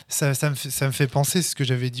pareil. Ça me fait penser, c'est ce que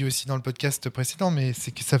j'avais dit aussi dans le podcast précédent, mais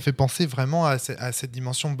c'est que ça fait penser vraiment à cette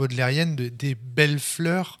dimension baudelairienne des belles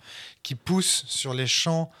fleurs qui poussent sur les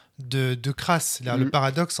champs de crasse. Le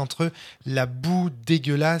paradoxe entre la boue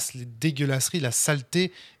dégueulasse, les dégueulasseries, la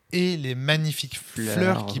saleté et les magnifiques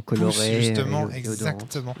fleurs qui poussent justement.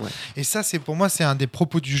 Exactement. Ouais. Et ça, pour moi, c'est un des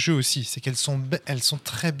propos du jeu aussi. C'est qu'elles sont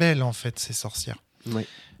très belles, en fait, ces sorcières. Ouais.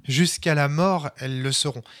 Jusqu'à la mort, elles le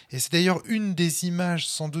seront. Et c'est d'ailleurs une des images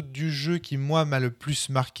sans doute du jeu qui, moi, m'a le plus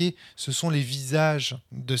marqué. Ce sont les visages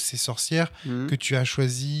de ces sorcières que tu as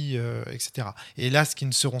choisis, etc. Et là, ce qui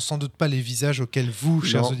ne seront sans doute pas les visages auxquels vous,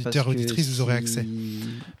 chers auditeurs et auditrices, vous aurez accès.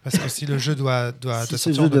 Parce que si le jeu doit si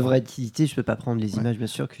ce jeu devrait être édité, je ne peux pas prendre les images, bien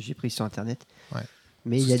sûr, que j'ai prises sur Internet. Ouais.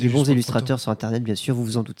 Mais il y a des bons illustrateurs sur Internet, bien sûr, vous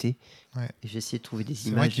vous en doutez. Ouais. Et j'ai essayé de trouver des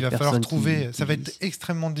images. C'est vrai qu'il va falloir trouver. Ça va être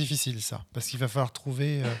extrêmement difficile, ça. Parce qu'il va falloir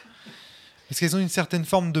trouver. Parce qu'elles ont une certaine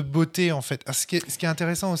forme de beauté, en fait. Ce qui est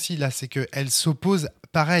intéressant aussi, là, c'est qu'elles s'opposent,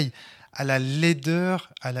 pareil, à la laideur,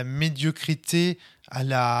 à la médiocrité, à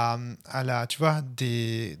la tu vois,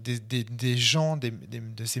 des gens,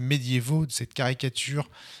 de ces médiévaux, de cette caricature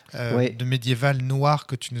de médiéval noir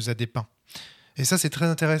que tu nous as dépeint. Et ça, c'est très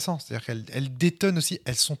intéressant. C'est-à-dire qu'elles détonnent aussi.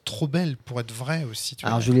 Elles sont trop belles pour être vraies aussi.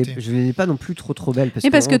 Alors, je ne les ai pas non plus trop belles.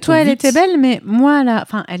 Parce que toi, elle était belle, mais moi,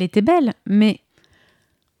 elle était belle, mais...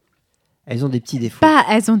 Elles ont des petits défauts.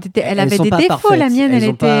 Elle avait des défauts, parfaites. La mienne.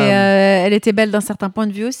 Elle était belle d'un certain point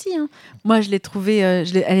de vue aussi. Hein. Moi, je l'ai trouvée...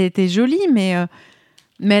 elle était jolie, mais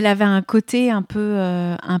elle avait un côté un peu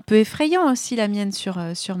effrayant aussi, la mienne,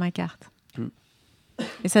 sur ma carte.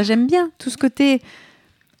 Et ça, j'aime bien. Tout ce côté...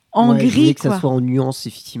 en gris, je voulais que ça soit en nuance,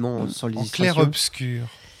 effectivement, sans les illustrations. En clair-obscur.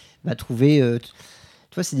 Trouver...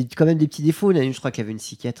 tu vois, c'est quand même des petits défauts. Là, je crois qu'il y avait une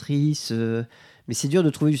cicatrice. Mais c'est dur de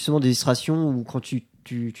trouver justement des illustrations où quand tu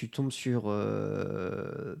tombes sur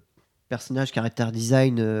personnage, caractère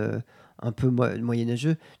design un peu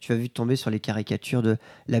moyenâgeux, tu vas vite tomber sur les caricatures de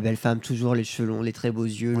la belle femme, toujours les cheveux longs, les très beaux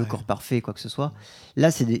yeux, le corps parfait, quoi que ce soit.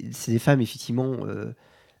 Là, c'est des femmes, effectivement,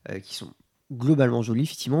 qui sont globalement jolies,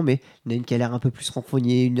 effectivement, mais il y en a une qui a l'air un peu plus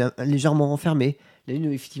renfrognée, légèrement renfermée. Il y en a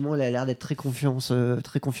une, effectivement, elle a l'air d'être très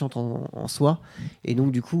confiante en soi. Et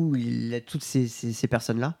donc, du coup, il a toutes ces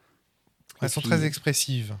personnes-là. Elles sont très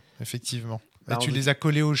expressives, effectivement. Tu les as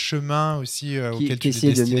collées au chemin aussi auquel tu les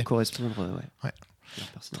destinais. Qui de mieux correspondre,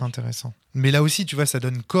 c'est très intéressant. Mais là aussi, tu vois, ça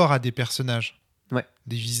donne corps à des personnages. Ouais.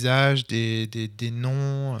 Des visages, des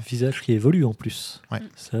noms. Un visage qui évolue en plus. Ouais.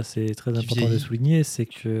 Ça, c'est très important de souligner. C'est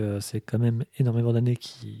que c'est quand même énormément d'années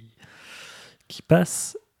qui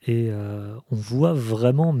passent. Et on voit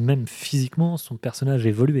vraiment, même physiquement, son personnage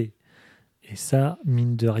évoluer. Et ça,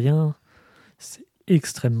 mine de rien, c'est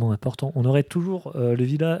extrêmement important. On aurait toujours le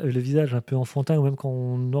visage un peu enfantin, ou même quand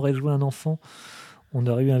on aurait joué un enfant, on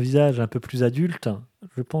aurait eu un visage un peu plus adulte.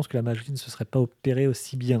 Je pense que la magie ne se serait pas opérée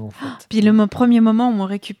aussi bien, en fait. Puis le premier moment où on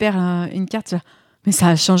récupère une carte, mais ça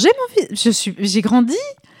a changé, mon fils. J'ai grandi.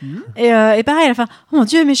 Et pareil, à la fin, oh mon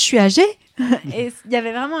Dieu, mais je suis âgée. Et il y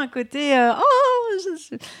avait vraiment un côté,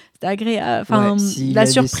 c'était agréable. Enfin, la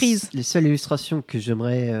surprise. Les seules illustrations que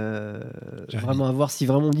j'aimerais vraiment avoir, si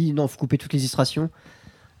vraiment on dit non, il faut couper toutes les illustrations,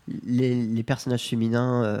 les personnages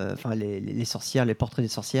féminins, les sorcières, les portraits des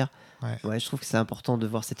sorcières. Ouais, je trouve que c'est important de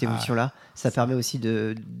voir cette évolution-là. Ça permet aussi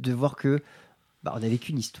de voir que on a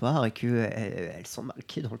vécu une histoire et qu'elles sont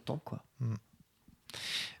marquées dans le temps, quoi.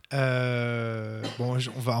 Bon,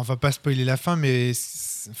 on va pas spoiler la fin, mais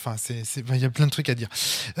il y a plein de trucs à dire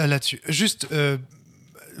là-dessus. Juste,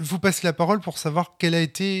 vous passez la parole pour savoir quelle a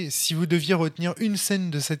été, si vous deviez retenir une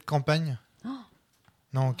scène de cette campagne.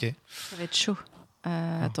 Non, ok. Ça va être chaud.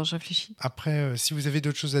 Attends, je réfléchis. Après, si vous avez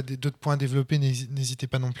d'autres points à développer, n'hésitez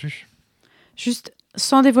pas non plus. Juste,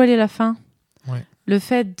 sans dévoiler la fin. Ouais. Le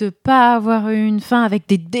fait de pas avoir une fin avec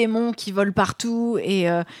des démons qui volent partout et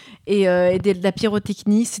de la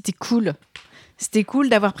pyrotechnie, c'était cool. C'était cool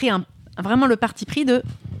d'avoir pris vraiment le parti pris de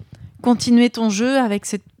continuer ton jeu avec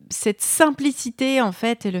cette simplicité en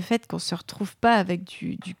fait, et le fait qu'on se retrouve pas avec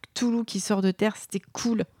du Cthulhu qui sort de terre, c'était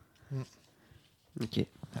cool. Ok,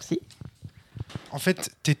 merci. En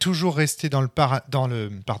fait, t'es toujours resté dans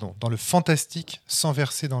le fantastique sans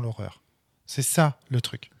verser dans l'horreur. C'est ça le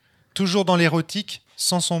truc. Toujours dans l'érotique,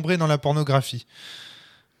 sans sombrer dans la pornographie.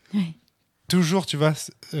 Oui. Toujours, tu vois,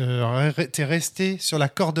 t'es resté sur la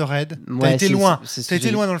corde raide. Ouais, t'as été loin. c'est ce T'as que été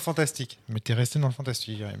j'ai loin dans le fantastique. Mais t'es resté dans le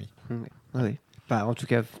fantastique, Jérémy. Oui. Bah, en tout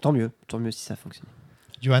cas, tant mieux si ça fonctionne.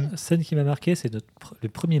 Johan. La scène qui m'a marqué, c'est le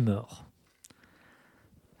premier mort.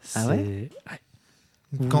 Ah ouais.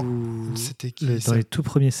 Quand c'était qui Dans les tout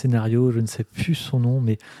premiers scénarios, je ne sais plus son nom,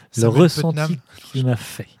 mais le Samuel ressenti Putnam. qu'il m'a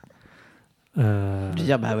fait. Je veux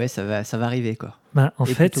dire, bah ouais, ça va arriver, quoi. En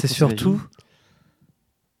Et fait, plutôt c'est qu'on surtout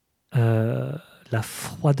la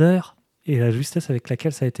froideur et la justesse avec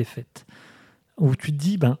laquelle ça a été fait. Où tu te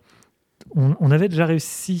dis, on avait déjà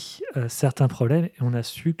réussi certains problèmes et on a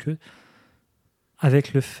su que,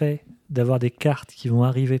 avec le fait d'avoir des cartes qui vont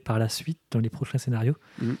arriver par la suite dans les prochains scénarios,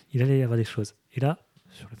 il allait y avoir des choses. Et là,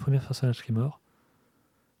 sur le premier personnage qui est mort,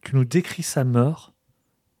 tu nous décris sa mort,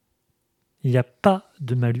 il n'y a pas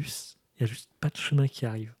de malus, il n'y a juste pas de chemin qui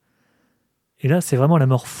arrive. Et là, c'est vraiment la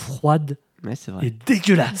mort froide c'est vrai. et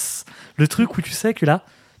dégueulasse. Le truc où tu sais que là,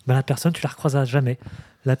 la personne, tu la recroiseras jamais.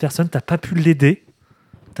 La personne, t'as pas pu l'aider,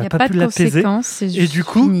 t'as pas pu l'apaiser. Et du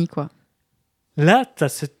coup, fini, quoi. Là, t'as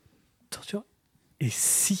cette torture. Et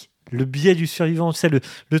si le biais du survivant, tu sais,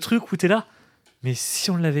 le truc où t'es là, mais si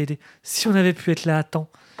on l'avait aidé, si on avait pu être là à temps,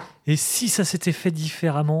 et si ça s'était fait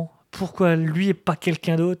différemment, pourquoi lui et pas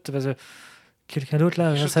quelqu'un d'autre? Parce que quelqu'un d'autre,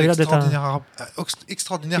 là, ça avait l'air d'être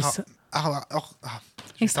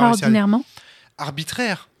Extraordinairement.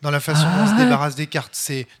 arbitraire dans la façon dont on se débarrasse des cartes.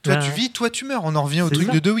 C'est toi tu vis, toi tu meurs. On en revient au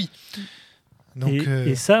truc de Dewey. Donc,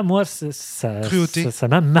 et ça, moi, cruauté. ça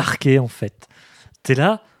m'a marqué, en fait. T'es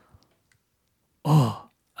là, oh,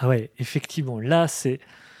 ah ouais, effectivement, là, c'est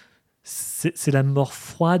la mort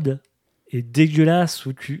froide et dégueulasse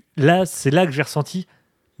là, c'est là que j'ai ressenti,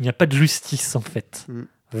 il n'y a pas de justice, en fait.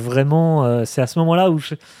 Vraiment, c'est à ce moment-là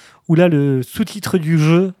où là, le sous-titre du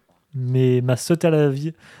jeu m'a sauté à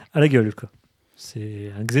la gueule, quoi.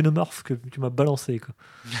 C'est un xénomorphe que tu m'as balancé, quoi.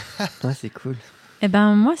 Ouais, c'est cool. Eh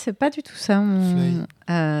ben, moi, c'est pas du tout ça.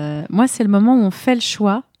 Moi, c'est le moment où on fait le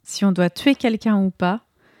choix, si on doit tuer quelqu'un ou pas,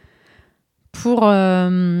 pour...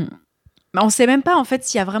 on sait même pas, en fait,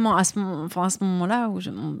 s'il y a vraiment, à ce moment-là,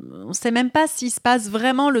 on sait même pas s'il se passe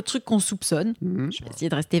vraiment le truc qu'on soupçonne. Je vais essayer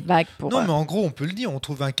de rester vague pour... Non, mais en gros, on peut le dire. On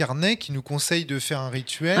trouve un carnet qui nous conseille de faire un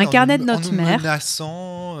rituel. Un carnet de notre en nous mère.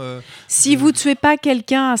 Menaçant, si vous tuez pas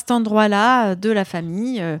quelqu'un à cet endroit-là de la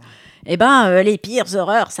famille... les pires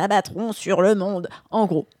horreurs s'abattront sur le monde, en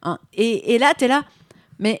gros. Hein. Et là, t'es là,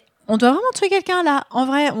 mais on doit vraiment tuer quelqu'un là. En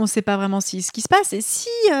vrai, on sait pas vraiment ce qui se passe. Et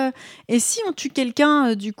si on tue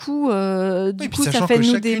quelqu'un, du coup, ça fait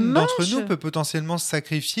nous des chacune moches. d'entre nous peut potentiellement se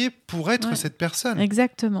sacrifier pour être cette personne.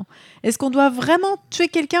 Exactement. Est-ce qu'on doit vraiment tuer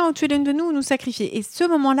quelqu'un ou tuer l'une de nous ou nous sacrifier? Et ce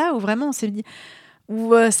moment-là où vraiment on s'est dit,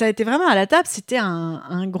 où ça a été vraiment à la table, c'était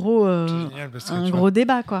un gros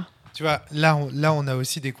débat, quoi. Tu vois, là, on a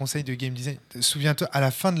aussi des conseils de game design. Souviens-toi, à la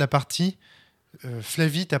fin de la partie,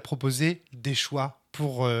 Flavie t'a proposé des choix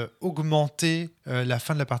pour augmenter la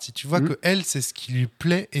fin de la partie. Tu vois que elle, c'est ce qui lui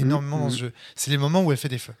plaît énormément dans ce jeu. C'est les moments où elle fait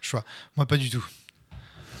des choix. Moi, pas du tout.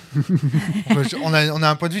 on a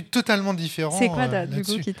un point de vue totalement différent. C'est quoi, du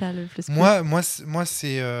coup, qui t'a le plus plu? Moi,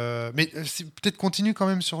 c'est... mais peut-être continue quand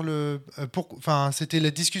même sur le... c'était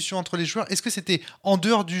la discussion entre les joueurs. Est-ce que c'était en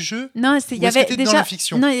dehors du jeu? Non, il y avait déjà... dans la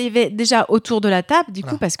fiction? Non, il y avait déjà autour de la table, du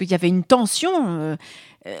coup, parce qu'il y avait une tension...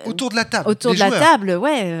 autour de la table. Autour de la table,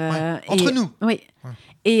 entre nous. Oui. Ouais.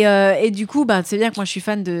 Et du coup, c'est bien que moi je suis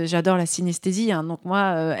fan j'adore la synesthésie, hein, donc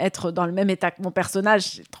moi être dans le même état que mon personnage,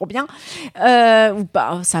 c'est trop bien. Ou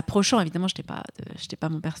pas, s'approchant, évidemment, je n'étais pas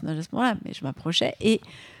mon personnage à ce moment-là, mais je m'approchais. Et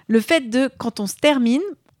le fait quand on se termine,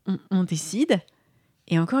 on décide.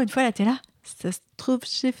 Et encore une fois, là, t'es là. Ça se trouve,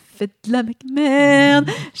 j'ai fait de la merde,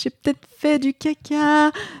 j'ai peut-être fait du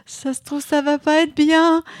caca, ça se trouve, ça va pas être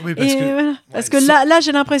bien. Oui, parce que, Voilà. Parce que là,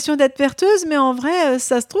 j'ai l'impression d'être perteuse, mais en vrai,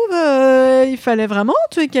 ça se trouve, il fallait vraiment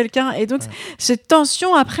tuer quelqu'un. Et donc, cette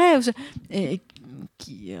tension après, et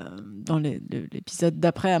qui, dans l'épisode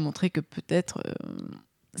d'après, a montré que peut-être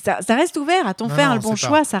ça reste ouvert. A-t-on fait le bon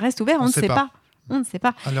choix? Ça reste ouvert, on ne sait pas. On ne sait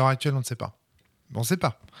pas. À l'heure actuelle, on ne sait pas. On ne sait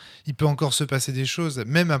pas. Il peut encore se passer des choses,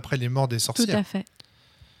 même après les morts des sorcières. Tout à fait.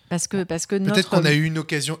 Parce que peut-être qu'on a eu une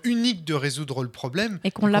occasion unique de résoudre le problème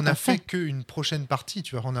et qu'on n'a fait qu'une prochaine partie.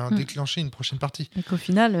 Tu vois, on a déclenché une prochaine partie. Et qu'au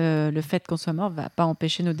final, le fait qu'on soit mort ne va pas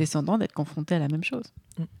empêcher nos descendants d'être confrontés à la même chose.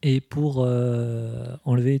 Et pour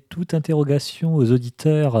enlever toute interrogation aux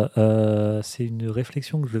auditeurs, c'est une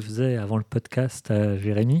réflexion que je faisais avant le podcast à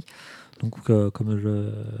Jérémy. Donc,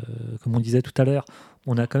 comme on disait tout à l'heure,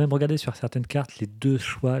 on a quand même regardé sur certaines cartes les deux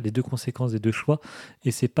conséquences des deux choix.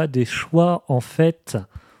 Et ce n'est pas des choix, en fait,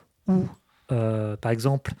 où, par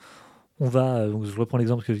exemple, donc je reprends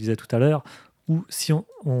l'exemple que je disais tout à l'heure, où si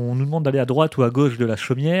on nous demande d'aller à droite ou à gauche de la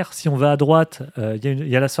chaumière, si on va à droite, il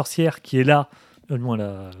y a la sorcière qui est là,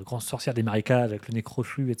 la grande sorcière des marécages avec le nez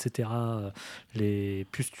crochu, etc., les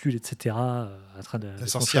pustules, etc., la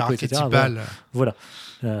sorcière archétypale. Voilà,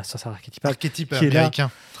 la sorcière archétypale. Archétype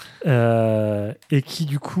américain. Et qui,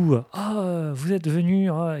 du coup, vous êtes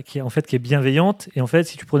venu, qui est bienveillante. Et en fait,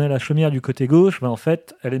 si tu prenais la chaumière du côté gauche, en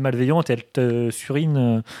fait, elle est malveillante et elle te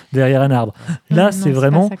surine derrière un arbre. Là, c'est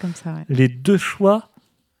vraiment les deux choix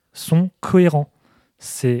sont cohérents.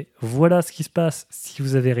 C'est voilà ce qui se passe si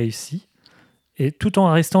vous avez réussi. Et tout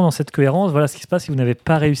en restant dans cette cohérence, voilà ce qui se passe si vous n'avez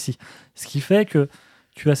pas réussi. Ce qui fait que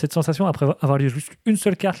tu as cette sensation, après avoir lu juste une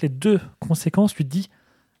seule carte, les deux conséquences, tu te dis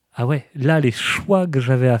ah ouais, là, les choix que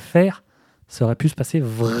j'avais à faire, ça aurait pu se passer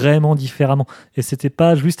vraiment différemment. Et c'était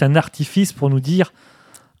pas juste un artifice pour nous dire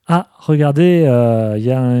ah, regardez,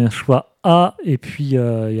 y a un choix A, et puis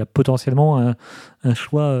il y a potentiellement un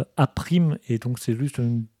choix A', et donc c'est juste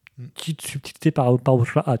une petite subtilité par rapport au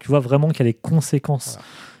choix A. Tu vois vraiment qu'il y a des conséquences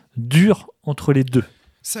dures entre les deux.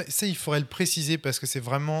 Ça, il faudrait le préciser parce que c'est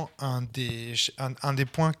vraiment un des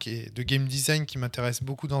points de game design qui m'intéresse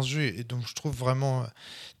beaucoup dans ce jeu et donc je trouve vraiment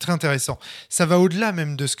très intéressant. Ça va au-delà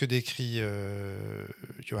même de ce que décrit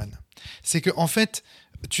Johan. C'est qu'en fait,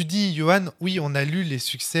 tu dis, Johan, oui, on a lu les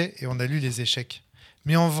succès et on a lu les échecs.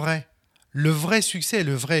 Mais en vrai, le vrai succès et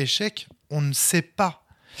le vrai échec, on ne sait pas.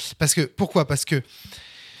 Pourquoi ? Parce que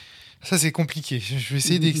ça, c'est compliqué. Je vais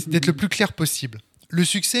essayer d'être le plus clair possible. Le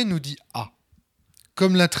succès nous dit A.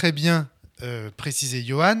 Comme l'a très bien précisé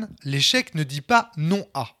Johan, l'échec ne dit pas non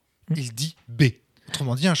A, il dit B.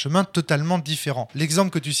 Autrement dit, un chemin totalement différent. L'exemple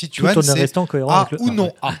que tu cites, Johan, c'est A ou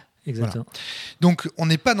non A. Exactement. Voilà. Donc, on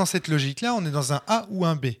n'est pas dans cette logique-là, on est dans un A ou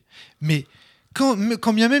un B. Mais quand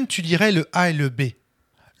bien même tu lirais le A et le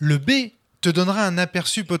B te donnera un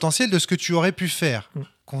aperçu potentiel de ce que tu aurais pu faire.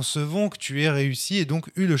 Concevons que tu aies réussi et donc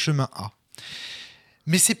eu le chemin A.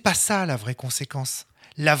 Mais c'est pas ça la vraie conséquence.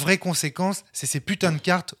 La vraie conséquence, c'est ces putains de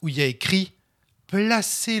cartes où il y a écrit «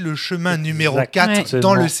 Placer le chemin numéro 4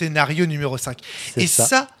 dans le scénario numéro 5 ». Et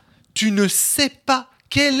ça, tu ne sais pas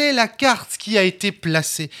quelle est la carte qui a été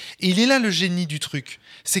placée. Et il est là le génie du truc.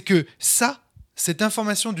 C'est que cette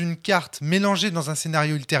information d'une carte mélangée dans un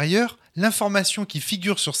scénario ultérieur, l'information qui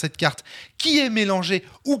figure sur cette carte, qui est mélangée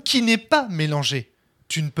ou qui n'est pas mélangée,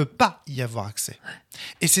 tu ne peux pas y avoir accès.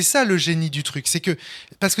 Et c'est ça le génie du truc.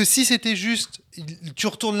 Parce que si c'était juste, tu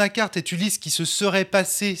retournes la carte et tu lis ce qui se serait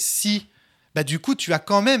passé si... du coup, tu as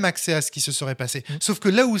quand même accès à ce qui se serait passé. Sauf que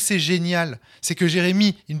là où c'est génial, c'est que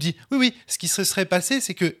Jérémy, il me dit, oui, ce qui se serait passé,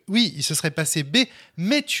 c'est que, oui, il se serait passé B,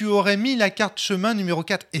 mais tu aurais mis la carte chemin numéro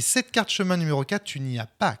 4. Et cette carte chemin numéro 4, tu n'y as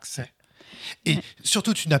pas accès. Et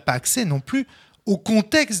surtout, tu n'as pas accès non plus au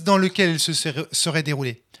contexte dans lequel elle se serait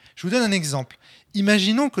déroulée. Je vous donne un exemple.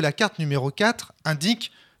 Imaginons que la carte numéro 4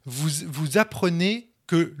 indique vous apprenez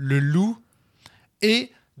que le loup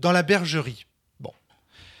est dans la bergerie. Bon.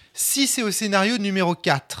 Si c'est au scénario numéro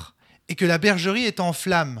 4 et que la bergerie est en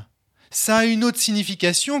flammes, ça a une autre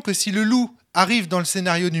signification que si le loup arrive dans le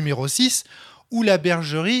scénario numéro 6 où la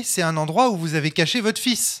bergerie, c'est un endroit où vous avez caché votre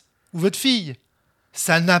fils ou votre fille.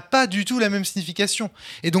 Ça n'a pas du tout la même signification.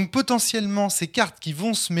 Et donc potentiellement, ces cartes qui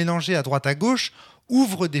vont se mélanger à droite à gauche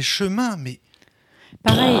ouvrent des chemins, mais...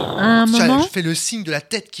 Pareil, à un moment... Je fais le signe de la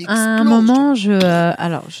tête qui explose. À un moment,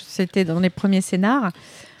 c'était dans les premiers scénars,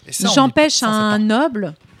 j'empêche un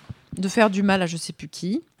noble de faire du mal à je sais plus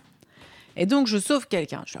qui. Et donc, je sauve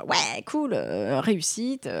quelqu'un. Je fais, ouais, cool,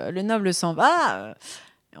 réussite, le noble s'en va.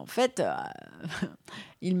 Et en fait,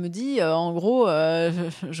 il me dit, en gros,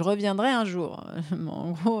 je reviendrai un jour.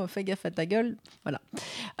 En gros, fais gaffe à ta gueule. Voilà.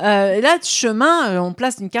 Et là, chemin, on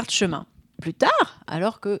place une carte chemin. Plus tard,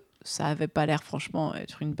 alors que ça n'avait pas l'air franchement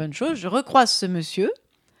être une bonne chose, je recroise ce monsieur.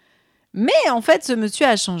 Mais en fait, ce monsieur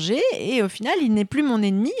a changé et au final, il n'est plus mon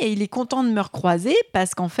ennemi et il est content de me recroiser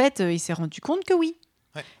parce qu'en fait, il s'est rendu compte que oui.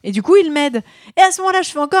 Ouais. Et du coup, il m'aide. Et à ce moment-là, je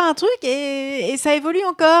fais encore un truc et ça évolue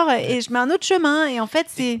encore. Ouais. Et je mets un autre chemin. Et en fait,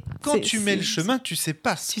 quand tu mets le chemin, tu sais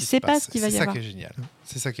pas ce qui se passe. Tu sais pas ce qu'il va y avoir. C'est ça qui est génial.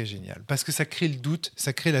 C'est ça qui est génial. Parce que ça crée le doute,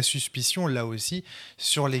 ça crée la suspicion, là aussi,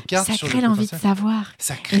 sur les cartes. Ça crée l'envie de savoir.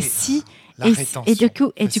 Ça crée la rétention. Et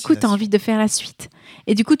du coup, tu as envie de faire la suite.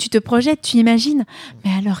 Et du coup, tu te projettes, tu imagines.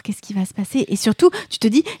 Mais alors, qu'est-ce qui va se passer ? Et surtout, tu te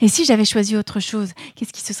dis, et si j'avais choisi autre chose ?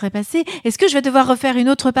 Qu'est-ce qui se serait passé ? Est-ce que je vais devoir refaire une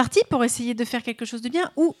autre partie pour essayer de faire quelque chose de bien ?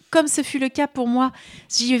 Ou, comme ce fut le cas pour moi,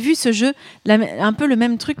 j'ai vu ce jeu, un peu le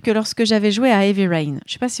même truc que lorsque j'avais joué à Heavy Rain. Je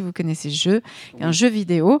ne sais pas si vous connaissez ce jeu, un jeu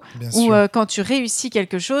vidéo où quand tu réussis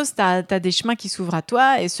quelque chose, tu as des chemins qui s'ouvrent à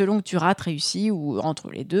toi et selon que tu rates, réussis ou entre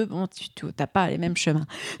les deux, bon, tu n'as pas les mêmes chemins.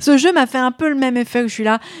 Ce jeu m'a fait un peu le même effet où je suis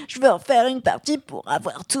là, je veux en faire une partie pour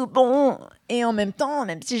avoir tout bon et en même temps,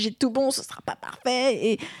 même si j'ai tout bon, ce ne sera pas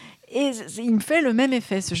parfait et il me fait le même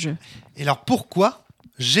effet ce jeu. Et alors pourquoi ?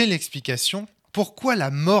 J'ai l'explication. Pourquoi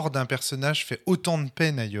la mort d'un personnage fait autant de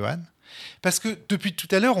peine à Johan ? Parce que depuis tout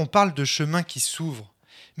à l'heure, on parle de chemins qui s'ouvrent.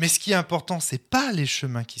 Mais ce qui est important, ce n'est pas les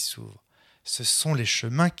chemins qui s'ouvrent. Ce sont les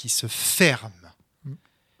chemins qui se ferment.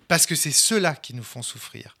 Parce que c'est ceux-là qui nous font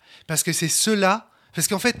souffrir. Parce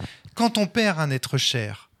qu'en fait, quand on perd un être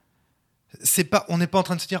cher, on n'est pas en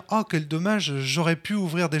train de se dire « Oh, quel dommage, j'aurais pu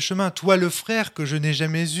ouvrir des chemins. Toi, le frère que je n'ai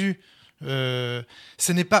jamais eu. »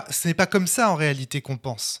 Ce n'est pas comme ça, en réalité, qu'on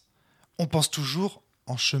pense. On pense toujours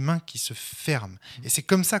en chemin qui se ferme. Et c'est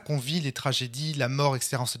comme ça qu'on vit les tragédies, la mort,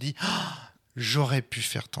 etc. On se dit oh, « J'aurais pu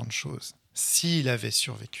faire tant de choses s'il avait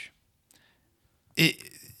survécu. » Et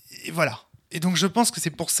voilà. Et donc, je pense que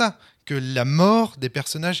c'est pour ça que la mort des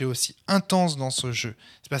personnages est aussi intense dans ce jeu.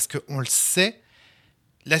 C'est parce qu'on le sait,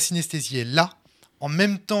 la synesthésie est là, en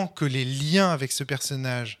même temps que les liens avec ce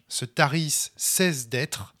personnage se tarissent, cessent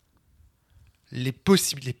d'être, les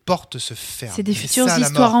portes se ferment. C'est des futures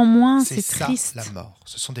histoires en moins, c'est ça, triste. La mort.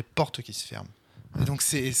 Ce sont des portes qui se ferment. Et donc,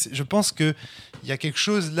 je pense qu'il y a quelque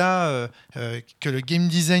chose là que le game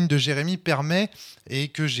design de Jérémy permet et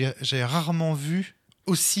que j'ai rarement vu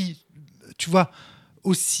aussi, tu vois,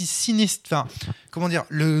 aussi sinistre. Enfin, comment dire,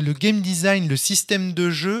 le game design, le système de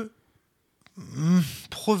jeu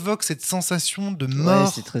provoque cette sensation de mort.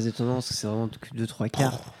 Ouais, c'est très étonnant parce que c'est vraiment 2-3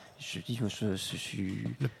 quarts. Je suis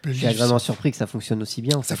agréablement surpris que ça fonctionne aussi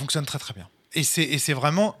bien. Ça fonctionne très très bien. Et c'est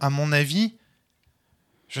vraiment, à mon avis,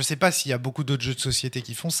 je ne sais pas s'il y a beaucoup d'autres jeux de société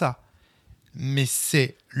qui font ça, mais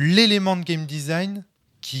c'est l'élément de game design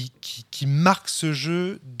qui marque ce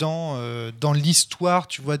jeu dans l'histoire,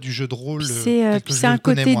 tu vois, du jeu de rôle. C'est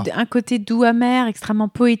un côté doux amer, extrêmement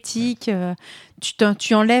poétique. Ouais.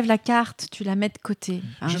 Tu enlèves la carte, tu la mets de côté.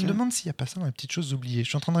 Je me demande s'il n'y a pas ça dans les petites choses oubliées. Je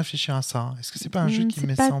suis en train de réfléchir à ça. Est-ce que c'est pas un jeu qui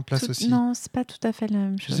met ça en place aussi ? Non, c'est pas tout à fait la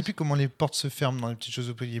même chose. Je ne sais plus comment les portes se ferment dans les petites choses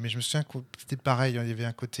oubliées, mais je me souviens que c'était pareil. Il y avait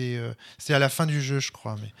un côté... c'était à la fin du jeu, je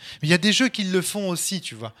crois. Mais il y a des jeux qui le font aussi,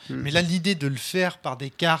 tu vois. Mais là, l'idée de le faire par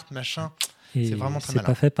des cartes, machin... Et c'est vraiment très malin.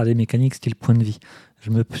 C'est pas fait par des mécaniques style point de vie. Je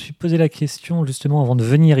me suis posé la question justement avant de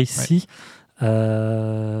venir ici. Ouais.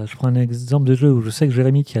 Je prends un exemple de jeu où je sais que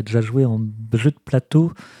Jérémy qui a déjà joué en jeu de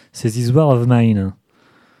plateau, c'est This War of Mine.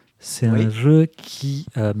 C'est un jeu qui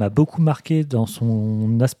m'a beaucoup marqué dans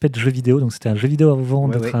son aspect de jeu vidéo. Donc c'était un jeu vidéo avant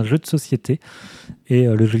d'être un jeu de société. Et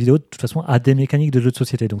le jeu vidéo de toute façon a des mécaniques de jeu de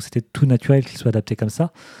société. Donc c'était tout naturel qu'il soit adapté comme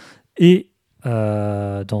ça. Et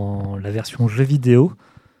dans la version jeu vidéo,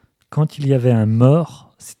 quand il y avait un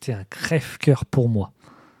mort, c'était un crève-cœur pour moi.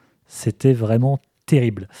 C'était vraiment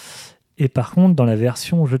terrible. Et par contre, dans la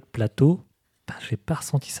version jeu de plateau, je n'ai pas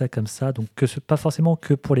ressenti ça comme ça. Donc, pas forcément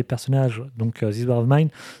que pour les personnages. Donc, This War of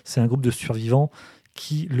Mine, c'est un groupe de survivants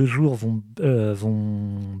qui, le jour, vont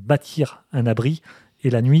bâtir un abri et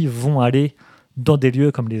la nuit, vont aller dans des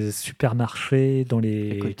lieux comme les supermarchés,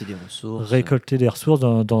 récolter des ressources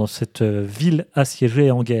dans cette ville assiégée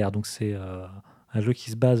et en guerre. Donc, c'est... un jeu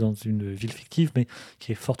qui se base dans une ville fictive, mais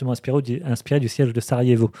qui est fortement inspiré du siège de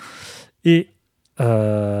Sarajevo. Et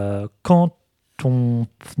quand on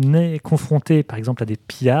est confronté, par exemple, à des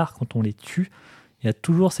pillards, quand on les tue, il y a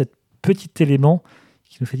toujours cet petit élément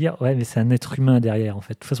qui nous fait dire « Ouais, mais c'est un être humain derrière, en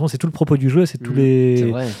fait. » De toute façon, c'est tout le propos du jeu, c'est tous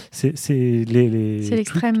les... C'est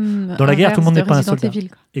l'extrême dans la guerre, tout le monde n'est pas un soldat. Evil,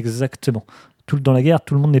 exactement. Dans la guerre,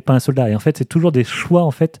 tout le monde n'est pas un soldat. Et en fait, c'est toujours des choix,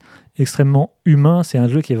 en fait, extrêmement humain. C'est un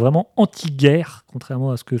jeu qui est vraiment anti-guerre,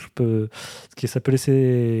 contrairement à ce qui ça peut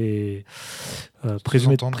laisser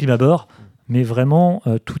présumer de prime abord. Mais vraiment,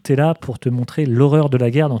 tout est là pour te montrer l'horreur de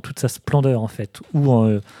la guerre dans toute sa splendeur, en fait. Où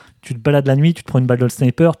tu te balades la nuit, tu te prends une balle dans le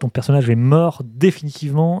sniper, ton personnage est mort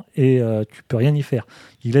définitivement et tu peux rien y faire.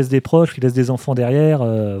 Il laisse des proches, il laisse des enfants derrière,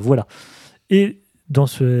 voilà. Et dans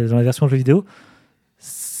la version jeu vidéo,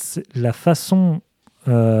 la façon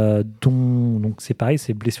donc c'est pareil,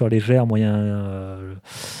 c'est blessure légère, moyen,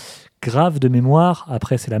 grave de mémoire,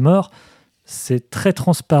 après c'est la mort. C'est très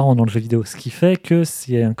transparent dans le jeu vidéo, ce qui fait que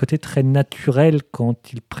c'est un côté très naturel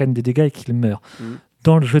quand ils prennent des dégâts et qu'ils meurent.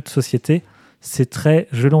 Dans le jeu de société, c'est très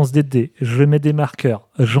je lance des dés, je mets des marqueurs,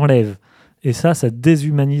 j'enlève. Et ça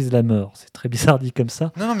déshumanise la mort. C'est très bizarre dit comme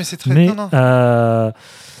ça. Non, mais c'est très... Mais non.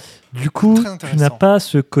 Du coup, tu n'as pas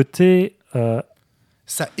ce côté...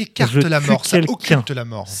 ça écarte la mort, ça occulte la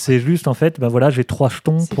mort. C'est juste, en fait, voilà, j'ai 3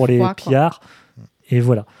 jetons pour les pillards. Et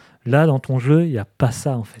voilà. Là, dans ton jeu, il n'y a pas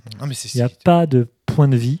ça, en fait. Il n'y a pas de point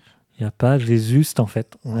de vie. Il n'y a pas, j'ai juste, en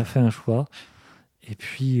fait, on a fait un choix. Et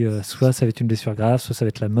puis, soit ça va être une blessure grave, soit ça va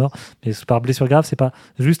être la mort. Mais par blessure grave, c'est pas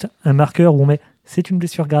juste un marqueur où on met c'est une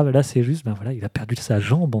blessure grave. Là, c'est juste, voilà, il a perdu sa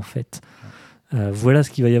jambe, en fait. Voilà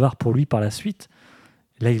ce qu'il va y avoir pour lui par la suite.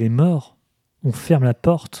 Là, il est mort. On ferme la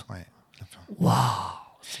porte. Waouh!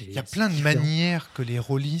 Il y a plein de manières que les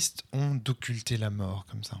rôlistes ont d'occulter la mort,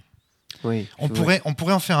 comme ça. Oui, on pourrait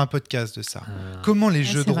en faire un podcast de ça. Comment les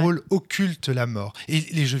jeux de rôle occultent la mort. Et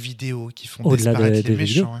les jeux vidéo qui font disparaître les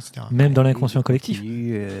méchants, etc. Même dans l'inconscient collectif.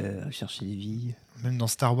 Chercher des vies. Même dans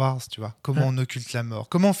Star Wars, tu vois. Comment on occulte la mort.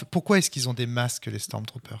 Pourquoi est-ce qu'ils ont des masques, les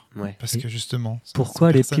Stormtroopers ? Parce que justement...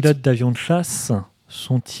 Pourquoi les pilotes d'avions de chasse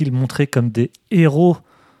sont-ils montrés comme des héros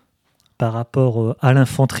par rapport à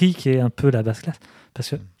l'infanterie, qui est un peu la basse classe ?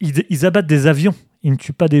 Parce qu'ils abattent des avions, ils ne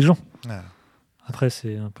tuent pas des gens. Après,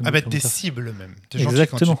 c'est un peu... Abattre des cibles, même.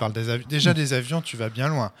 Quand tu parles des avions. Déjà, des avions, tu vas bien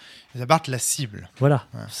loin. Ils abattent la cible. Voilà.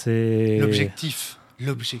 C'est... L'objectif.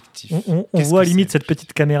 On voit limite cette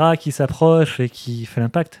petite caméra qui s'approche et qui fait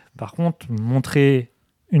l'impact. Par contre, montrer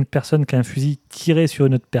une personne qui a un fusil tiré sur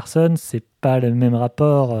une autre personne, c'est pas le même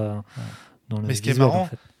rapport dans le visuel. Mais ce qui est marrant,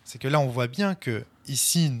 c'est que là, on voit bien que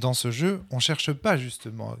ici, dans ce jeu, on cherche pas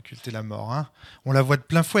justement à occulter la mort. On la voit de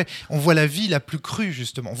plein fouet. On voit la vie la plus crue,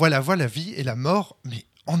 justement. On voit la vie et la mort, mais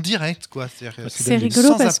en direct, quoi. C'est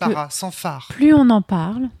rigolo sans apparat, sans phare. Plus on en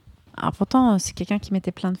parle, alors pourtant, c'est quelqu'un qui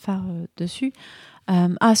mettait plein de phares dessus.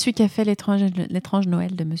 Celui qui a fait l'étrange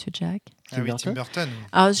Noël de Monsieur Jack. Tim Burton.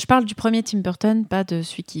 Alors, je parle du premier Tim Burton, pas de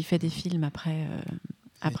celui qui fait des films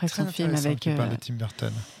après son film avec. Tu parles de Tim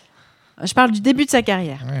Burton. Je parle du début de sa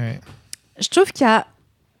carrière. Oui. Je trouve qu'il y a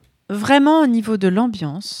vraiment au niveau de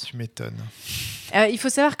l'ambiance. Tu m'étonnes. Il faut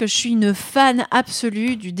savoir que je suis une fan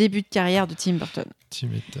absolue du début de carrière de Tim Burton. Tu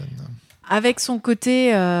m'étonnes. Avec son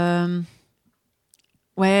côté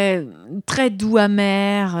très doux,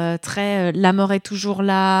 amer, très la mort est toujours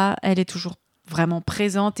là, elle est toujours vraiment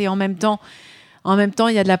présente et en même temps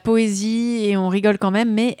il y a de la poésie et on rigole quand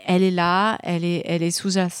même, mais elle est là, elle est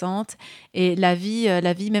sous-jacente et la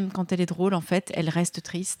vie même quand elle est drôle en fait, elle reste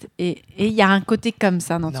triste et il y a un côté comme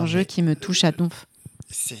ça dans ton jeu qui me touche à donf.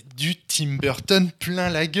 C'est du Tim Burton plein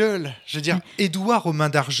la gueule. Je veux dire, Édouard aux mains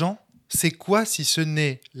d'argent, c'est quoi si ce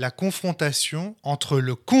n'est la confrontation entre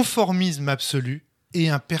le conformisme absolu et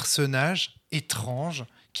un personnage étrange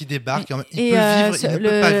qui débarque. Il peut vivre, il ne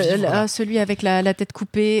peut pas vivre. Celui avec la tête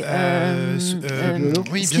coupée.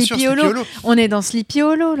 Oui, bien sûr, Sleepy Hollow. On est dans Sleepy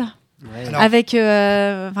Hollow, là. Ouais. Alors, avec,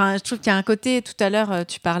 je trouve qu'il y a un côté, tout à l'heure,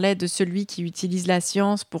 tu parlais de celui qui utilise la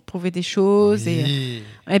science pour prouver des choses. Oui.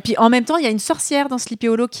 Et puis, en même temps, il y a une sorcière dans Sleepy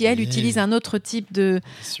Hollow qui, elle, utilise un autre type de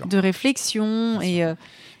réflexion.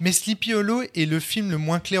 Mais Sleepy Hollow est le film le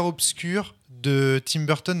moins clair-obscur de Tim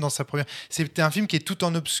Burton dans sa première... C'était un film qui est tout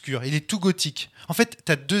en obscur, il est tout gothique. En fait,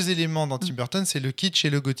 tu as 2 éléments dans Tim Burton, c'est le kitsch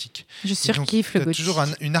et le gothique. Je surkiffe le gothique. Tu as toujours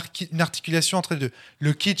une articulation entre les deux.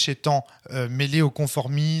 Le kitsch étant mêlé au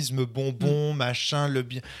conformisme, bonbon, machin, le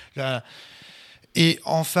bien... Et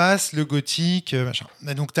en face, le gothique, machin.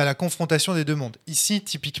 Donc, tu as la confrontation des deux mondes. Ici,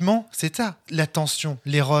 typiquement, c'est ça. La tension,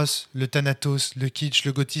 l'éros, le thanatos, le kitsch,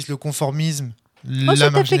 le gothisme, le conformisme, la ça t'a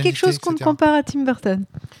fait marginalité, quelque chose qu'on te compare à Tim Burton.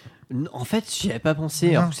 En fait, j'y avais pas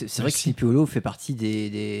pensé. Alors, c'est vrai que Sleepy Hollow fait partie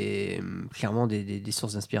clairement des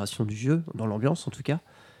sources d'inspiration du jeu, dans l'ambiance en tout cas,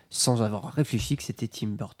 sans avoir réfléchi que c'était Tim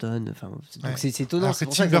Burton. Donc c'est étonnant. Alors c'est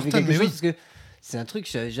que pour Tim ça que ça fait Burton, quelque mais chose, oui. parce que c'est un truc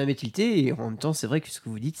que j'avais jamais tilté et en même temps, c'est vrai que ce que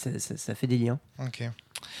vous dites, ça fait des liens. Ok.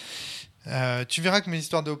 Tu verras que mes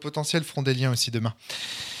histoires de haut potentiel feront des liens aussi demain.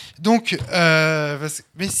 Donc,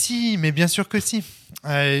 mais bien sûr que si.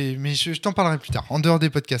 Mais je t'en parlerai plus tard, en dehors des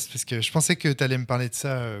podcasts, parce que je pensais que tu allais me parler de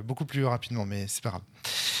ça beaucoup plus rapidement, mais c'est pas grave.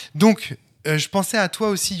 Donc, je pensais à toi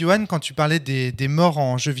aussi, Johan, quand tu parlais des morts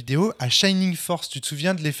en jeu vidéo, à Shining Force. Tu te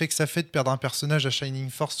souviens de l'effet que ça fait de perdre un personnage à Shining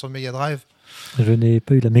Force sur Mega Drive ? Je n'ai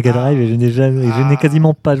pas eu la Mega Drive et je n'ai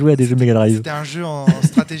quasiment pas joué à des jeux Mega Drive. C'était un jeu en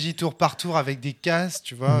stratégie tour par tour avec des cases,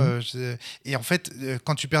 tu vois. Et en fait,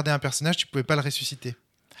 quand tu perdais un personnage, tu pouvais pas le ressusciter.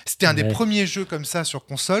 C'était un des premiers jeux comme ça sur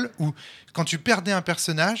console où quand tu perdais un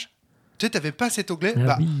personnage, tu sais, t'avais pas cet onglet,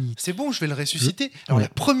 oui. C'est bon, je vais le ressusciter. Alors la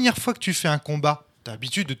première fois que tu fais un combat, t'as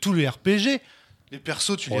l'habitude de tous les RPG, les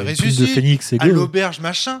persos, tu les ressuscites. De Phoenix, à l'auberge,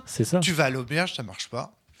 machin. C'est ça. Tu vas à l'auberge, ça marche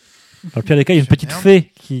pas. Dans le pire des cas, il y a une petite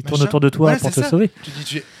fée qui tourne autour de toi pour te sauver.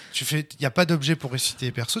 Tu fais, il n'y a pas d'objet pour ressusciter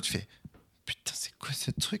les persos, tu fais, putain, c'est quoi ce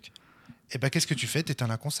truc ? Et ben, qu'est-ce que tu fais ? T'éteins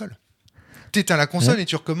la console. T'éteins la console et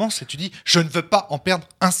tu recommences et tu dis, je ne veux pas en perdre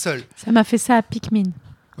un seul. Ça m'a fait ça à Pikmin.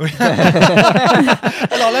 Oui.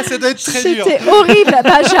 Alors là, ça doit être très dur. C'était horrible.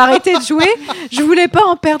 J'ai arrêté de jouer. Je voulais pas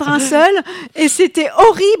en perdre un seul. Et c'était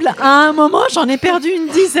horrible. À un moment, j'en ai perdu une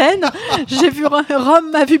dizaine. J'ai vu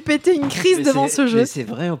Rome m'a vu péter une crise devant ce jeu. Mais c'est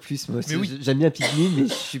vrai en plus. Moi, j'aime bien Pikmin, mais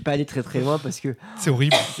je suis pas allé très très loin parce que c'est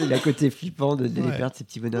horrible. C'est le côté flippant de les perdre, ces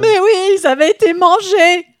petits bonhommes. Mais oui, ils avaient été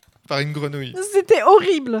mangés. Par une grenouille. C'était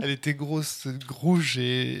horrible. Elle était grosse, rouge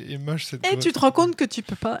et moche. Cette et tu te rends compte que tu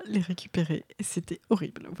peux pas les récupérer. Et c'était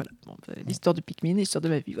horrible. Voilà. Bon, l'histoire de Pikmin, l'histoire de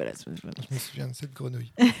ma vie. Voilà. Je me souviens de cette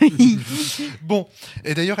grenouille. Bon,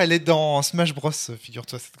 et d'ailleurs, elle est dans Smash Bros.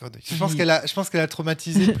 Figure-toi, cette grenouille. Je pense qu'elle a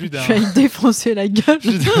traumatisé plus d'un. Je vais lui défoncer la gueule.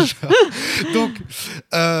 Donc,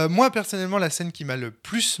 moi personnellement, la scène qui m'a le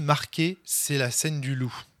plus marqué, c'est la scène du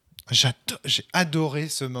loup. J'ai adoré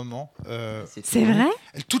ce moment. C'est vrai ?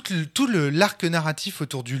 Tout l'arc narratif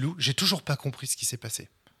autour du loup, j'ai toujours pas compris ce qui s'est passé.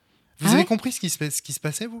 Vous avez compris ce qui se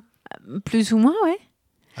passait, vous ? Plus ou moins, ouais.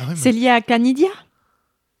 Ah ouais, c'est lié à Canidia ?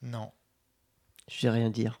 Non. Je vais rien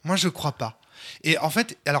dire. Moi, je crois pas. Et en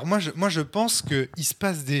fait, alors moi, je pense qu'il se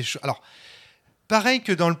passe des choses. Alors, pareil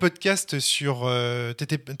que dans le podcast sur...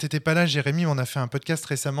 T'étais pas là, Jérémy, on a fait un podcast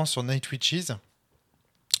récemment sur Night Witches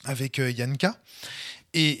avec Yanka.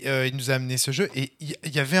 Et il nous a amené ce jeu. Et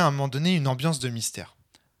il y avait à un moment donné une ambiance de mystère.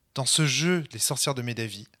 Dans ce jeu, les Sorcières de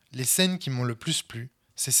Médavy, les scènes qui m'ont le plus plu,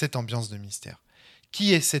 c'est cette ambiance de mystère.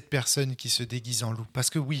 Qui est cette personne qui se déguise en loup ? Parce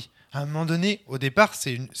que oui, à un moment donné, au départ,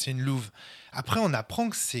 c'est une louve. Après, on apprend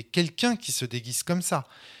que c'est quelqu'un qui se déguise comme ça.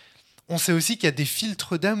 On sait aussi qu'il y a des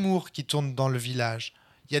filtres d'amour qui tournent dans le village.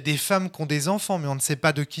 Il y a des femmes qui ont des enfants, mais on ne sait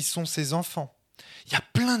pas de qui sont ces enfants. Il y a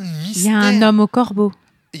plein de mystères. Il y a un homme au corbeau.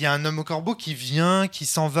 Il y a un homme au corbeau qui vient, qui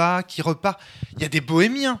s'en va, qui repart. Il y a des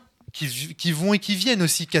bohémiens qui vont et qui viennent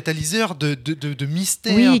aussi, catalyseurs de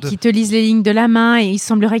mystères. Oui, qui te lisent les lignes de la main. Et il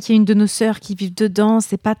semblerait qu'il y ait une de nos sœurs qui vive dedans.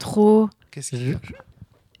 C'est pas trop.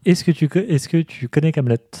 Est-ce que tu connais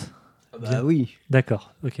Camelot ? Bah oui.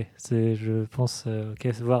 D'accord, ok. Je pense...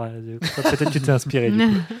 voir, peut-être que tu t'es inspiré du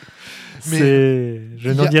coup.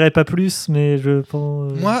 Je n'en dirai pas plus, mais je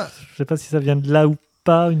pense... Moi, je sais pas si ça vient de là ou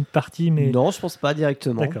pas, une partie, mais... Non, je pense pas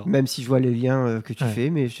directement. D'accord. Même si je vois les liens que tu fais,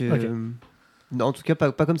 mais non, en tout cas,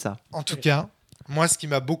 pas comme ça. En tout cas, moi, ce qui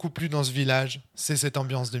m'a beaucoup plu dans ce village, c'est cette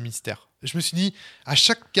ambiance de mystère. Je me suis dit, à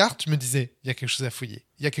chaque carte, je me disais, il y a quelque chose à fouiller,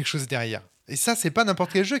 il y a quelque chose derrière. Et ça, c'est pas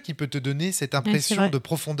n'importe quel jeu qui peut te donner cette impression de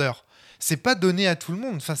profondeur. C'est pas donné à tout le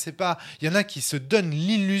monde. Enfin, c'est pas. Il y en a qui se donnent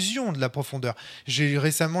l'illusion de la profondeur. J'ai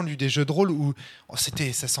récemment lu des jeux de rôle où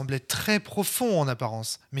ça semblait très profond en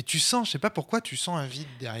apparence, mais tu sens, je sais pas pourquoi, tu sens un vide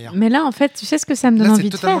derrière. Mais là, en fait, tu sais ce que ça me donne envie de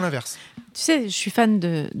faire. C'est totalement l'inverse. Tu sais, je suis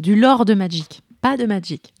fan du lore de Magic, pas de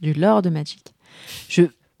Magic, du lore de Magic.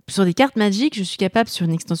 Sur des cartes Magic, je suis capable sur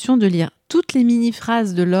une extension de lire toutes les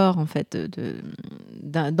mini-phrases de lore, en fait,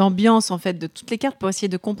 d'ambiance, en fait, de toutes les cartes pour essayer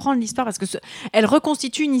de comprendre l'histoire, parce que elle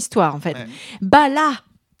reconstitue une histoire, en fait. Ouais. Bah là,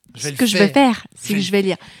 ce que je vais faire, c'est que je vais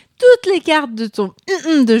lire toutes les cartes de ton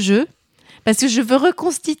de jeu, parce que je veux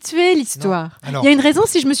reconstituer l'histoire. Il y a une raison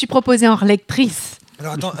si je me suis proposée en lectrice.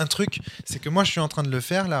 Alors attends, un truc, c'est que moi je suis en train de le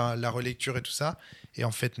faire, la relecture et tout ça, et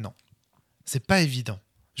en fait non, c'est pas évident.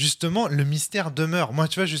 Justement, le mystère demeure. Moi,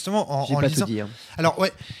 tu vois, justement, en lisant... Tout dire. Alors,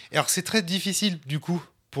 ouais. Alors, c'est très difficile, du coup,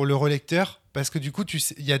 pour le relecteur, parce que, du coup,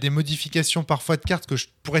 il y a des modifications, parfois, de cartes que je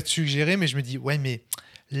pourrais te suggérer, mais je me dis, ouais, mais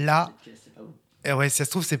là... Et ouais, ça se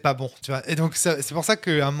trouve, c'est pas bon, tu vois. Et donc, c'est pour ça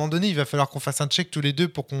qu'à un moment donné, il va falloir qu'on fasse un check tous les deux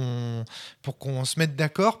pour qu'on se mette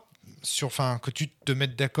d'accord. que tu te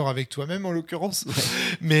mettes d'accord avec toi-même en l'occurrence.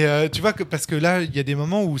 Mais tu vois, parce que là, il y a des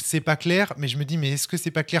moments où c'est pas clair, mais je me dis, mais est-ce que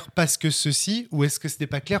c'est pas clair parce que ceci ou est-ce que c'était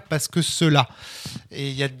pas clair parce que cela? Et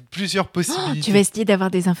il y a plusieurs possibilités. Tu vas essayer d'avoir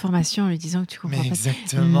des informations en lui disant que tu comprends Mais pas.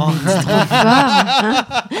 exactement. Mais c'est trop fort,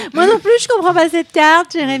 hein. Moi non plus, je comprends pas cette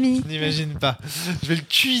carte, Jérémy. Je n'imagine pas. Je vais le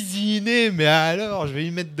cuisiner, mais alors, je vais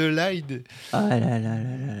y mettre de l'ail. Ah là là là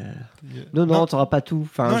là là. Non, t'auras pas tout.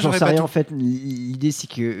 Enfin, Non, j'en j'aurais sais pas rien tout. en fait. L'idée, c'est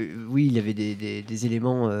que oui, il y avait des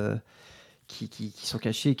éléments qui sont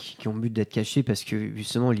cachés, qui ont le but d'être cachés parce que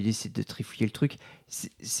justement, l'idée, c'est de trifouiller le truc.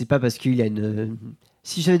 C'est pas parce qu'il a une.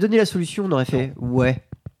 Si j'avais donné la solution, on aurait fait ouais,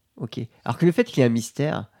 ok. Alors que le fait qu'il y ait un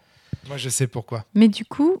mystère. Moi, je sais pourquoi. Mais du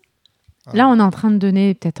coup, là, on est en train de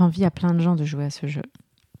donner peut-être envie à plein de gens de jouer à ce jeu.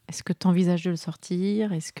 Est-ce que tu envisages de le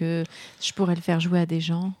sortir? Est-ce que je pourrais le faire jouer à des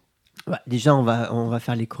gens? Déjà, on va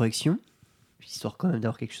faire les corrections, histoire quand même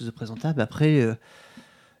d'avoir quelque chose de présentable. Après,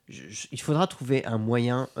 il faudra trouver un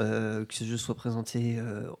moyen que ce jeu soit présenté,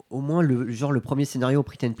 au moins le premier scénario au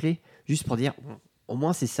print and play, juste pour dire, bon, au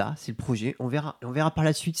moins c'est ça, c'est le projet. On verra par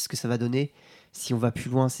la suite ce que ça va donner. Si on va plus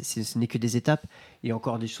loin, ce n'est que des étapes. Il y a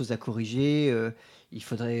encore des choses à corriger. Il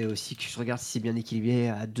faudrait aussi que je regarde si c'est bien équilibré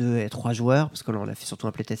à 2 et 3 joueurs, parce que là, on l'a fait surtout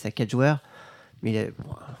un playtest à 4 joueurs. Mais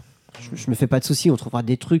bon, je me fais pas de soucis, on trouvera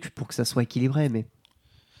des trucs pour que ça soit équilibré. Mais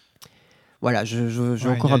voilà, je vais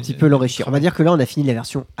encore un petit peu l'enrichir. On va dire que là, on a fini la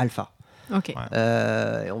version alpha. Ok.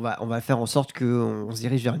 Et on va faire en sorte qu'on se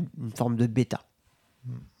dirige vers une forme de bêta.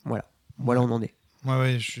 Voilà où on en est.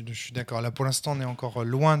 Ouais, je suis d'accord. Là, pour l'instant, on est encore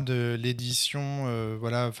loin de l'édition.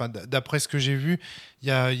 Voilà, enfin, d'après ce que j'ai vu, il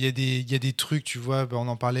y a des trucs, tu vois. On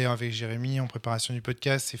en parlait avec Jérémy en préparation du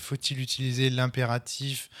podcast. C'est faut-il utiliser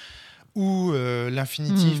l'impératif ou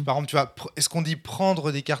l'infinitif? Par exemple, tu vois, est-ce qu'on dit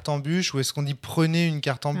prendre des cartes en bûche ou est-ce qu'on dit prenez une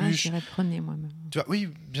carte en bûche? Je dirais prenez moi-même. Tu vois, oui,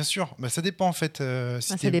 bien sûr. Ça dépend en fait.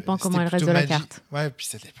 Ça dépend comment elle reste de la carte. Ouais, puis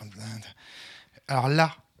ça dépend. Alors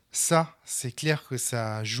là. Ça, c'est clair que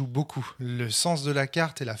ça joue beaucoup. Le sens de la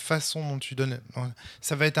carte et la façon dont tu donnes.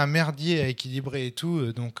 Ça va être un merdier à équilibrer et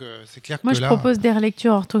tout. Donc, c'est clair moi, que je propose des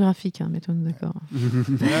relectures orthographiques, mettons-nous d'accord.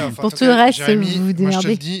 Ouais, pour tout le reste, Jérémy, vous vous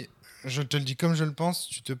démerdez. Je te le dis comme je le pense,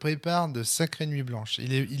 tu te prépares de sacrées nuits blanches.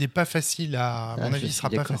 Il est pas facile à mon avis, il sera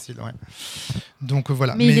pas facile. Ouais. Donc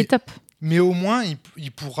voilà. Mais il est top. Mais au moins,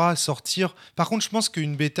 il pourra sortir. Par contre, je pense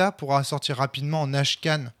qu'une bêta pourra sortir rapidement en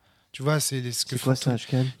HCAN. Tu vois, c'est quoi ça,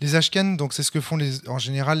 HCAN? Les HCAN, donc c'est ce que font en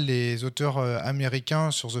général les auteurs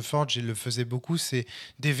américains sur The Forge. Ils le faisaient beaucoup. C'est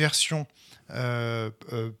des versions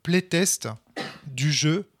playtest du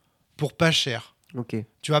jeu pour pas cher. Ok.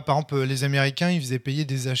 Tu vois, par exemple, les Américains, ils faisaient payer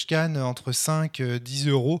des HCAN entre 5 et 10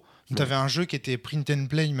 euros. Tu avais un jeu qui était print and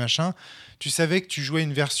play, machin. Tu savais que tu jouais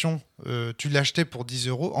une version, tu l'achetais pour 10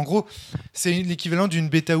 euros. En gros, c'est l'équivalent d'une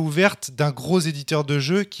bêta ouverte d'un gros éditeur de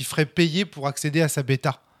jeux qui ferait payer pour accéder à sa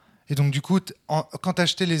bêta. Et donc, du coup, quand tu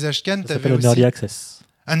achetais les HCAN, tu avais aussi... un early access.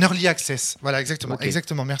 Un early access, voilà, exactement. Okay.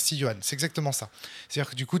 Exactement, merci Johan, c'est exactement ça.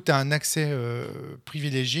 C'est-à-dire que du coup, tu as un accès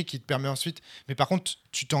privilégié qui te permet ensuite... Mais par contre,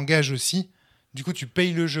 tu t'engages aussi, du coup, tu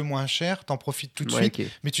payes le jeu moins cher, tu en profites tout de suite, okay.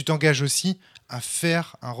 Mais tu t'engages aussi à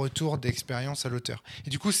faire un retour d'expérience à l'auteur. Et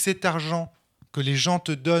du coup, cet argent que les gens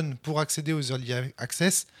te donnent pour accéder aux early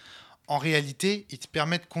access, en réalité, il te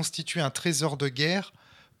permet de constituer un trésor de guerre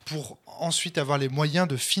pour ensuite avoir les moyens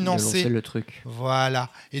de financer le truc. Voilà.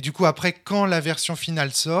 Et du coup, après, quand la version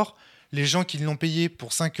finale sort, les gens qui l'ont payé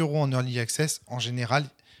pour 5 euros en early access, en général,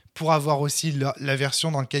 pour avoir aussi la version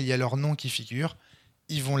dans laquelle il y a leur nom qui figure,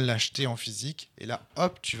 ils vont l'acheter en physique. Et là,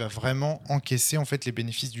 hop, tu vas vraiment encaisser en fait les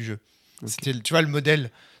bénéfices du jeu. Okay. Tu vois, le modèle,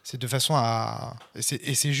 c'est de façon à...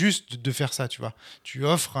 Et c'est juste de faire ça, tu vois. Tu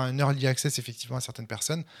offres un early access effectivement à certaines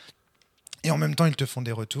personnes. Et en même temps, ils te font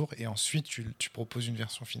des retours et ensuite, tu proposes une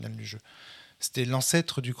version finale du jeu. C'était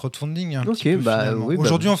l'ancêtre du crowdfunding. Oui,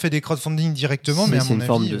 aujourd'hui, on fait des crowdfunding directement, mais à mon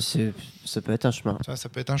avis... ça peut être un chemin. Ça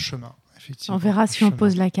peut être un chemin, effectivement. On verra si on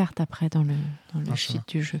pose la carte après dans le site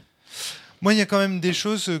du jeu. Moi, il y a quand même des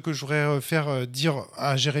choses que je voudrais faire dire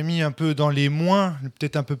à Jérémy un peu dans les moins,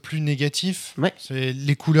 peut-être un peu plus négatifs. Ouais. C'est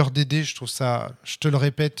les couleurs des dés, je trouve ça... Je te le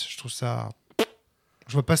répète, je trouve ça...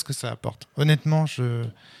 Je vois pas ce que ça apporte. Honnêtement,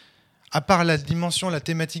 à part la dimension, la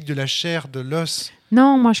thématique de la chair, de l'os.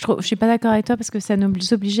 Non, moi je suis pas d'accord avec toi parce que ça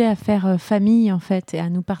nous obligeait à faire famille en fait et à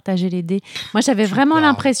nous partager les dés. Moi j'avais vraiment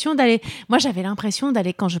l'impression d'aller. Moi j'avais l'impression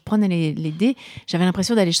d'aller quand je prenais les dés, j'avais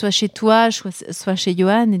l'impression d'aller soit chez toi, soit chez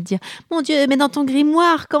Johan et de dire mon Dieu, mais dans ton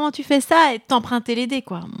grimoire comment tu fais ça et de t'emprunter les dés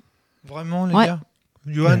quoi. Vraiment les gars.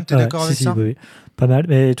 Johan, t'es d'accord avec ça? Oui. Pas mal.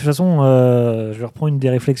 Mais de toute façon, je reprends une des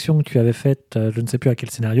réflexions que tu avais faites, je ne sais plus à quel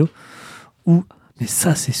scénario, où mais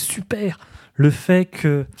ça, c'est super. Le fait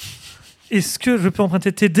que... Est-ce que je peux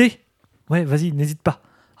emprunter tes dés Ouais, vas-y, n'hésite pas.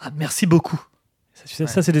 Ah, merci beaucoup.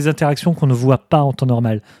 Ça, c'est des interactions qu'on ne voit pas en temps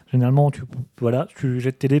normal. Généralement, tu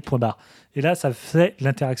jettes tes dés, point barre. Et là, ça fait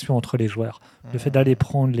l'interaction entre les joueurs. Le fait d'aller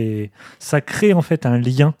prendre ça crée en fait un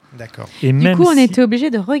lien. D'accord. Et Du coup, on était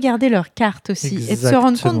obligé de regarder leurs cartes aussi et de se rendre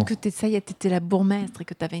Exactement. compte que ça y est, t'étais la bourgmestre et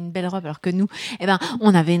que t'avais une belle robe, alors que nous,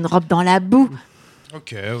 on avait une robe dans la boue.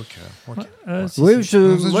 Ok. Oui, Ça je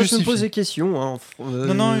me justifie. pose des questions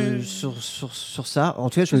sur ça. En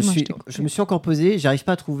tout cas, je me suis encore posé. J'arrive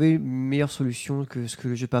pas à trouver une meilleure solution que ce que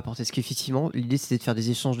le jeu peut apporter. Parce qu'effectivement, l'idée, c'était de faire des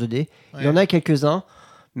échanges de dés. Ouais. Il y en a quelques-uns,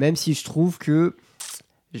 même si je trouve que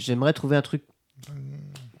j'aimerais trouver un truc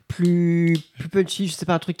plus punchy. Je sais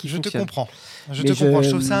pas, un truc qui Je te fonctionne. comprends. Je Mais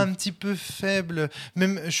trouve ça un petit peu faible.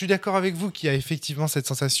 Même, je suis d'accord avec vous qu'il y a effectivement cette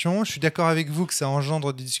sensation. Je suis d'accord avec vous que ça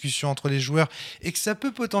engendre des discussions entre les joueurs et que ça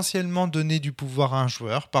peut potentiellement donner du pouvoir à un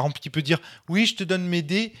joueur. Par exemple, qui peut dire oui, je te donne mes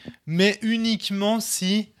dés, mais uniquement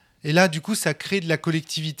si. Et là, du coup, ça crée de la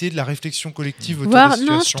collectivité, de la réflexion collective autour des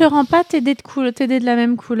situations. Non, je te rends pas tes dés de la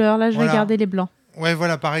même couleur. Là, je vais garder les blancs. Ouais,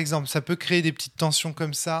 voilà, par exemple, ça peut créer des petites tensions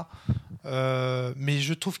comme ça. Mais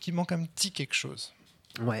je trouve qu'il manque un petit quelque chose.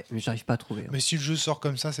 Ouais, mais j'arrive pas à trouver. Mais si le jeu sort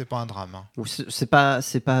comme ça, c'est pas un drame. Hein. C'est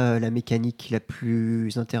pas la mécanique la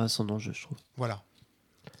plus intéressante dans le jeu, je trouve. Voilà.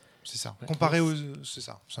 C'est ça. Ouais. Comparé aux... C'est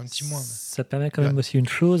ça. C'est un petit moins. Mais... Ça permet quand même aussi une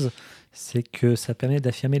chose, c'est que ça permet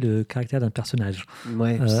d'affirmer le caractère d'un personnage.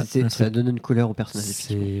 Ouais, ça donne une couleur au personnage.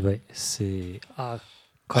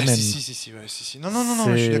 Quand même. Si. Non,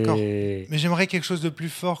 je suis d'accord. Mais j'aimerais quelque chose de plus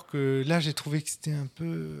fort que... Là, j'ai trouvé que c'était un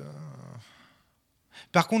peu...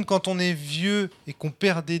 Par contre, quand on est vieux et qu'on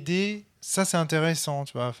perd des dés, ça, c'est intéressant,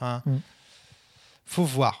 tu vois. Enfin, faut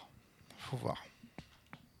voir.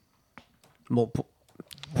 Bon,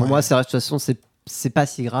 pour moi, ça, de toute façon, c'est pas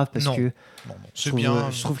si grave parce que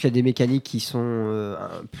je trouve qu'il y a des mécaniques qui sont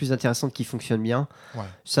plus intéressantes, qui fonctionnent bien. Ouais.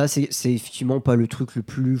 Ça, c'est effectivement pas le truc le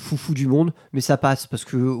plus foufou du monde, mais ça passe parce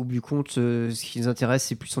que au bout du compte, ce qui nous intéresse,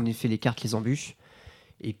 c'est plus en effet les cartes, les embûches.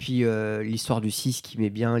 Et puis l'histoire du 6 qui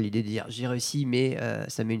met bien l'idée de dire j'ai réussi, mais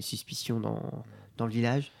ça met une suspicion dans le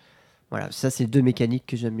village. Voilà, ça, c'est deux mécaniques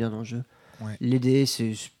que j'aime bien dans le jeu. Ouais. Les dés,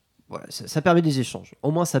 ça permet des échanges.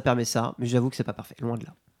 Au moins, ça permet ça, mais j'avoue que c'est pas parfait, loin de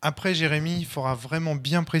là. Après, Jérémy, il faudra vraiment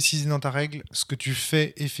bien préciser dans ta règle ce que tu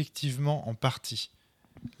fais effectivement en partie.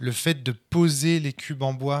 Le fait de poser les cubes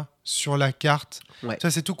en bois sur la carte,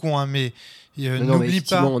 ça c'est tout con, hein, mais n'oublie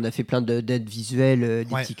pas. On a fait plein d'aides visuelles,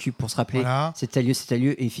 des petits cubes pour se rappeler. Voilà. C'est tel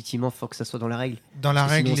lieu, et effectivement, il faut que ça soit dans la règle. Dans la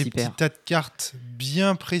règle, les petits tas de cartes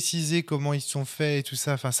bien précisés, comment ils sont faits et tout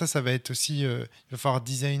ça. Enfin, ça va être aussi. Il va falloir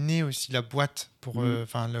designer aussi la boîte pour.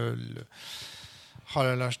 Oh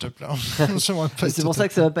là là, je te plains. C'est pour ça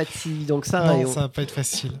que ça va pas être si évident que ça. Non, ça va pas être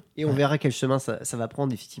facile. Et on verra quel chemin ça va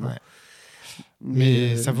prendre, effectivement. Ouais.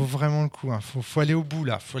 Mais ça vaut vraiment le coup. Hein. Faut aller au bout,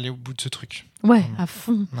 là. Faut aller au bout de ce truc. Ouais, à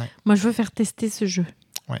fond. Ouais. Moi, je veux faire tester ce jeu.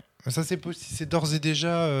 Ouais. Ça, c'est d'ores et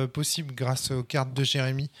déjà possible grâce aux cartes de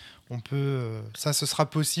Jérémy. On peut... ça, ce sera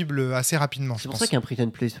possible assez rapidement. C'est pour ça qu'un print and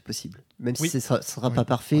play, c'est possible. Même si ça ne sera pas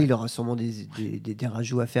parfait, il y aura sûrement des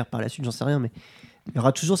rajouts à faire par la suite, j'en sais rien, mais il y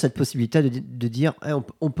aura toujours cette possibilité de dire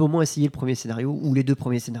on peut au moins essayer le premier scénario ou les deux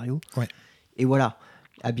premiers scénarios. Ouais. Et voilà.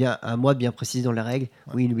 À moi de bien préciser dans les règles.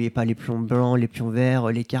 Ouais. Oui, n'oubliez pas les pions blancs, les pions verts,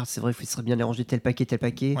 les cartes. C'est vrai qu'il serait bien les ranger tel paquet.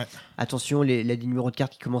 Ouais. Attention, les numéros de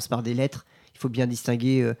cartes qui commencent par des lettres. Il faut bien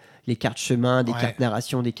distinguer les cartes chemin, des cartes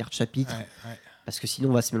narration, des cartes chapitre. Ouais. Parce que sinon,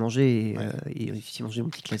 on va se mélanger et effectivement, j'ai mon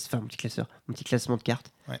petit classement de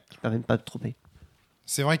cartes qui ne permet pas de tromper.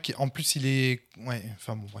 C'est vrai qu'en plus, il est...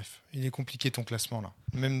 il est compliqué ton classement, là.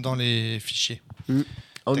 Même dans les fichiers.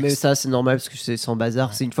 Mais ça, c'est normal parce que c'est sans bazar.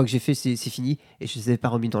 Ouais. C'est une fois que j'ai fait, c'est fini et je ne les ai pas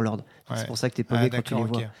remis dans l'ordre. Ouais. C'est pour ça que tu es paumé quand tu les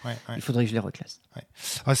vois. Ouais. Il faudrait que je les reclasse.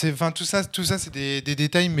 Ouais. Tout ça, c'est des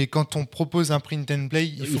détails, mais quand on propose un print and play,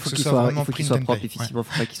 il faut que ce soit vraiment print and play. Propre, effectivement, il ne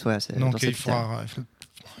faut pas qu'il soit assez. Donc, il faut un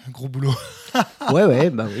gros boulot.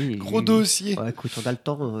 Oui. Gros dossier. Ouais, écoute, on a le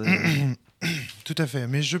temps. Tout à fait,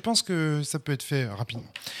 mais je pense que ça peut être fait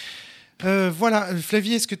rapidement. Voilà,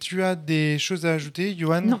 Flavie, est-ce que tu as des choses à ajouter?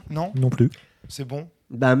 Johan? Non plus. C'est bon.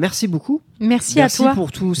 Merci beaucoup. Merci à toi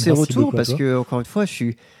pour tous ces retours, parce que encore une fois, je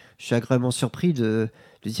suis agréablement surpris de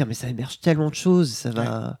dire mais ça émerge tellement de choses, ça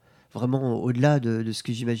va vraiment au-delà de ce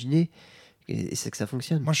que j'imaginais, et c'est que ça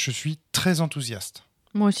fonctionne. Moi, je suis très enthousiaste.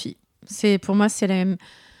 Moi aussi. Pour moi, c'est la même.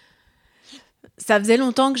 Ça faisait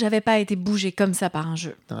longtemps que j'avais pas été bougée comme ça par un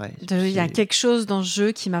jeu. Il y a quelque chose dans ce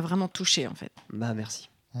jeu qui m'a vraiment touchée, en fait. Merci.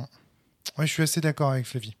 Ouais, je suis assez d'accord avec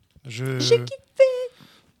Flavie. J'ai kiffé.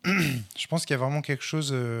 Je pense qu'il y a vraiment quelque chose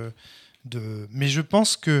de... Mais je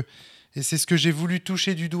pense que Et c'est ce que j'ai voulu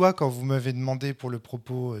toucher du doigt quand vous m'avez demandé pour le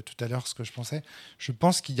propos tout à l'heure ce que je pensais. Je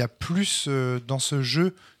pense qu'il y a plus dans ce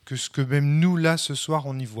jeu que ce que même nous, là, ce soir,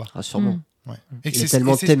 on y voit. Ah, sûrement. Ouais. Il y a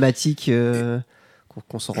tellement de thématiques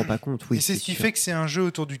qu'on s'en rend pas compte. Oui, et c'est ce qui fait que c'est un jeu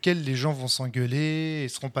autour duquel les gens vont s'engueuler et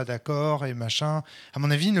seront pas d'accord et machin. À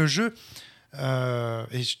mon avis, le jeu,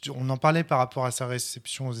 on en parlait par rapport à sa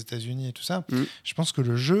réception aux États-Unis et tout ça. Je pense que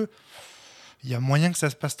le jeu, il y a moyen que ça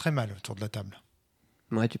se passe très mal autour de la table.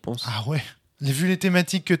 Ouais, tu penses? Ah ouais. Vu les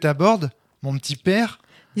thématiques que tu abordes, mon petit père.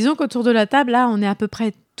 Disons qu'autour de la table, là, on est à peu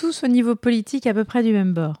près tous au niveau politique à peu près du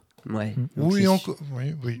même bord. Ouais. Oui, encore.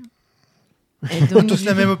 Oui. Et donc, tous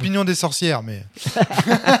la même opinion des sorcières, mais.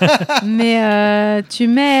 Mais tu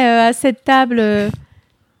mets à cette table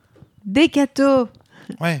des cathos.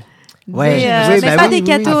 Ouais. Ouais, mais pas des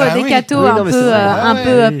cathos, des cathos un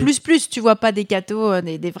peu Oui. plus, tu vois, pas des cathos,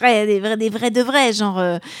 des vrais de vrais,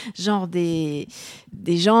 genre des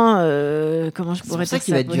gens, comment je pourrais ça dire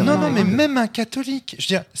qui va ça être dur. Non, mais même un catholique. Je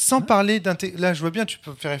veux dire, sans parler là, je vois bien, tu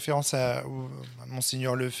peux faire référence à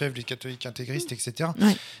Monseigneur Lefebvre, les catholiques intégristes, etc.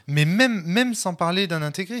 Ouais. Mais même sans parler d'un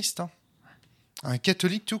intégriste, hein. Un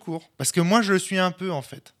catholique tout court. Parce que moi, je le suis un peu, en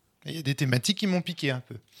fait. Il y a des thématiques qui m'ont piqué un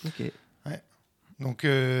peu. Ok. Donc,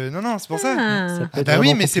 non, c'est pour ça. Ça peut être bah oui,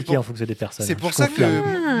 vraiment mais c'est compliqué pour- en fonction des personnes. C'est hein, pour je ça confirme.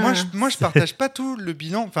 que moi je partage pas tout le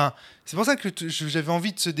bilan. Enfin, c'est pour ça que j'avais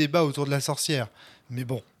envie de ce débat autour de la sorcière. Mais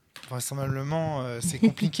bon, vraisemblablement, c'est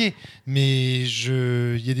compliqué. Mais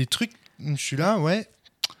il y a des trucs, je suis là, ouais.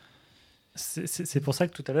 C'est pour ça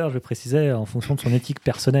que tout à l'heure, je précisais en fonction de son éthique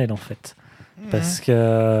personnelle, en fait. Parce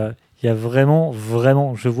que il y a vraiment,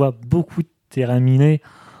 je vois beaucoup de terrain miné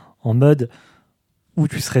en mode où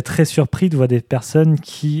tu serais très surpris de voir des personnes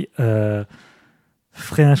qui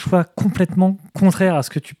feraient un choix complètement contraire à ce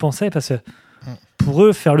que tu pensais, parce que pour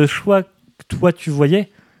eux, faire le choix que toi tu voyais,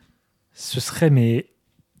 ce serait, mais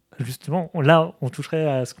justement, là, on toucherait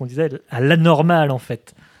à ce qu'on disait, à l'anormal, en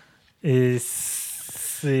fait. Et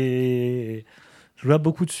je vois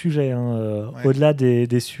beaucoup de sujets, au-delà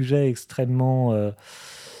des sujets extrêmement, on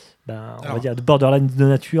va dire, de borderline de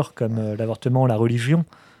nature, comme l'avortement, la religion,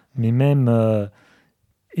 mais même,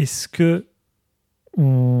 est-ce que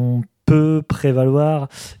on peut prévaloir,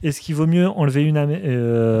 est-ce qu'il vaut mieux enlever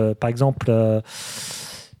par exemple,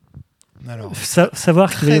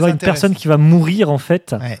 savoir qu'il va y avoir une personne qui va mourir, en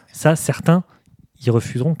fait, ça, certains, ils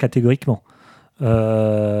refuseront catégoriquement.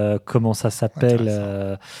 Comment ça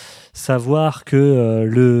s'appelle, savoir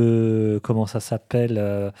que comment ça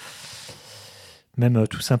s'appelle, même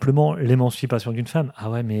tout simplement l'émancipation d'une femme. Ah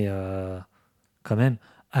ouais, mais quand même,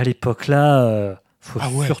 à l'époque là, faut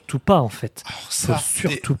surtout pas, en fait. Faut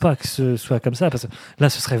surtout pas que ce soit comme ça, parce que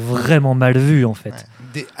là, ce serait vraiment mal vu, en fait.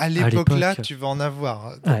 À l'époque là, tu vas en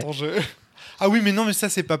avoir dans ton jeu. Ah oui, mais non, mais ça,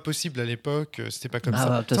 c'est pas possible à l'époque. C'était pas comme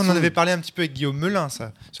ça. On en avait parlé un petit peu avec Guillaume Melin,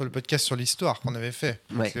 ça, sur le podcast sur l'histoire qu'on avait fait.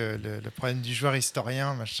 Ouais. Le problème du joueur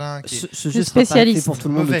historien, machin. Ce jeu sera pas fait pour tout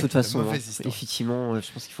le monde de toute façon. Effectivement,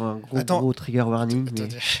 je pense qu'il faut un gros trigger warning.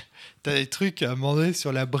 T'as des trucs à demander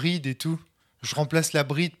sur la bride et tout. Je remplace la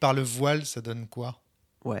bride par le voile, ça donne quoi?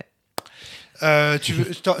 Ouais.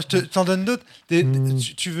 Je t'en donne d'autres.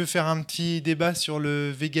 Tu veux faire un petit débat sur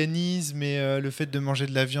le véganisme et le fait de manger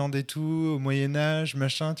de la viande et tout au Moyen-Âge,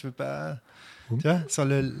 machin, tu veux pas? Tu vois, sur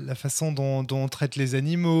la façon dont on traite les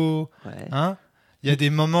animaux. Ouais. Hein? Il y a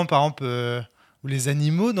des moments, par exemple, où les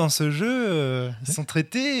animaux dans ce jeu ils sont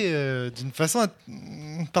traités d'une façon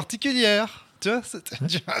particulière. Tu vois,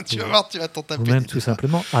 tu vas voir, tu vas t'en taper. Ou même tout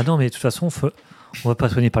simplement. Ah non, mais de toute façon, on va pas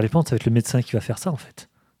soigner par les plantes, ça va être le médecin qui va faire ça, en fait.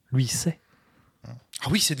 Lui, il sait. Ah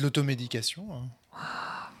oui, c'est de l'automédication.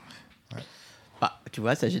 Ouais. Bah, tu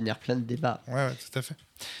vois, ça génère plein de débats. Ouais, tout à fait.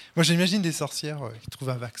 Moi, j'imagine des sorcières qui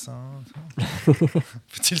trouvent un vaccin.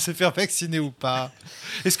 Faut-il se faire vacciner ou pas?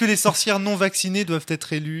 Est-ce que les sorcières non vaccinées doivent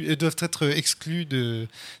être exclues des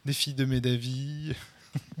filles de Médavy?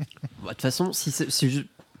 Bah, de toute façon,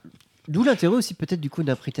 d'où l'intérêt aussi peut-être du coup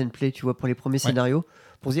d'un print and play, tu vois, pour les premiers scénarios,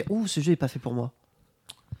 pour se dire, ce jeu est pas fait pour moi.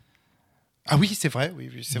 Ah oui, c'est vrai. Oui,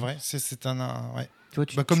 c'est vrai. C'est un ouais. Tu vois,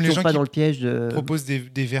 tu comme les gens pas qui dans le piège de proposent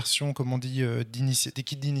des versions, comme on dit, des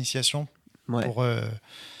kits d'initiation pour,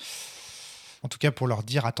 en tout cas, pour leur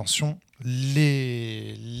dire attention,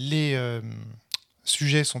 les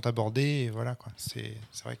sujets sont abordés. Et voilà quoi. C'est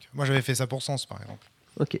vrai que moi j'avais fait ça pour Sens, par exemple.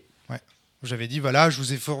 Ok. Ouais. J'avais dit voilà, je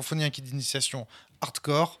vous ai fourni un kit d'initiation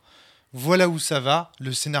hardcore. Voilà où ça va.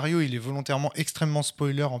 Le scénario, il est volontairement extrêmement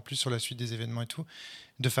spoiler en plus sur la suite des événements et tout,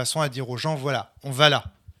 de façon à dire aux gens voilà, on va là.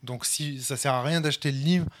 Donc si ça sert à rien d'acheter le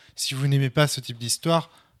livre si vous n'aimez pas ce type d'histoire,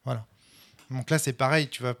 voilà. Donc là c'est pareil,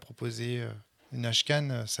 tu vas proposer Une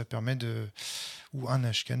hashcan, ça permet de... Ou un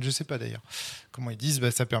hashcan, je sais pas d'ailleurs. Comment ils disent,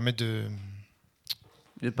 ça permet de...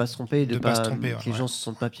 De pas se tromper et De pas se tromper, que les gens se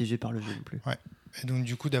sentent pas piégés par le jeu non plus. Ouais. Et donc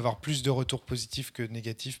du coup d'avoir plus de retours positifs que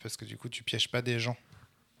négatifs parce que du coup tu pièges pas des gens.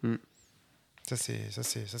 Ça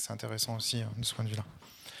c'est intéressant aussi de ce point de vue-là.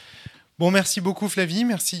 Bon, merci beaucoup Flavie,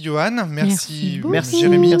 merci Johan, merci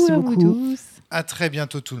Jérémy, merci beaucoup. À très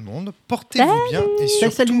bientôt tout le monde. Portez-vous bien et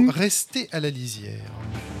surtout restez à la lisière.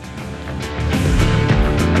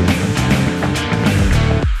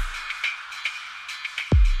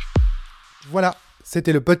 Voilà,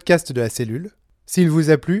 c'était le podcast de la cellule. S'il vous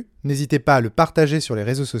a plu, n'hésitez pas à le partager sur les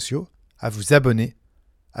réseaux sociaux, à vous abonner.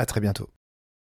 À très bientôt.